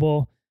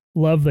 incredible.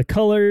 Love the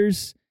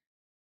colors.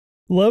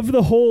 Love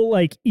the whole,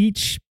 like,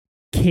 each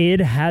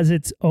kid has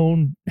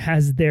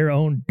their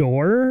own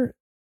door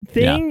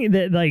thing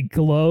that like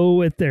glow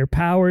with their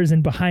powers,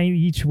 and behind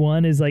each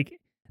one is like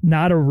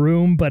not a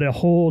room but a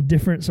whole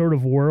different sort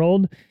of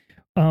world.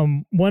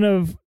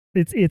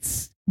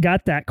 It's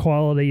got that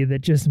quality that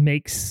just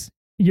makes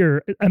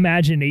your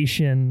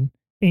imagination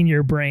in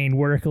your brain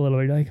work a little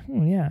bit. You're like,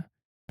 oh yeah,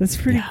 that's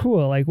pretty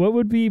cool. Like, what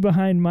would be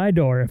behind my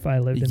door if I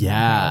lived in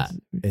that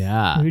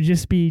house? It would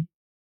just be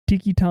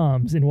Tiki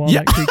Tom's in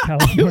Walnut Creek,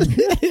 California.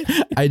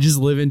 I just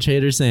live in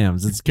Trader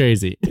Sam's. It's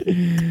crazy.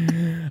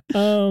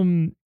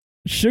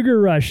 Sugar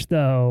Rush,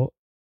 though,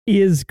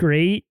 is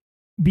great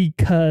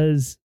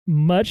because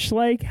much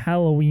like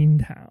Halloween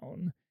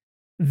Town,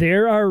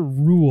 there are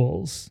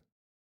rules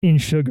in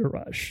Sugar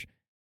Rush.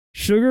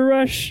 Sugar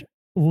Rush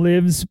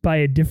lives by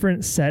a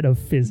different set of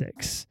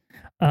physics,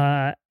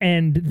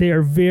 and they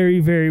are very,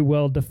 very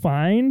well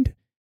defined.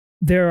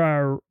 There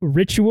are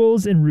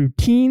rituals and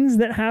routines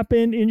that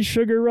happen in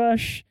Sugar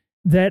Rush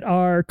that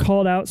are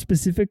called out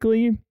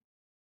specifically.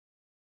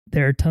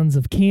 There are tons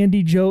of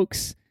candy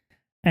jokes,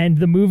 and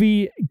the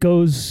movie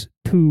goes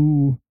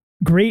to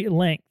great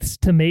lengths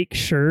to make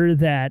sure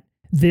that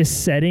this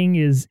setting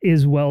is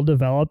well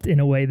developed in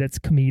a way that's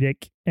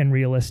comedic and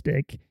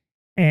realistic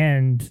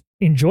and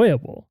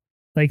enjoyable.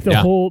 Like the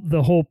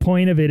whole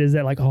point of it is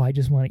that like, oh, I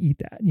just want to eat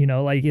that, you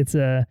know, like it's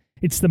the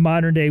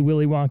modern day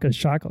Willy Wonka's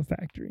chocolate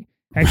factory.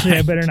 Actually,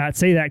 I better not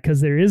say that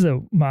because there is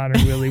a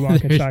modern Willy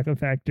Wonka chocolate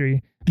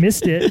factory.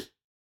 Missed it.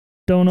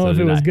 Don't know if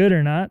it was good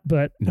or not,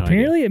 but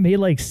apparently it made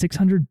like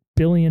 $600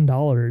 billion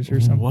or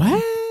something.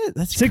 What?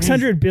 That's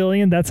 $600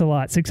 billion. That's a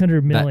lot.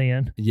 600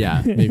 million.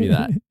 Yeah, maybe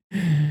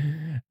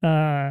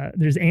that.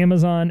 There's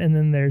Amazon, and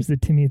then there's the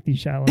Timothy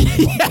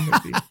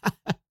Chalamet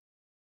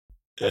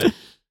movie.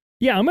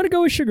 Yeah, I'm gonna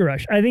go with Sugar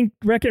Rush. I think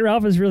Wreck-It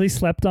Ralph is really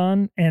slept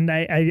on, and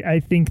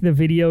I think the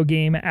video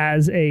game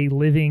as a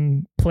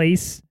living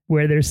place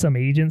where there's some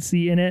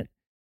agency in it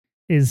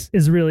is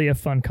really a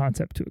fun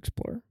concept to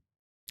explore.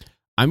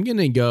 I'm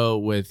gonna go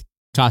with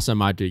Casa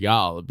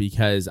Madrigal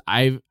because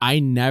I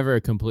never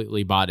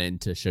completely bought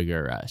into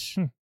Sugar Rush.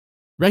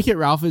 Wreck-It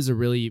Ralph is a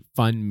really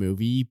fun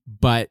movie,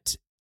 but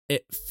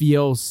it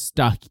feels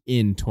stuck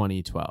in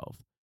 2012.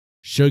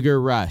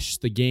 Sugar Rush,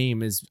 the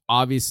game, is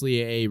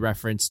obviously a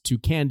reference to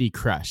Candy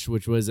Crush,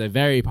 which was a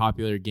very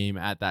popular game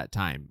at that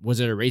time. Was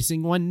it a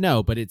racing one?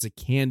 No, but it's a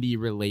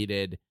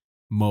candy-related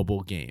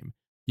mobile game.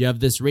 You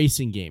have this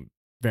racing game,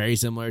 very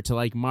similar to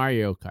like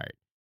Mario Kart.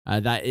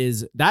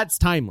 That's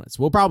timeless.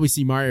 We'll probably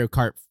see Mario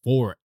Kart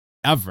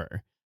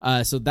forever.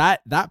 So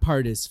that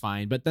part is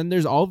fine. But then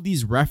there's all of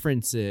these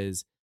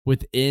references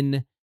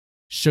within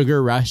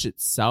Sugar Rush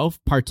itself,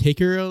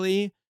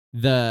 particularly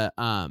the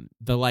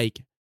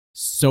like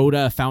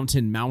soda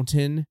fountain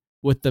mountain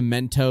with the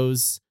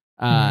Mentos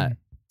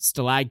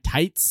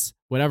stalactites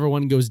whatever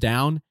one goes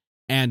down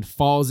and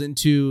falls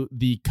into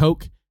the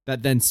coke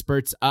that then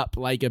spurts up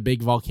like a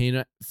big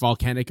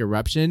volcanic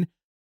eruption.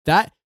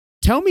 That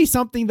tell me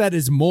something that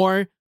is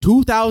more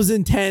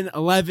 2010,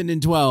 11,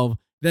 and 12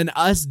 than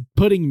us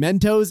putting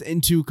Mentos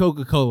into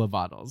Coca-Cola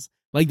bottles.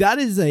 Like, that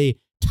is a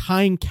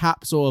time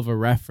capsule of a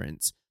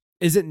reference.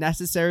 Is it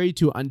necessary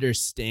to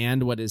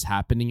understand what is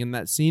happening in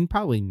that scene?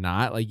 Probably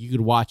not. Like, you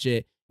could watch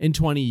it in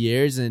 20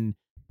 years and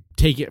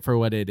take it for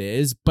what it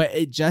is, but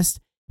it just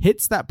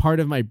hits that part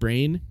of my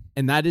brain.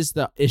 And that is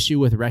the issue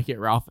with Wreck-It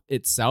Ralph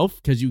itself,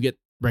 because you get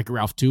Wreck-It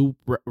Ralph 2,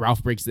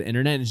 Ralph Breaks the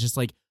Internet, and it's just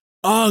like,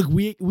 ugh,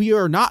 we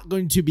are not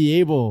going to be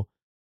able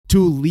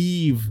to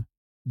leave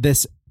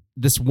this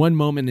one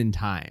moment in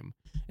time.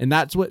 And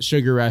that's what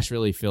Sugar Rush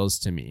really feels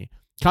to me.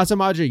 Casa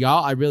Madrigal,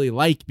 I really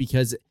like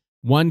because,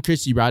 one,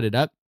 Chris, you brought it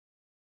up,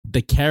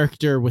 the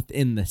character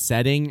within the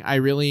setting I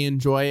really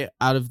enjoy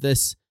out of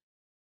this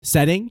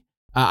setting.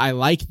 I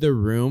like the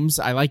rooms.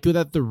 I like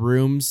that the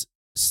rooms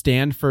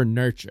stand for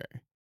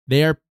nurture.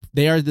 They are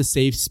the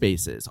safe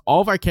spaces.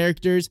 All of our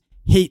characters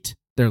hate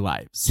their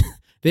lives.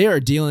 They are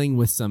dealing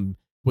with some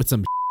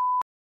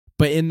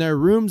but in their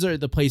rooms are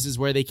the places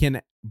where they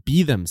can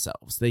be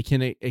themselves. They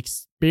can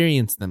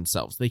experience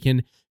themselves. They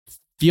can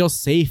feel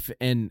safe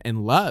and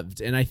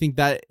loved. And I think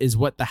that is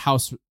what the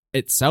house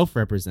itself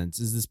represents,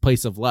 is this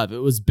place of love. It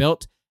was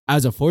built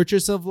as a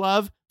fortress of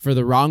love for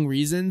the wrong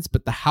reasons,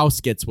 but the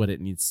house gets what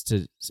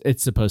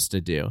it's supposed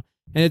to do.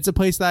 And it's a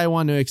place that I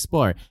want to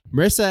explore.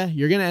 Marissa,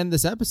 you're going to end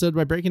this episode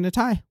by breaking a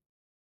tie.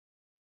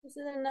 This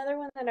is another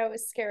one that I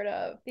was scared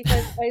of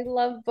because I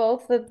love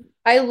both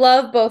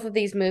of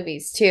these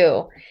movies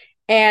too.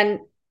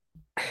 And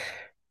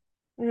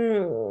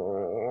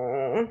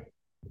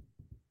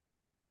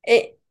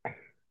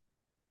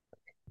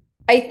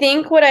I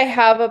think what I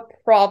have a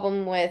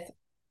problem with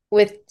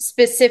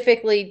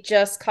specifically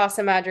just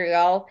Casa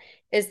Madrigal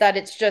is that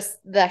it's just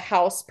the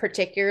house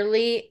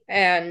particularly,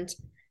 and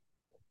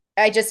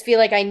I just feel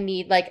like I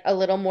need like a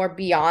little more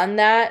beyond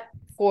that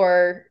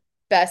for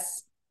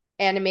best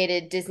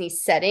animated Disney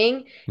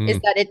setting. Is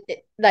that it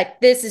like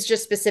this is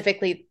just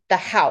specifically the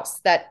house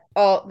that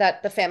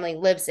the family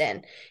lives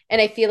in.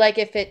 And I feel like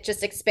if it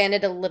just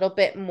expanded a little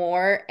bit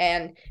more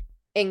and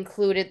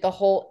included the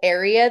whole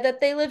area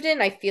that they lived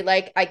in, I feel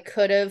like I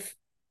could have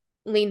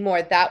leaned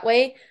more that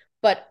way.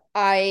 But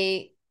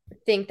I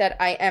think that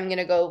I am going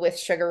to go with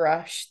Sugar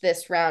Rush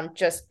this round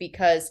just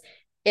because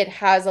it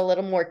has a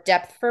little more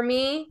depth for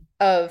me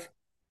of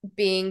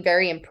being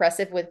very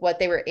impressive with what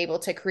they were able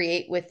to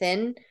create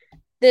within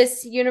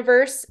this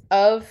universe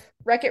of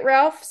Wreck-It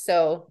Ralph.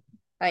 So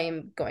I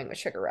am going with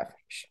Sugar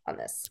Rush on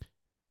this.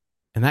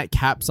 And that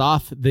caps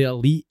off the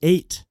Elite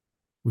Eight.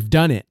 We've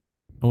done it.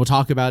 And we'll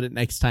talk about it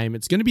next time.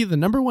 It's going to be the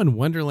number 1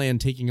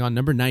 Wonderland taking on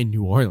number 9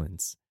 New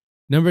Orleans.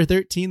 Number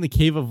 13, the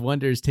Cave of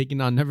Wonders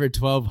taking on number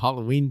 12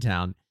 Halloween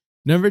Town.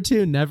 Number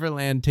 2,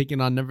 Neverland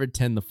taking on number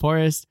 10 The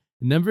Forest.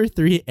 Number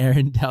 3,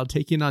 Arendelle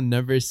taking on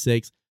number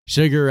 6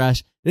 Sugar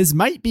Rush. This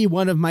might be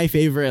one of my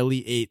favorite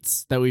Elite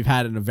Eights that we've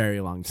had in a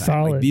very long time.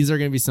 Solid. Like, these are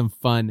going to be some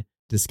fun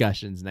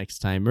discussions next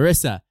time.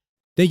 Marissa,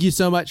 thank you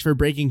so much for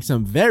breaking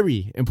some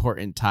very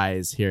important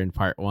ties here in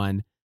part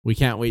 1. We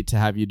can't wait to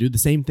have you do the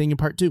same thing in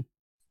part 2.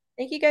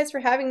 Thank you guys for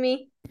having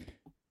me.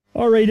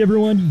 All right,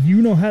 everyone,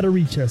 you know how to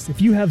reach us.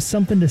 If you have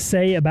something to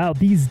say about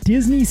these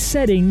Disney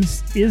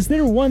settings, is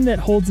there one that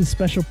holds a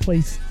special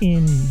place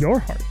in your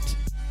heart?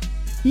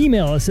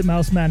 Email us at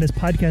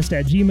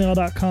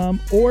mousemadnesspodcast@gmail.com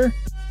or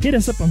hit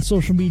us up on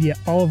social media.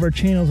 All of our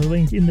channels are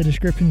linked in the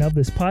description of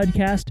this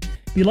podcast.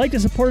 If you'd like to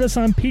support us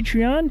on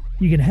Patreon,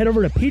 you can head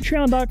over to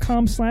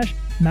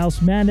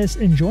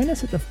patreon.com/mousemadness and join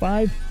us at the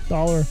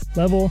 $5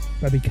 level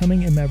by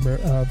becoming a member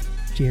of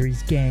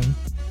Jerry's Gang.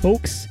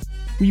 Folks,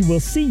 we will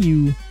see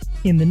you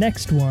in the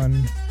next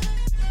one.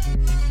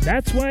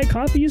 That's why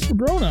coffee is for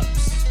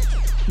grown-ups.